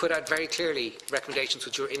put out very clearly recommendations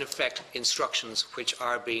which are in effect instructions which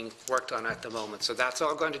are being worked on at the moment. So that's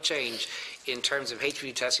all going to change in terms of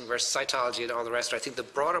HPV testing versus cytology and all the rest. I think the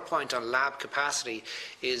broader point on lab capacity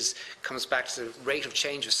comes back to the rate of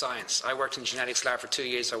change of science. I worked in genetics lab for 2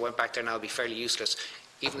 years, so I went back there now, it'll be fairly useless.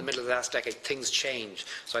 Even in the middle of the last decade, things change.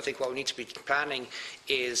 So I think what we need to be planning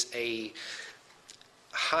is a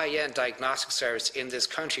high-end diagnostic service in this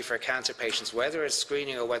country for cancer patients, whether it's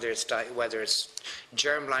screening or whether it's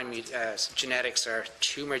germline genetics or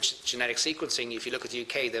tumour genetic sequencing. If you look at the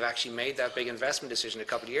UK, they've actually made that big investment decision a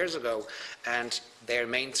couple of years ago, and they're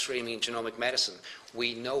mainstreaming genomic medicine.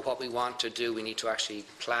 We know what we want to do. We need to actually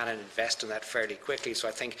plan and invest in that fairly quickly. So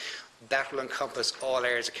I think that will encompass all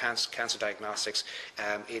areas of cancer diagnostics.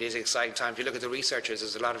 It is an exciting time. If you look at the researchers,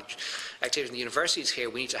 there's a lot of activity in the universities here.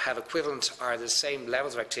 We need to have equivalent or the same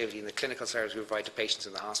levels of activity in the clinical service we provide to patients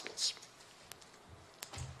in the hospitals.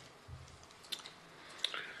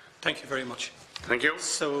 Thank you very much. Thank you.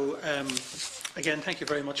 So, again, thank you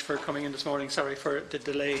very much for coming in this morning. Sorry for the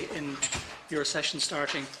delay in your session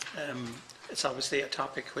starting. It's obviously a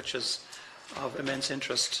topic which is of immense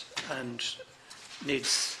interest and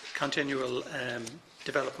needs continual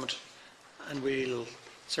development, and we'll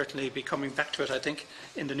certainly be coming back to it, I think,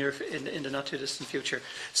 in the not too distant future.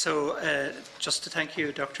 So, just to thank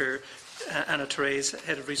you, Dr. Anna Therese,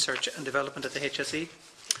 Head of Research and Development at the HSE,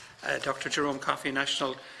 Dr. Jerome Coffey,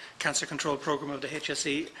 National Cancer Control Programme of the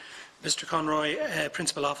HSE, Mr. Conroy,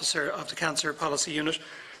 Principal Officer of the Cancer Policy Unit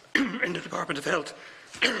in the Department of Health,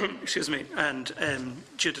 excuse me, and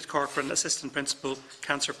Judith Corcoran, Assistant Principal,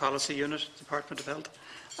 Cancer Policy Unit, Department of Health,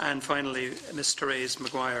 and finally Ms. Therese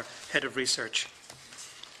Maguire, Head of Research.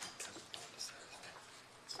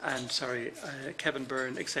 And Kevin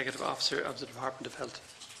Byrne, Executive Officer of the Department of Health.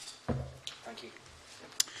 Thank you.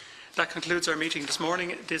 That concludes our meeting this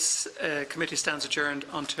morning. This committee stands adjourned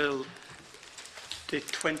until the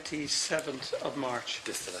 27th of March.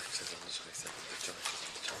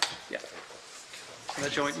 Yeah. And a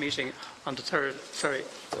joint meeting on the 3rd, sorry.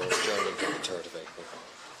 We're adjourned until the 3rd of April.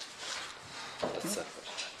 That's separate.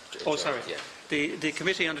 Oh, sorry. Yeah. The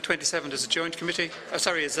committee on the 27th is a joint committee.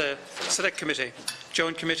 Is a select committee.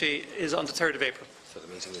 Joint committee is on the 3rd of April. So the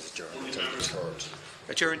meeting is adjourned until the 3rd.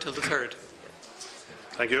 Adjourned until the 3rd.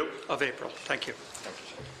 Thank you. of April. Thank you. Thank you,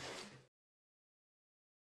 sir.